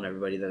telling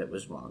everybody that it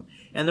was wrong.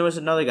 And there was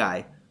another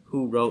guy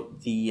who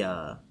wrote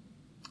the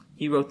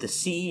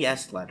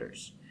CES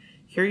letters.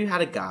 Here you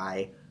had a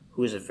guy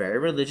who was a very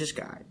religious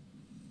guy,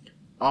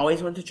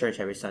 always went to church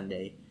every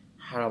Sunday,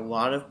 had a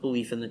lot of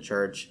belief in the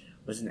church,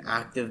 was an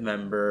active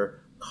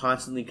member,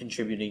 constantly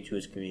contributing to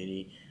his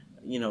community.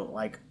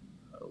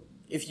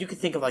 If you could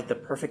think of the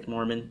perfect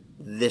Mormon,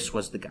 this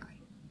was the guy.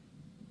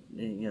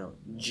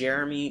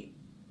 Jeremy,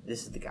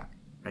 this is the guy,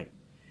 right?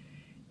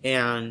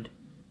 And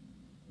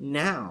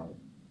now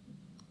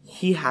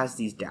he has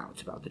these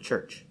doubts about the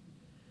church.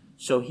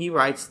 So he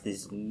writes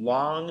this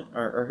long,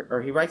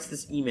 or he writes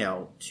this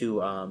email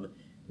to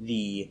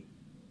the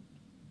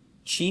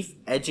chief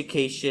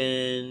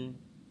education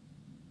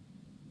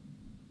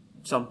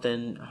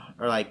something,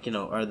 or like,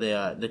 or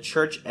the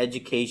church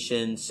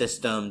education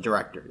system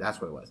director.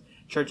 That's what it was.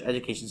 Church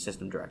education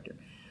system director.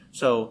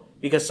 So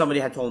because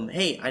somebody had told him,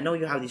 hey, I know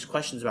you have these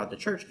questions about the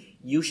church,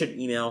 you should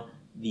email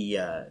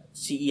the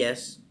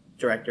CES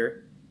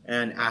director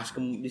and ask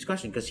him these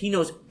questions, because he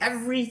knows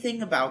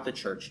everything about the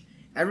church,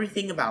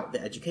 everything about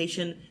the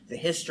education, the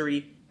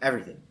history,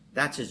 everything.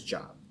 That's his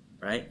job,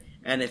 right?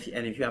 And if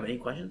you have any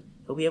questions,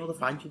 he'll be able to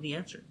find you the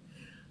answer.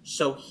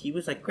 So he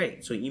was like,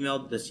 great. So he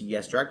emailed the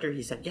CES director.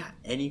 He said, yeah,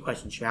 any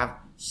questions you have,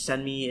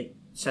 send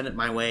it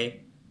my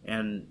way,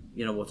 and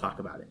we'll talk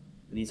about it.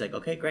 And he's like,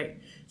 okay, great.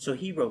 So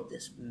he wrote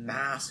this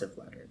massive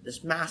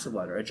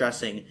letter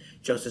addressing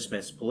Joseph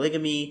Smith's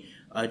polygamy,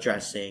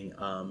 addressing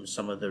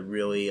some of the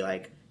really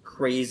like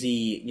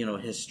crazy,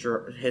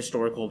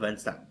 historical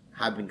events that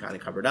have been kind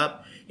of covered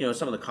up,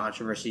 some of the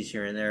controversies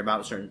here and there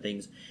about certain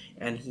things.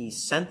 And he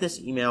sent this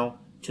email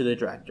to the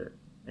director,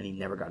 and he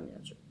never got an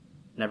answer,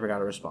 never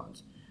got a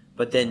response.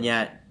 But then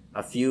yet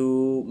a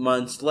few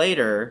months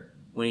later,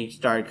 when he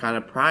started kind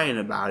of prying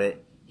about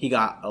it, he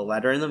got a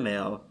letter in the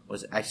mail,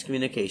 was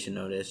excommunication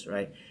notice,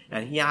 right?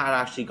 And he had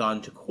actually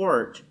gone to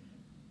court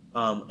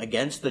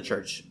against the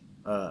church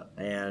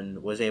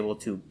and was able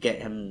to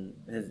get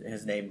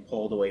his name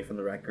pulled away from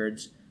the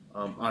records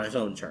on his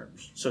own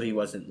terms. So he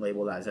wasn't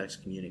labeled as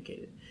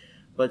excommunicated.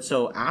 But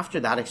so after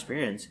that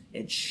experience,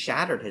 it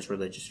shattered his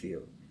religious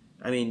view.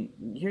 I mean,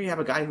 here you have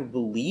a guy who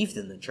believed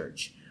in the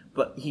church,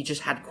 but he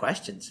just had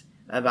questions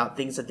about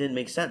things that didn't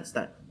make sense,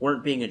 that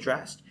weren't being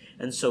addressed.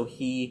 And so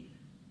he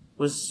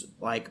was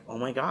like, oh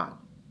my God,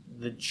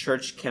 the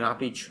church cannot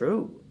be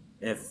true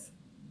if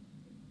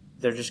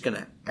they're just going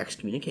to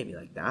excommunicate me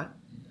like that.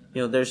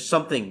 There's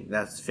something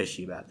that's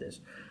fishy about this.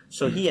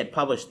 So he had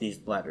published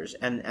these letters,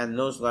 and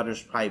those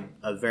letters probably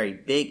a very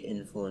big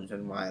influence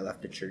on why I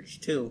left the church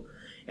too.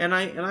 And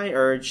I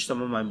urge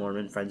some of my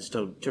Mormon friends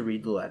to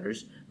read the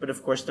letters, but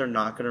of course they're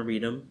not going to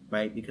read them,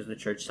 right? Because the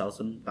church tells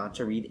them not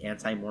to read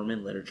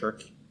anti-Mormon literature,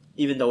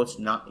 even though it's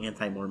not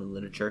anti-Mormon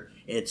literature.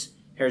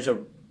 Here's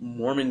a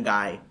Mormon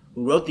guy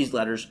who wrote these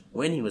letters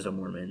when he was a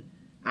Mormon,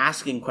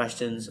 asking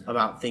questions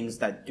about things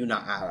that do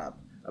not add up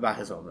about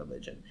his own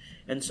religion.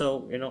 And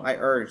so, I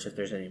urge, if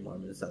there's any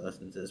Mormons that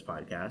listen to this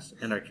podcast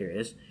and are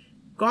curious,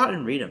 go out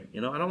and read them.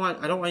 I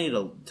don't want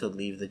you to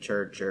leave the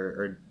church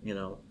or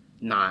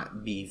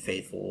not be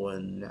faithful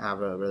and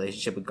have a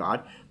relationship with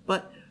God,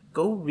 but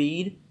go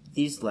read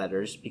these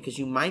letters, because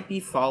you might be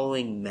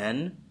following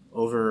men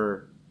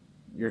over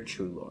your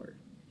true Lord.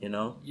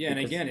 Yeah, and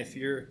again, if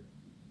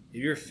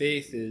your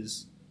faith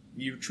is,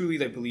 you truly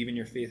believe in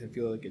your faith and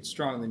feel like it's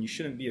strong, then you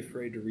shouldn't be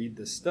afraid to read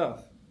this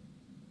stuff.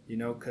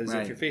 Because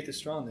if your faith is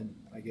strong, then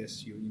I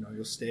guess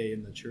you'll stay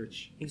in the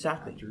church.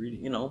 Exactly. After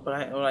reading.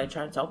 But what I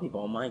try to tell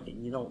people, I'm like,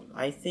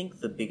 I think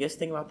the biggest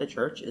thing about the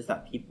church is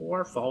that people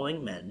are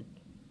following men.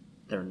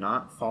 They're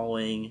not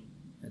following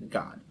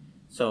God.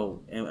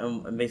 So,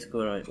 and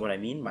basically what I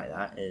mean by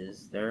that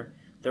is they're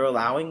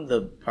allowing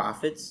the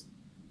prophets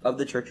of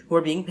the church who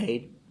are being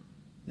paid.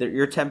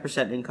 Your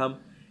 10% income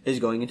is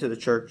going into the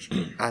church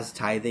as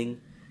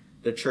tithing.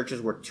 The church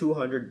is worth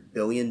 $200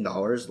 billion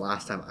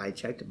last time I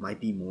checked. It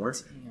might be more.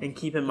 And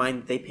keep in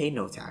mind, they pay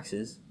no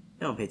taxes.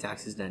 They don't pay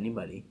taxes to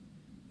anybody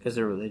because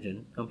they're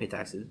religion. They don't pay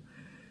taxes.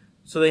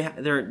 So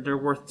they're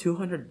worth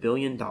 $200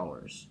 billion.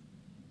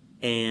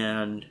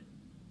 And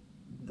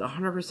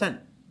 100%,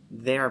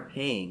 they are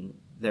paying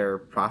their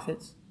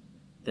prophets.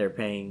 They're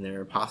paying their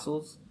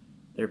apostles.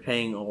 They're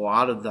paying a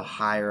lot of the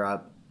higher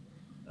up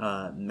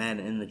men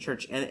in the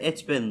church. And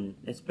it's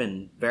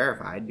been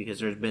verified, because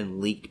there's been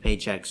leaked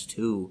paychecks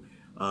to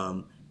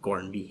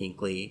Gordon B.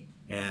 Hinckley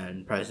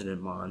and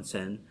President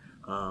Monson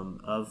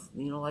of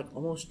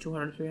almost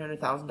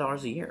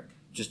 $200,000-$300,000 a year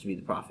just to be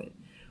the prophet.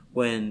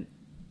 When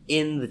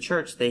in the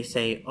church they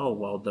say, oh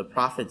well, the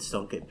prophets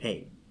don't get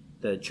paid,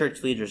 the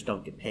church leaders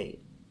don't get paid,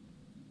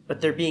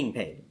 but they're being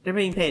paid. They're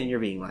being paid, and you're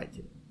being lied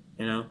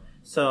to.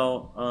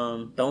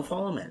 So don't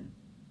follow men,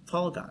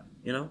 follow God.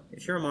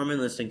 If you're a Mormon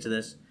listening to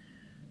this,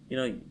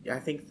 I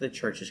think the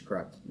church is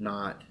corrupt,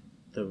 not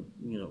the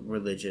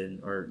religion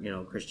or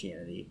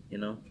Christianity. If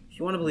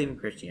you want to believe in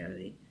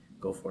Christianity,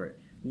 go for it.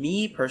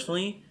 Me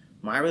personally,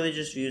 my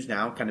religious views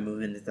now, kind of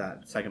moving into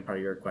that second part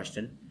of your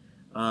question,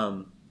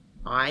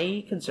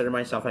 I consider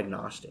myself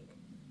agnostic.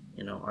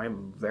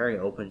 I'm very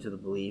open to the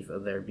belief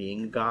of there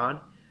being God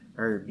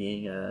or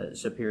being a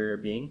superior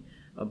being,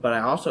 but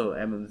I also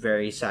am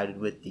very sided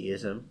with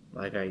deism,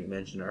 like I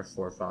mentioned our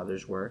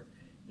forefathers were.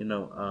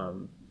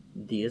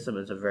 Deism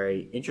is a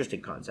very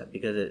interesting concept,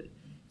 because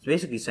it's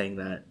basically saying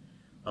that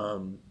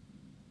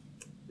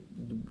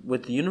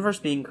with the universe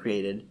being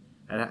created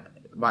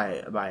by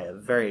a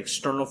very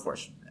external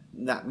force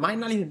that might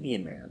not even be a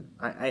man.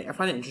 I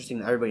find it interesting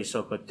that everybody's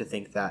so quick to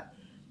think that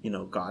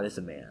God is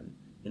a man.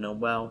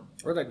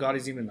 Or that God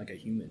is even like a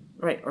human.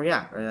 Right, or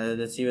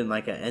that's even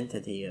like an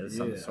entity of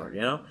some sort.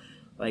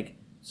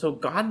 So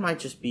God might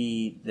just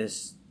be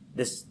this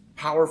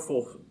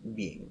powerful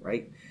being,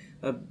 right?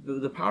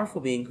 The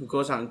powerful being who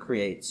goes out and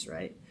creates,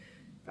 right?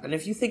 And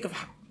if you think of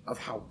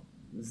how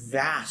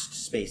vast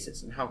space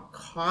is and how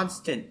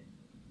constantly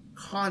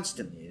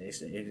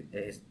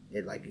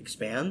it like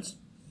expands,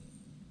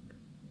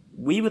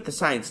 we with the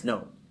science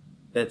know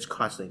that it's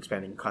constantly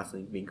expanding,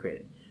 constantly being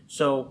created.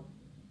 So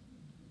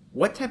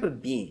what type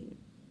of being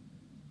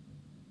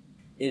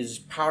is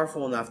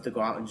powerful enough to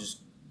go out and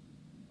just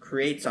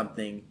create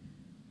something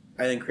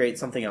and then create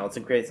something else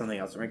and create something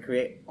else and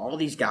create all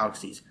these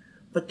galaxies,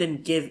 but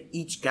then give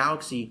each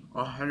galaxy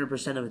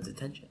 100% of its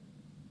attention?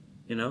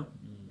 You know?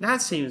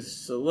 That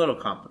seems a little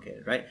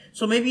complicated, right?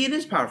 So maybe it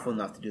is powerful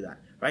enough to do that,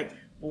 right?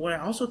 But what I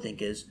also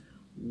think is,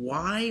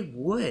 why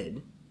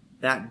would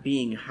that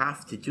being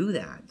have to do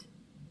that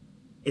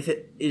if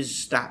it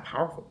is that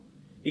powerful?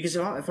 Because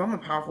if I'm a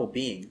powerful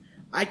being,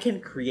 I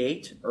can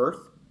create Earth.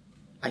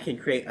 I can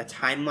create a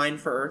timeline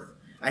for Earth.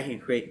 I can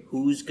create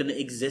who's going to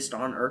exist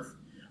on Earth.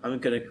 I'm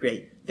going to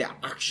create the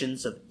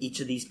actions of each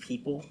of these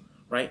people,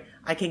 right?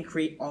 I can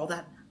create all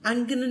that.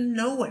 I'm going to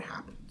know what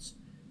happens.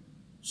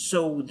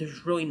 So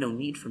there's really no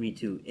need for me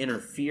to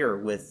interfere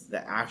with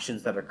the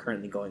actions that are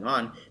currently going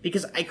on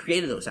because I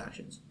created those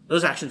actions.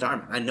 Those actions are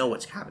mine. I know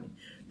what's happening.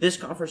 This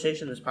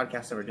conversation, this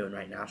podcast that we're doing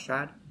right now,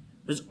 Strad,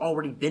 has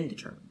already been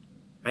determined,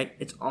 right?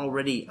 It's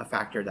already a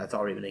factor that's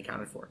already been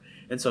accounted for.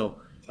 And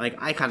so, like,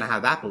 I kind of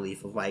have that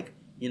belief of, like,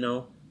 you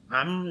know,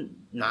 I'm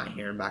not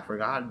hearing back for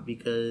God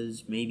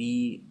because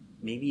maybe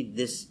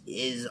this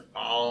is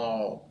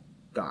all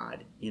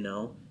God, you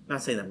know? I'm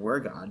not saying that we're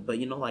God, but,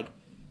 you know, like,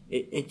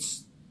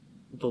 it's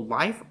the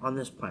life on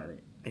this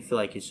planet, I feel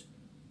like, is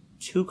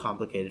too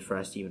complicated for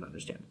us to even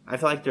understand. I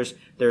feel like there's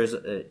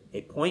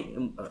a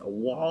point, a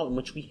wall in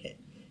which we hit,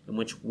 in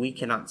which we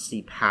cannot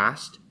see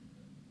past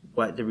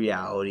what the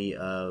reality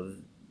of,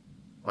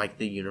 like,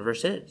 the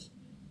universe is.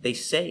 They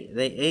say,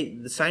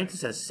 the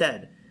scientist has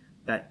said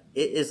that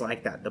it is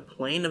like that. The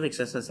plane of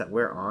existence that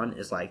we're on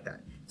is like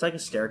that. It's like a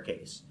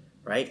staircase,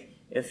 right?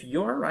 If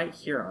you're right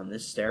here on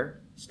this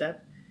stair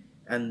step,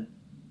 and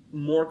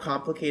more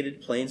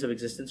complicated planes of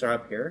existence are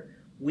up here,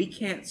 we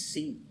can't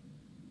see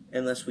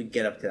unless we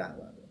get up to that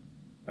level,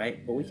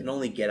 right? But we can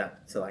only get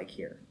up to, like,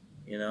 here,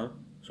 you know?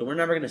 So we're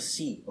never going to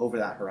see over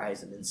that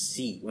horizon and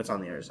see what's on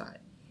the other side,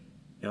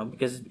 you know,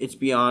 because it's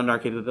beyond our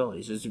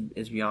capabilities.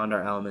 It's beyond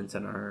our elements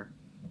and our,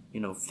 you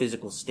know,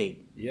 physical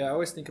state. Yeah, I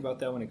always think about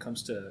that when it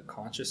comes to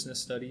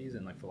consciousness studies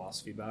and, like,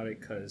 philosophy about it,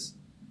 because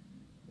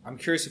I'm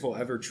curious if we'll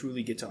ever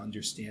truly get to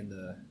understand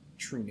the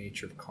true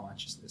nature of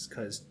consciousness,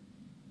 because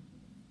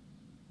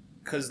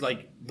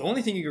like, the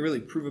only thing you can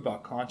really prove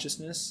about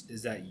consciousness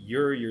is that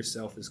you're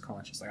yourself is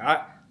conscious.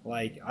 I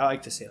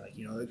like to say, like,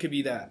 you know, it could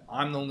be that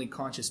I'm the only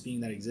conscious being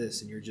that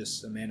exists and you're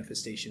just a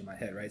manifestation in my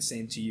head, right?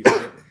 Same to you.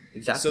 Right?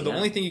 Exactly. So the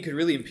only thing you could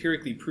really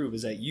empirically prove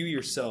is that you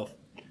yourself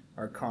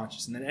are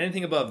conscious, and then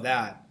anything above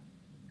that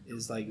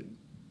is, like,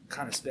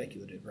 kind of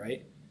speculative,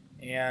 right?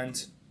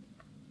 And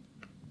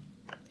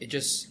it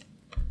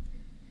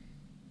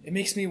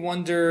makes me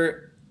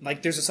wonder,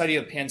 like, there's this idea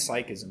of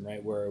panpsychism,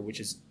 right, which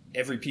is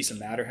every piece of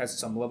matter has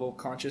some level of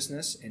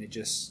consciousness, and it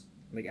just,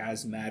 like,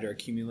 as matter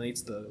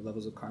accumulates, the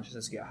levels of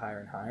consciousness get higher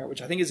and higher, which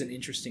I think is an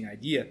interesting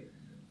idea.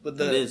 But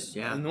the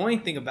annoying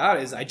thing about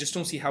it is I just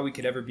don't see how we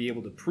could ever be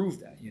able to prove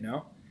that, you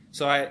know?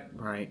 So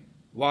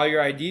while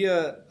your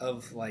idea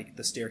of, like,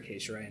 the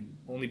staircase, right, and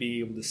only being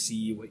able to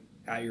see what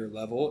at your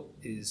level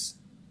is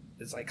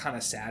like, kind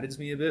of saddens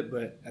me a bit,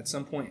 but at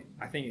some point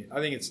I think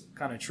it's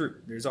kind of true.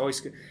 There's always,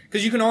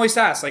 because you can always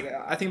ask, like,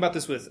 I think about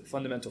this with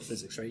fundamental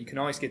physics, right? You can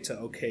always get to,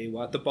 okay,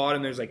 well, at the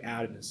bottom there's, like,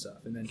 atoms and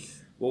stuff, and then,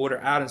 well, what are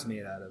atoms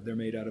made out of? They're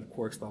made out of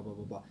quarks, blah blah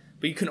blah blah.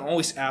 But you can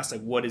always ask,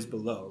 like, what is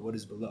below? What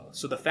is below?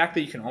 So the fact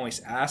that you can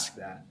always ask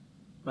that,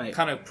 right,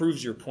 kind of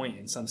proves your point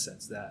in some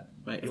sense, that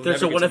right. If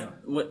there's a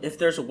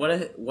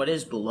what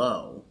is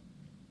below,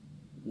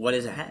 what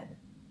is ahead?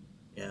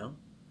 You know,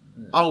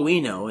 all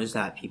we know is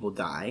that people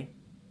die.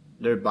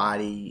 Their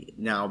body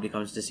now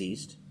becomes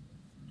deceased.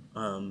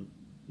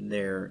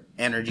 Their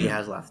energy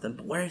has left them.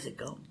 But where does it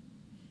go?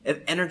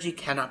 If energy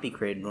cannot be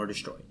created nor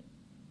destroyed,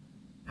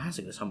 it has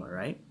to go somewhere,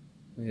 right?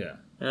 Yeah.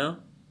 You know?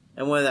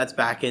 And whether that's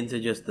back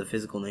into just the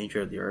physical nature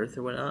of the earth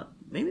or whatnot,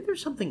 maybe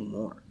there's something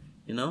more,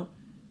 you know?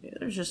 Maybe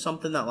there's just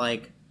something that,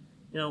 like,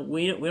 you know,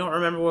 we don't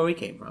remember where we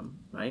came from,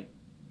 right?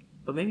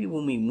 But maybe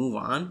when we move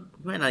on,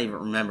 we might not even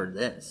remember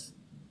this.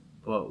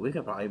 But we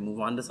could probably move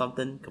on to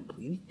something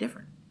completely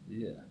different.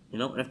 Yeah. You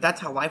know, and if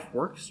that's how life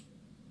works,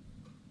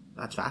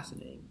 that's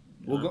fascinating.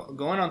 Well,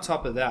 going on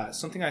top of that,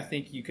 something I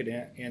think you could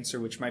answer,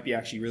 which might be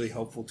actually really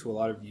helpful to a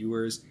lot of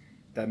viewers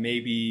that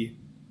maybe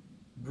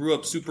grew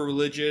up super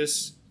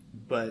religious,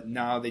 but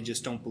now they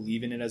just don't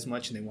believe in it as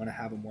much and they want to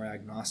have a more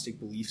agnostic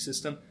belief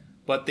system.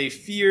 But they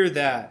fear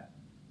that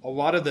a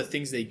lot of the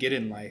things they get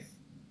in life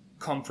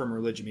come from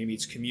religion. Maybe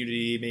it's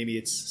community, maybe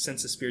it's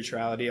sense of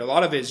spirituality. A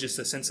lot of it is just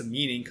a sense of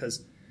meaning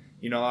because,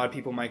 you know, a lot of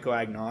people might go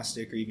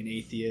agnostic or even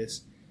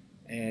atheist.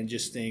 and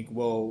just think,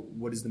 well,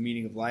 what is the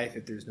meaning of life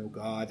if there's no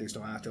God, there's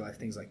no afterlife,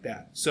 things like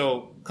that.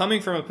 So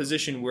coming from a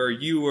position where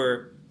you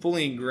were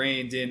fully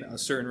ingrained in a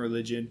certain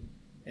religion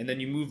and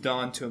then you moved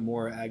on to a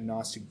more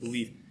agnostic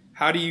belief,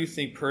 how do you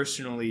think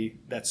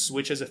personally that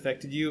switch has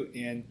affected you,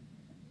 and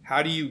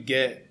how do you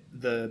get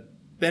the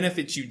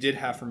benefits you did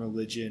have from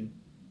religion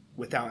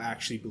without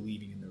actually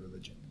believing in the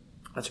religion?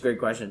 That's a great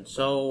question.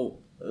 So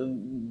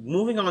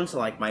moving on to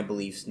like my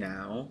beliefs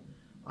now,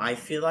 I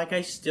feel like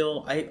I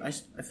still I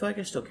feel like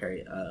I still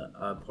carry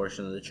a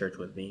portion of the church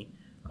with me,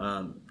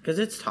 because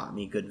it's taught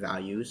me good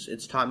values.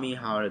 It's taught me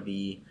how to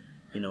be,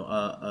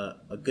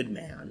 a good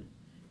man,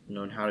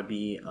 and how to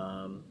be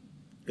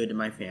good to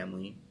my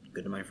family,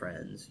 good to my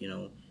friends,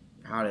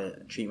 how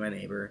to treat my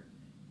neighbor,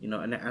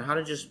 and how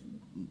to just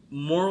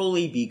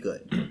morally be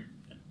good.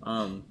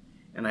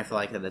 And I feel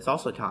like that it's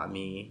also taught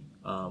me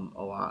a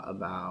lot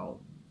about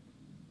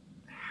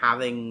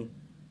having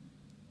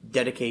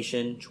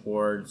dedication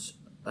towards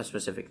a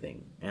specific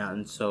thing.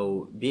 And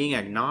so being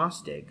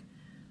agnostic,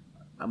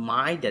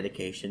 my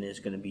dedication is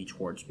going to be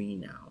towards me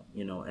now,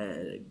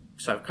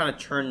 so I've kind of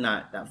turned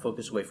that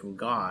focus away from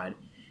God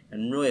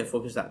and really I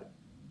focused that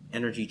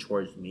energy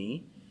towards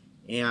me.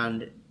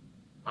 And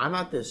I'm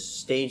at this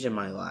stage in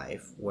my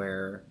life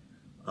where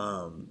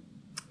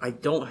I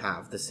don't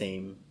have the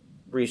same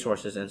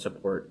resources and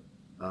support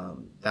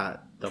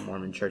that the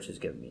Mormon church has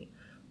given me,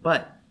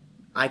 but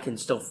I can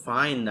still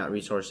find that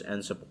resource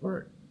and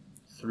support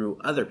through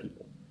other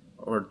people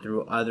or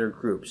through other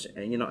groups.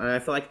 And I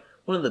feel like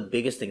one of the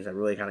biggest things that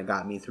really kind of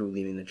got me through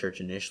leaving the church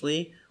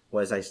initially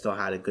was I still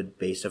had a good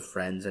base of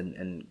friends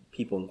and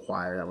people in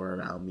choir that were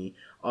around me.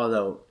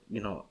 Although,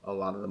 a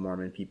lot of the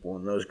Mormon people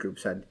in those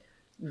groups had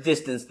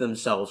distanced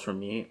themselves from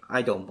me.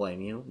 I don't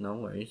blame you. No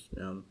worries.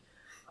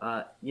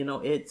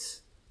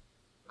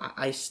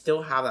 I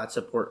still have that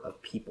support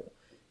of people,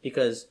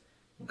 because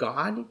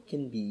God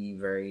can be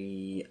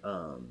very,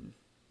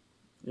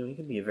 he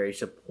can be a very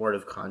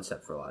supportive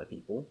concept for a lot of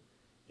people,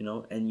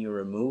 and you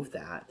remove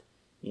that,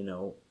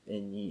 and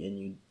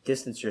you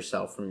distance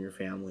yourself from your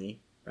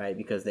family, right?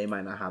 Because they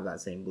might not have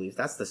that same belief.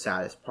 That's the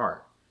saddest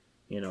part,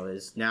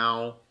 is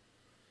now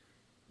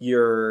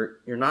you're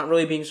not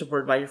really being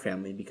supported by your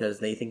family because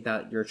they think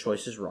that your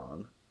choice is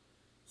wrong.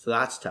 So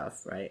that's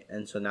tough, right?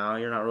 And so now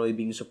you're not really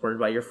being supported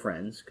by your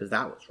friends because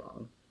that was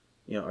wrong,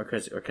 or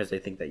because they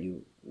think that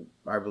you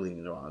are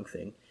believing the wrong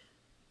thing.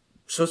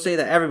 So say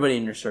that everybody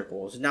in your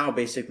circle is now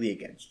basically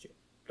against you.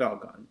 They're all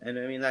gone. And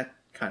I mean, that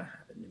kind of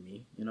happened to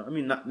me,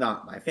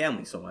 not my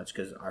family so much,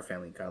 because our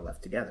family kind of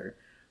left together,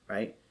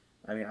 right?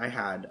 I mean, I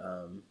had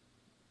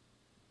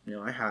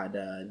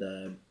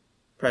the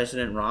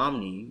President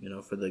Romney,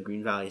 for the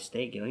Green Valley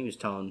State, he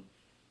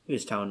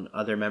was telling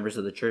other members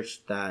of the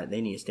church that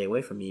they need to stay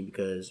away from me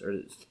or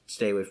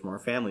stay away from our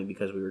family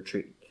because we were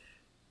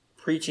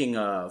preaching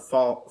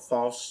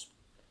false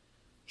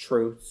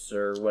truths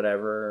or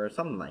whatever, or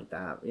something like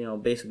that.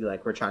 Basically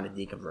like we're trying to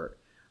deconvert.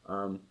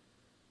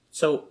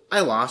 So I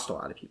lost a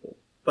lot of people.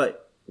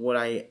 But what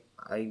I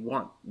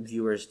want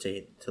viewers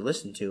to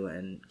listen to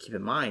and keep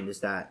in mind is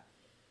that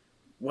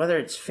whether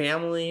it's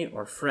family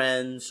or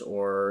friends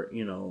or,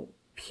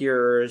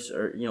 peers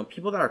or,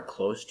 people that are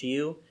close to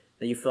you,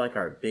 that you feel like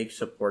are a big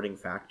supporting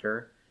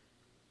factor,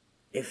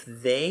 if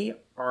they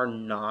are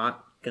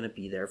not going to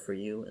be there for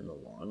you in the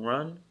long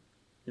run,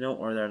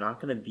 or they're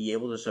not going to be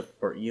able to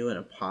support you in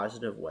a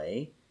positive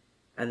way,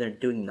 and they're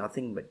doing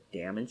nothing but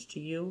damage to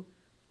you,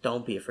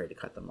 don't be afraid to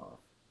cut them off.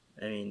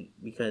 I mean,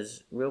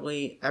 because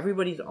really,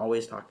 everybody's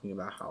always talking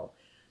about how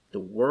the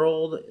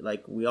world,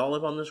 like, we all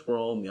live on this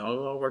world, and we all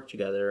gotta work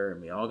together,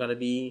 and we all gotta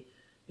be,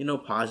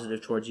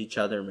 positive towards each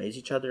other and raise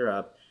each other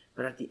up.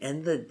 But at the end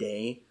of the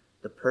day,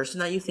 the person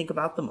that you think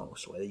about the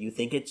most, whether you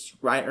think it's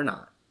right or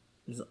not,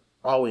 is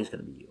always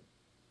going to be you.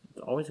 It's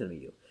always going to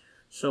be you.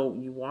 So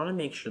you want to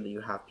make sure that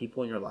you have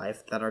people in your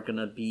life that are going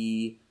to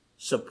be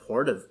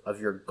supportive of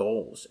your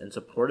goals and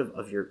supportive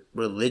of your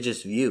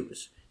religious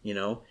views,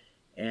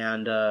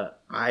 And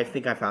I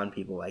think I found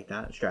people like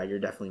that. Strad, you're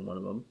definitely one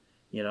of them,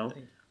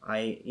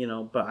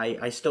 But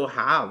I still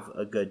have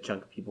a good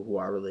chunk of people who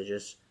are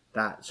religious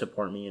that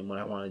support me in what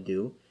I want to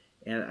do.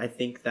 And I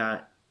think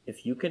that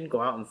if you can go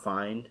out and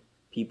find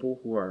people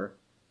who are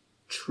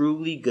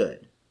truly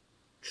good,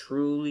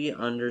 truly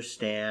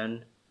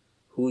understand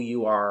who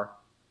you are,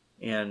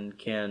 and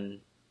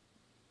can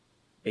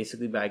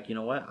basically be like,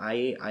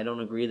 I don't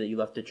agree that you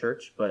left the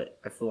church, but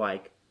I feel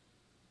like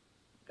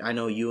I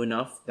know you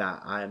enough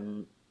that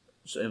I'm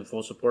in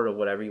full support of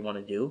whatever you want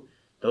to do.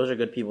 Those are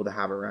good people to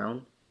have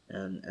around,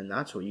 and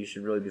that's what you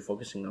should really be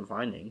focusing on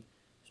finding.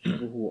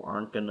 People who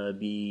aren't going to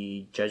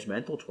be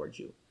judgmental towards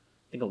you.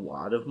 I think a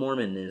lot of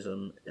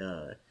Mormonism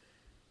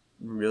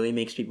really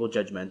makes people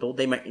judgmental.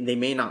 They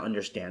may not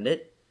understand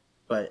it,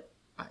 but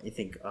I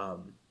think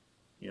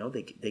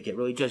they get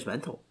really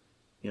judgmental.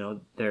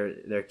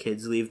 Their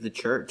kids leave the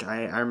church.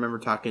 I remember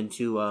talking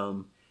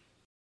to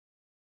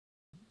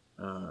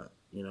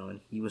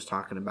and he was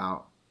talking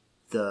about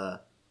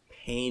the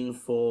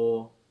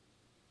painful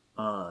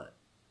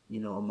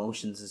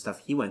emotions and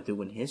stuff he went through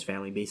when his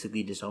family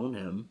basically disowned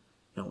him,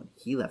 when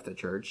he left the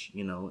church,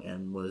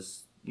 and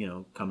was,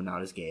 coming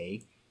out as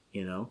gay,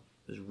 it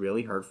was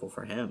really hurtful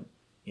for him,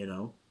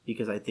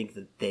 because I think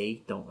that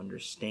they don't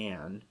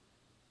understand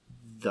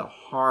the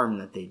harm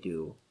that they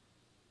do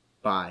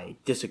by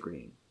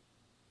disagreeing.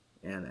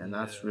 And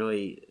that's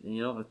really,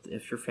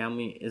 if your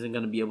family isn't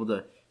going to be able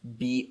to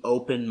be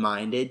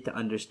open-minded to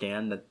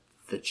understand that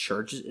the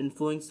church has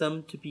influenced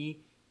them to be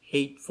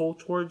hateful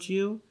towards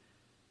you,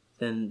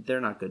 then they're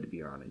not good to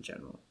be around in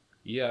general.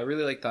 Yeah, I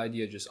really like the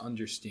idea of just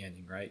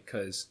understanding, right?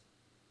 Because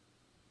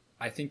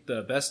I think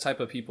the best type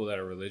of people that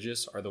are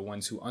religious are the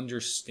ones who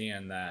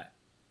understand that,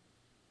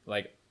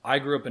 like, I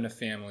grew up in a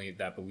family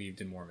that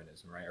believed in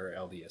Mormonism, right? Or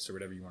LDS, or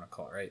whatever you want to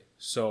call it, right?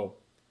 So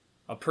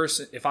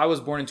if I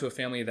was born into a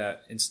family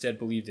that instead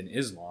believed in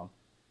Islam,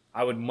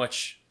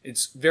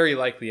 it's very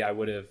likely I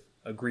would have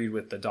agreed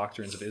with the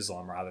doctrines of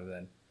Islam rather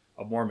than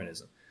of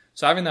Mormonism.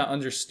 So having that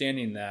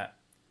understanding that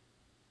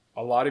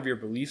a lot of your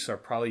beliefs are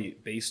probably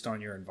based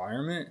on your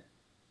environment,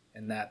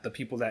 and that the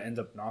people that end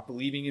up not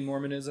believing in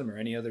Mormonism or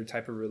any other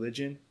type of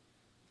religion,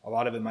 a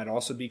lot of it might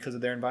also be because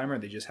of their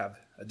environment. They just have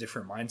a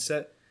different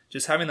mindset.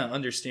 Just having that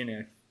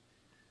understanding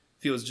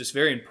feels just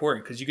very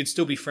important, because you can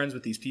still be friends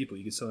with these people.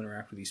 You can still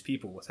interact with these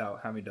people without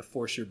having to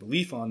force your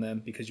belief on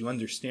them, because you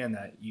understand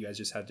that you guys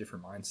just have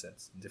different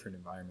mindsets and different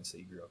environments that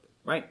you grew up in.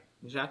 Right,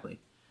 exactly.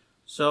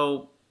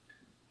 So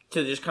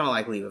to just kind of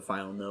like leave a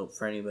final note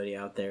for anybody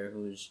out there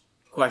who's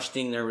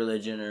questioning their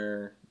religion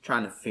or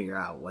trying to figure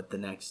out what the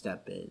next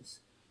step is,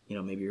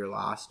 maybe you're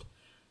lost.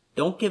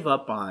 Don't give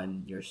up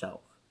on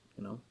yourself,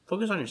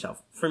 focus on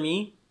yourself. For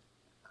me,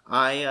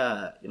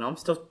 I'm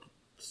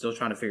still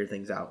trying to figure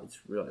things out.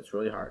 It's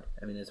really hard.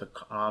 I mean, it's a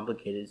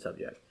complicated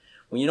subject.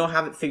 When you don't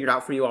have it figured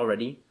out for you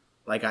already,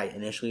 like I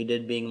initially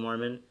did being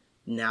Mormon,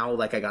 now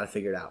I got to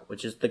figure it out,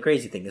 which is the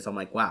crazy thing is I'm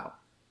like, wow,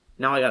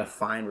 now I got to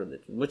find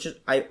religion, which is,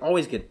 I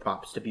always give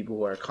props to people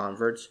who are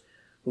converts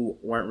who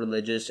weren't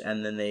religious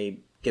and then they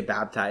get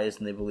baptized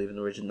and they believe in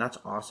the religion. That's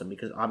awesome,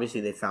 because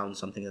obviously they found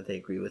something that they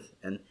agree with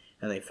and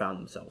they found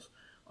themselves.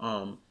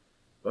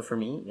 But for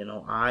me,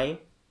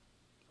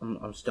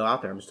 I'm still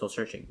out there. I'm still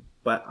searching.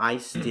 But I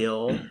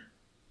still,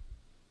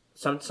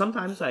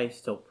 sometimes I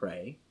still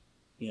pray,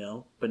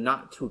 but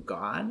not to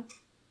God.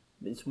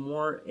 It's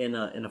more in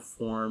a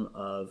form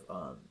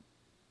of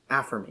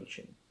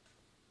affirmation,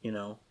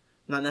 not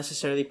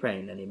necessarily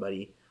praying to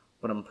anybody,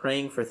 but I'm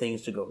praying for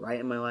things to go right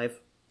in my life.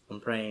 I'm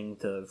praying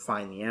to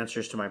find the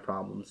answers to my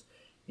problems,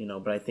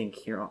 but I think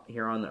here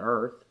on the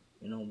earth,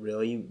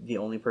 really the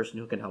only person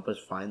who can help us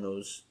find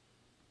those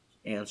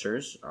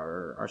answers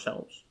are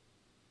ourselves.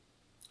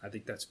 I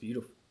think that's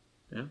beautiful.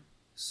 Yeah.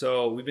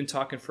 So we've been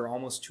talking for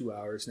almost 2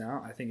 hours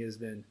now. I think it has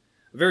been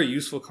a very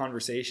useful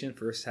conversation.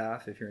 First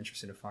half, if you're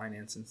interested in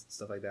finance and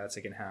stuff like that.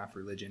 Second half,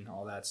 religion,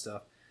 all that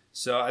stuff.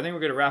 So I think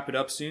we're going to wrap it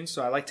up soon.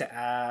 So I like to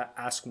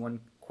ask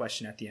one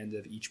question at the end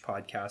of each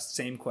podcast.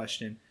 Same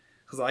question,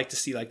 because I like to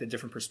see the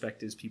different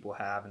perspectives people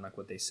have and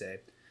what they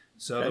say.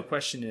 So okay. The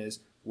question is,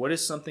 what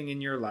is something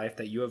in your life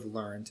that you have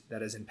learned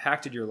that has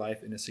impacted your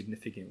life in a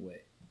significant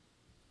way?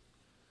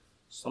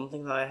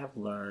 Something that I have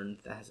learned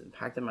that has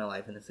impacted my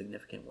life in a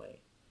significant way.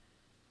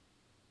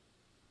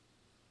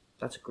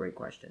 That's a great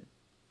question.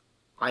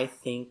 I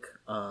think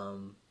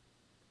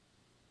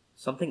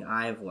something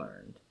I've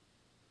learned,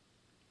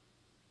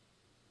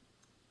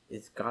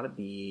 it's got to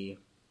be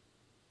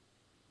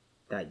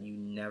that you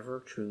never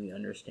truly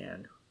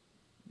understand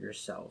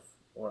yourself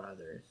or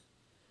others.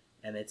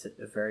 And it's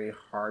a very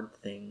hard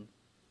thing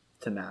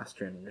to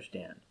master and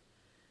understand.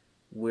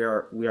 We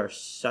are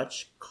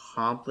such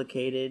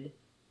complicated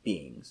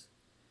beings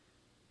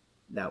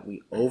that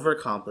we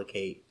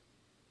overcomplicate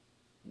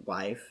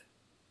life,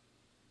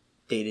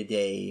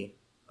 day-to-day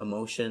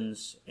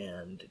emotions,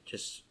 and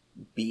just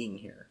being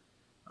here.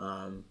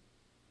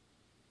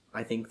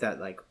 I think that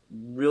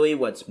really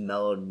what's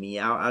mellowed me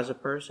out as a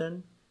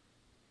person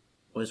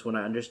was when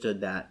I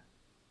understood that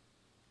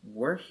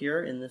we're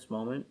here in this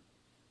moment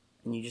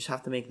and you just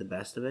have to make the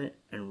best of it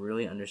and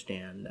really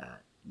understand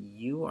that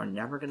you are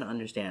never going to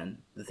understand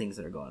the things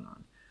that are going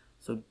on.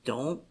 So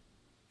don't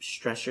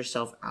stress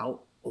yourself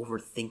out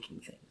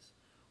overthinking things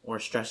or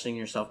stressing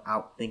yourself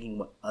out thinking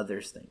what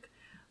others think.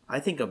 I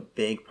think a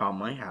big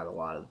problem I had a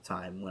lot of the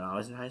time when I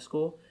was in high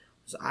school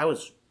was I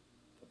was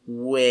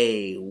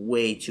way,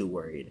 way too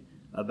worried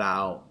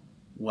about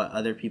what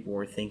other people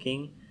were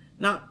thinking.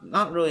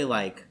 Not really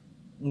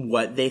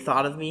what they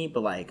thought of me,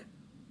 but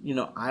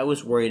I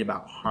was worried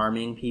about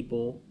harming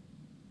people,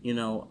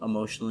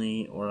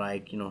 emotionally, or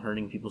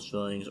hurting people's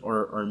feelings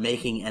or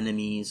making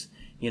enemies,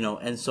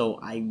 and so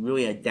I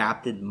really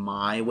adapted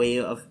my way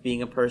of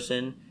being a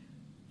person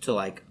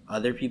to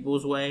other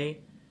people's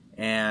way.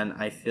 And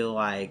I feel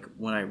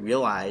when I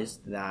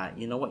realized that,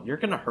 you're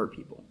going to hurt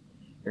people.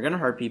 You're going to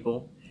hurt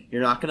people.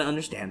 You're not going to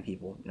understand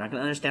people. You're not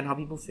going to understand how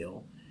people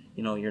feel.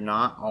 You're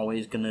not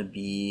always going to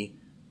be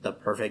the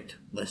perfect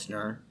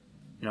listener.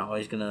 You're not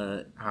always going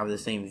to have the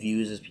same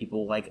views as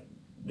people.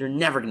 You're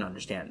never going to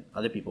understand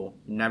other people.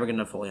 You're never going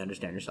to fully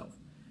understand yourself.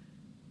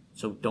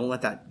 So don't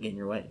let that get in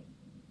your way.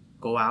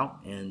 Go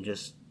out and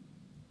just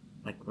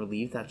like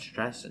relieve that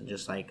stress and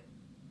just like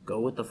go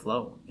with the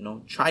flow. You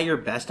know, try your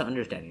best to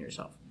understand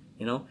yourself.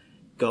 You know,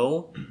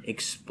 go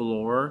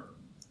explore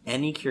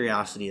any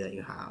curiosity that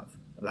you have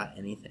about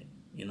anything.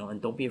 You know,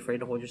 and don't be afraid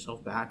to hold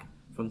yourself back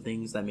from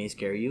things that may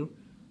scare you,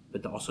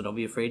 but also don't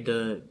be afraid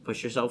to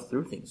push yourself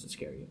through things that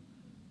scare you.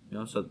 You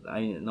know, so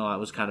I know that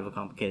was kind of a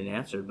complicated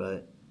answer,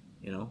 but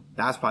you know,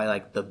 that's probably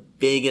like the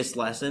biggest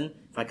lesson.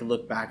 If I could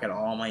look back at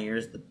all my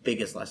years, the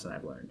biggest lesson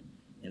I've learned,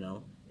 you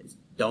know, is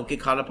don't get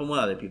caught up on what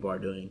other people are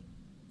doing.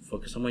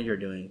 Focus on what you're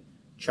doing.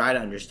 Try to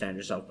understand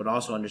yourself, but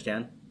also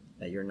understand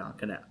that you're not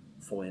going to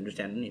fully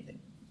understand anything.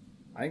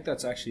 I think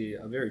that's actually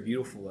a very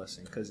beautiful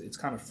lesson because it's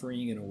kind of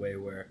freeing in a way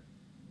where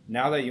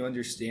now that you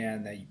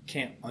understand that you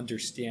can't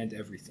understand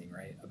everything,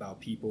 right, about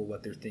people,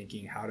 what they're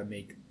thinking, how to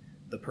make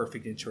the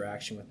perfect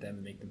interaction with them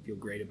and make them feel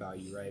great about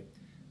you, right?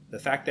 The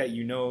fact that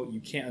you know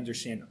you can't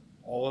understand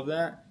all of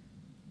that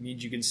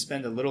means you can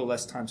spend a little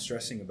less time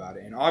stressing about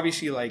it. And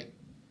obviously, like,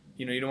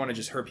 you know, you don't want to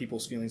just hurt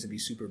people's feelings and be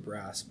super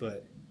brass,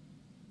 but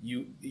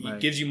it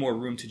gives you more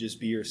room to just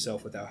be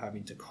yourself without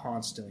having to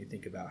constantly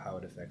think about how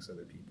it affects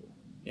other people.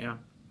 Yeah,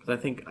 because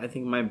I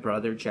think my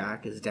brother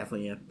Jack is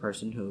definitely a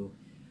person who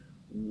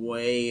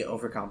way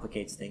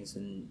overcomplicates things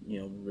and, you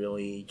know,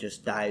 really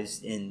just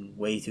dives in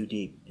way too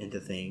deep into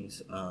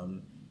things.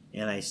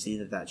 And I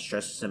see that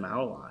stresses him out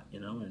a lot,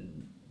 you know,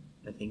 and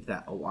I think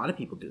that a lot of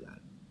people do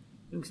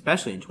that.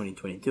 Especially in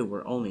 2022,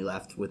 we're only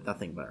left with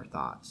nothing but our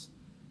thoughts,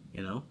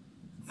 you know.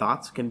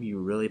 Thoughts can be a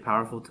really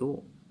powerful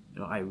tool. You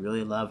know, I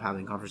really love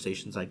having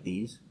conversations like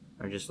these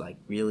or just like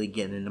really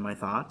getting into my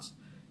thoughts,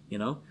 you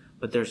know.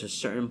 But there's a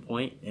certain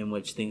point in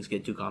which things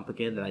get too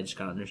complicated that I just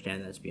gotta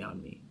understand that it's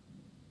beyond me.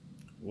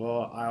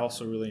 Well, I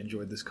also really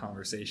enjoyed this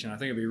conversation. I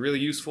think it'll be really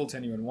useful to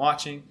anyone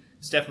watching.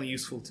 It's definitely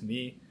useful to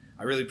me.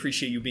 I really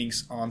appreciate you being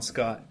on,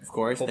 Scott. Of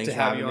course. Hope thanks to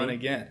for have having you on me.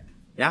 again.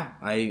 Yeah,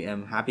 I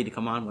am happy to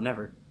come on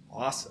whenever.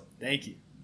 Awesome. Thank you.